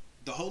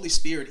 the Holy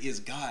Spirit is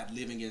God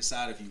living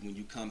inside of you when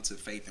you come to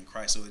faith in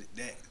Christ. So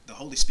that the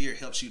Holy Spirit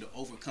helps you to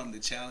overcome the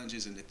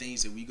challenges and the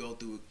things that we go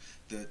through,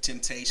 the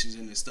temptations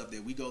and the stuff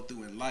that we go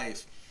through in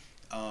life.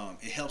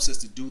 It helps us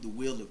to do the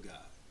will of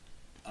God.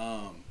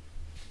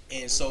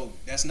 And so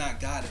that's not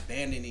God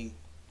abandoning.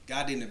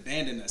 God didn't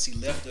abandon us. He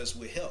left us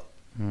with help.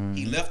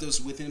 He left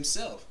us with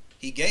himself.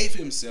 He gave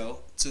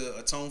himself to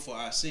atone for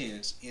our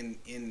sins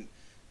in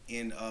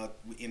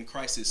in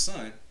Christ His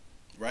Son,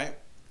 right?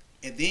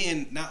 And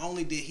then not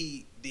only did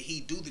He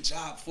do the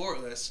job for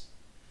us,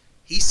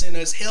 He sent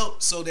us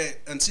help so that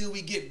until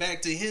we get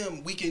back to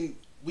Him, we can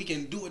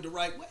do it the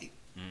right way.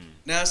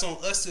 Now it's on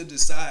us to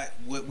decide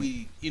what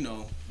we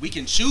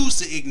can choose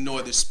to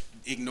ignore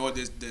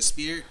the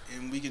Spirit,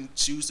 and we can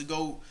choose to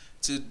go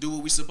to do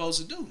what we're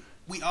supposed to do.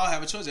 We all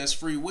have a choice. That's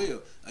free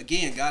will.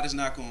 Again, God is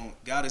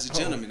a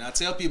gentleman. I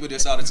tell people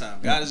this all the time.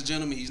 God is a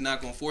gentleman. He's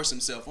not going to force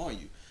Himself on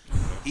you.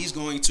 He's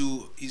going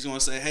to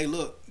say, hey,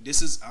 look,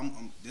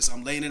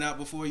 I'm laying it out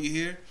before you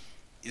here.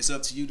 It's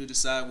up to you to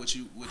decide what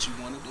you want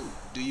to do.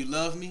 Do you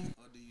love me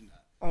or do you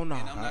not? Oh no.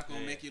 And I'm not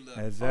going to make you love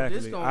me.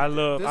 Exactly. I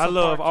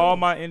love all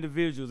my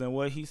individuals, and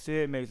what he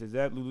said makes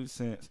absolute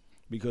sense.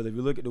 Because if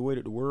you look at the way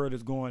that the world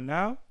is going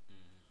now,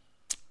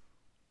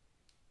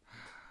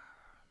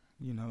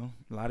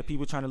 a lot of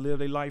people trying to live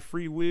their life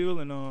free will,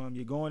 and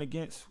you're going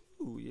against.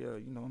 I'm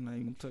not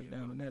even gonna touch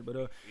down on that, but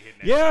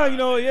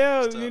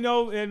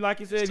and like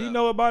you said,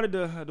 about it.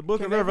 The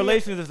book of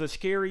Revelations is a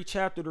scary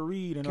chapter to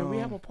read. And can we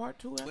have a part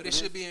 2? But it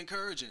should be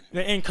encouraging.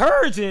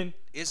 Encouraging.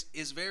 It's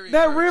very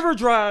that encouraging. River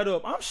dried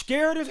up. I'm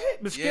scared as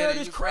heck. Scared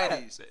as crap.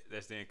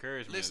 That's the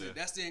encouragement. Listen,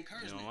 that's the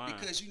encouragement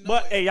because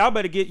But hey, y'all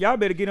better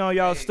get on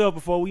y'all stuff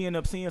before we end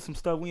up seeing some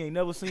stuff we ain't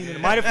never seen. In the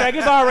matter of fact,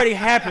 it's already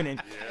happening.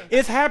 Yeah.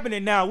 It's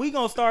happening now. We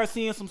gonna start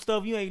seeing some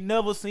stuff you ain't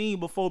never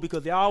seen before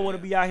because y'all want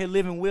to be out here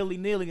living willy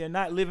nilly and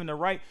not living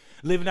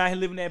living out here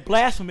living that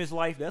blasphemous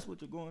life. That's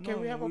what you're going on. Can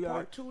we have a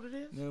part 2 to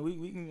this? Yeah,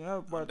 we can have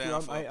a part 2.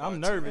 I'm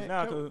nervous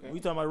now because we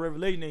talking about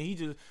Revelation and he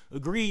just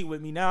agreed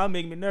with me. Now I'm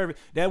making me nervous.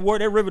 That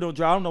river don't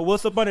dry. I don't know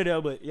what's up under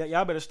there, but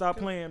y'all better stop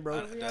playing,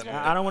 bro.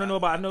 I don't want to know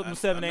about. I know them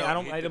 7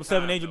 8. Them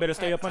 7 8 better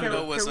stay up under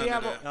there.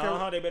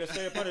 They better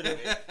stay up under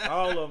there.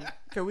 All of them.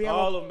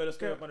 All of them better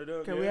stay up under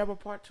there. Can we have a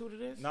part 2 to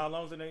this? No, as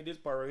long as it ain't this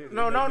part right here.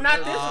 No, not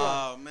this one.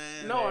 Oh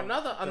man. No,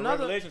 another.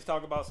 Revelations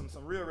talk about some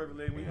real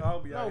revelation. We all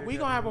be out here. We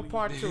gonna have a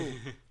part 2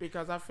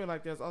 because I feel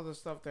like there's other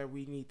stuff that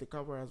we need to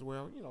cover as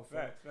well.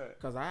 Fact.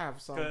 Because I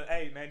have some.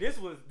 Hey man, this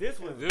was.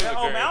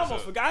 I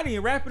almost forgot. I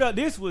didn't wrap it up.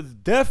 This was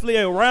definitely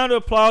a round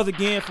of applause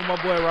again for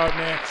my boy Rock,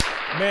 man.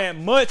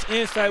 Man, much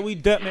insight.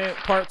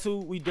 Part 2.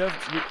 We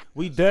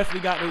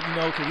definitely got to,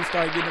 because we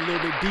started getting a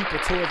little bit deeper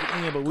towards the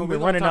end, but we've been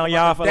running on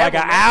y'all for like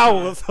an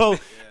hour, so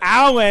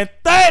hour and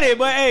 30.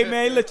 But hey,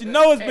 man, let you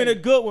know it's been a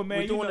good one, man.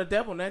 We're doing the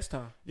devil next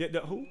time. Yeah,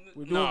 who?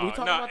 We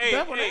talking about the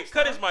devil next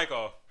time. Cut his mic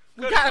off.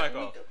 We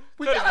gotta.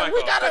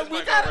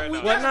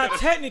 Well, not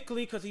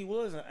technically, because he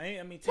wasn't.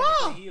 I mean,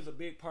 technically, he is a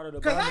big part of the.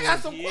 Because I got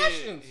some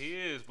questions. He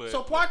is, but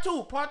so part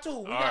two.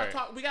 We gotta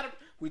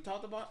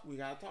talk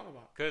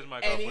about. Cause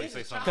Mike, say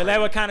something. Because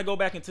that would kind of go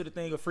back into the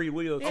thing of free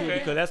will too,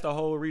 because that's the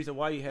whole reason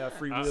why you have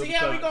free will.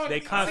 Because they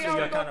constantly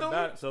got kind of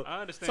about it. So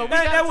I understand. So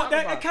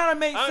that kind of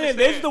makes sense.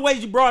 This is the way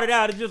you brought it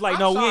out. It's just like,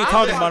 no, we ain't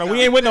talking about it. We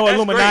ain't with no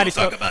Illuminati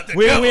stuff.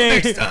 We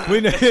ain't. He's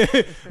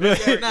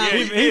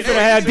gonna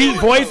have deep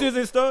voices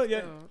and stuff.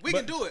 Yeah, we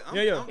can do it. I'm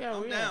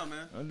down,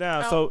 man. I'm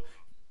down. So.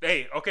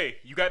 Hey, okay,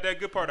 you got that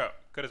good part out.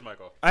 Cut his mic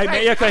off. Hey,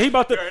 man, yeah, because he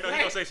about to. He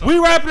gonna say something.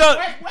 We wrap it up.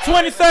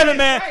 27,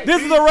 man.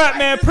 This is a wrap,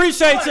 man.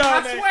 Appreciate y'all,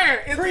 man. I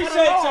swear, it's Appreciate for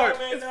the Lord.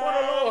 y'all, man. It's for the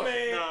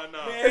Lord. No.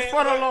 It's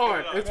for the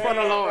Lord. It's for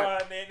the Lord.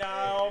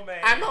 No,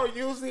 man. I know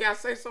usually I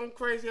say something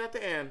crazy at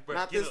the end. But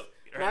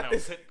Not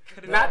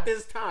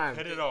this time.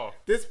 Cut it off.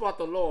 This for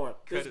the Lord.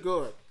 It's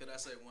good. Could I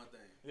say one thing?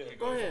 Yeah,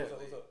 go ahead.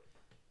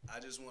 I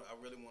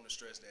really want to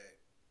stress that,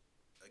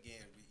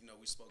 again,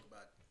 we spoke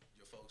about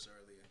your folks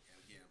earlier.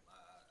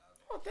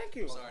 Oh, thank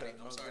you.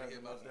 I'm sorry to hear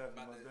about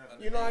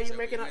that. You know how you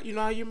make it up? You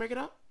know how you make it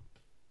up?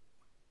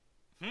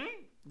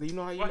 Do you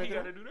know how you make it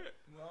up? Why you gotta do that?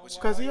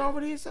 Because he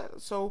already said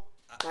it. So,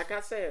 like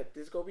I said,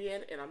 this gonna be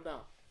in and I'm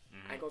done.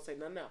 I ain't gonna say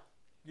nothing else.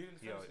 You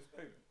didn't finish his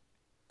statement.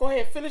 Go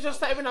ahead, finish your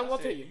statement. I'm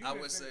gonna tell you. I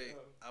would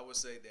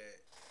say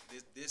that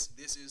this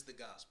is the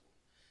gospel.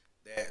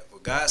 That for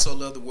God so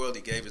loved the world,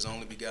 He gave His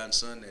only begotten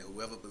Son, that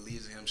whoever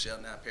believes in Him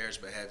shall not perish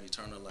but have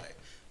eternal life.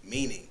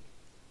 Meaning,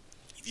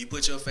 if you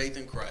put your faith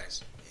in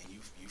Christ and you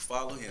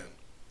follow Him,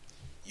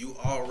 you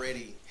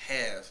already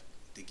have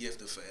the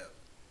gift of forever.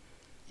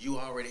 You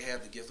already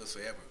have the gift of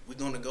forever. We're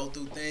going to go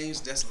through things.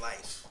 That's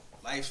life.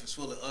 Life is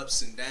full of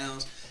ups and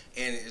downs,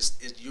 and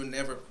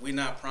we're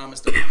not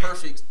promised a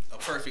perfect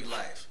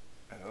life.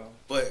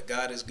 But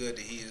God is good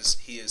that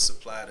He has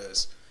supplied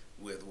us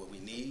with what we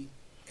need,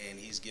 and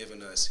He's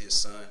given us His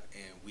Son,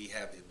 and we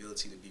have the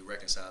ability to be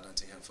reconciled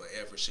unto Him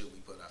forever should we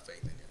put our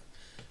faith in Him.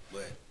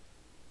 But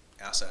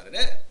outside of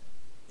that,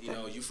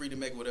 you're free to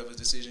make whatever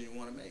decision you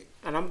want to make.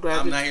 And I'm glad.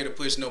 I'm not here to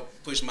push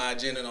my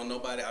agenda on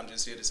nobody. I'm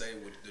just here to say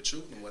the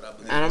truth and what I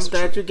believe. And I'm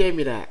glad you gave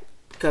me that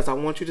because I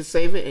want you to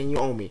save it and you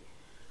owe me.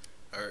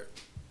 All right.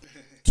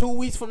 2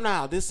 weeks from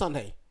now, this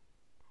Sunday,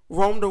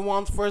 Rome the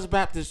One's First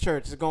Baptist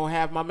Church is gonna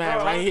have my man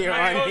right here. We're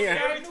gonna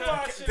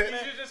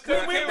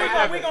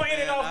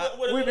end it off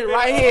with a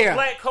right here.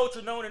 Black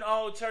culture known in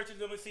all churches.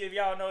 Let me see if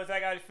y'all know as I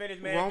got it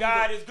finished, man.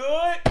 God is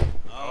good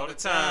all the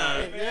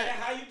time. Man,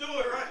 how you do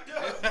it right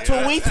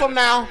there? 2 weeks from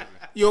now,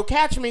 you'll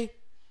catch me.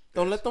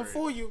 Don't let them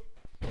fool you.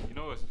 You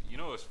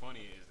know what's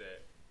funny is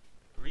that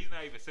reason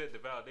I even said the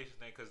validation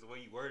thing because the way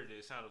you worded it,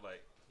 it sounded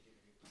like,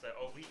 it's like,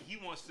 oh, he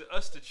wants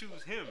us to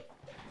choose him,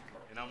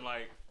 and I'm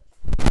like,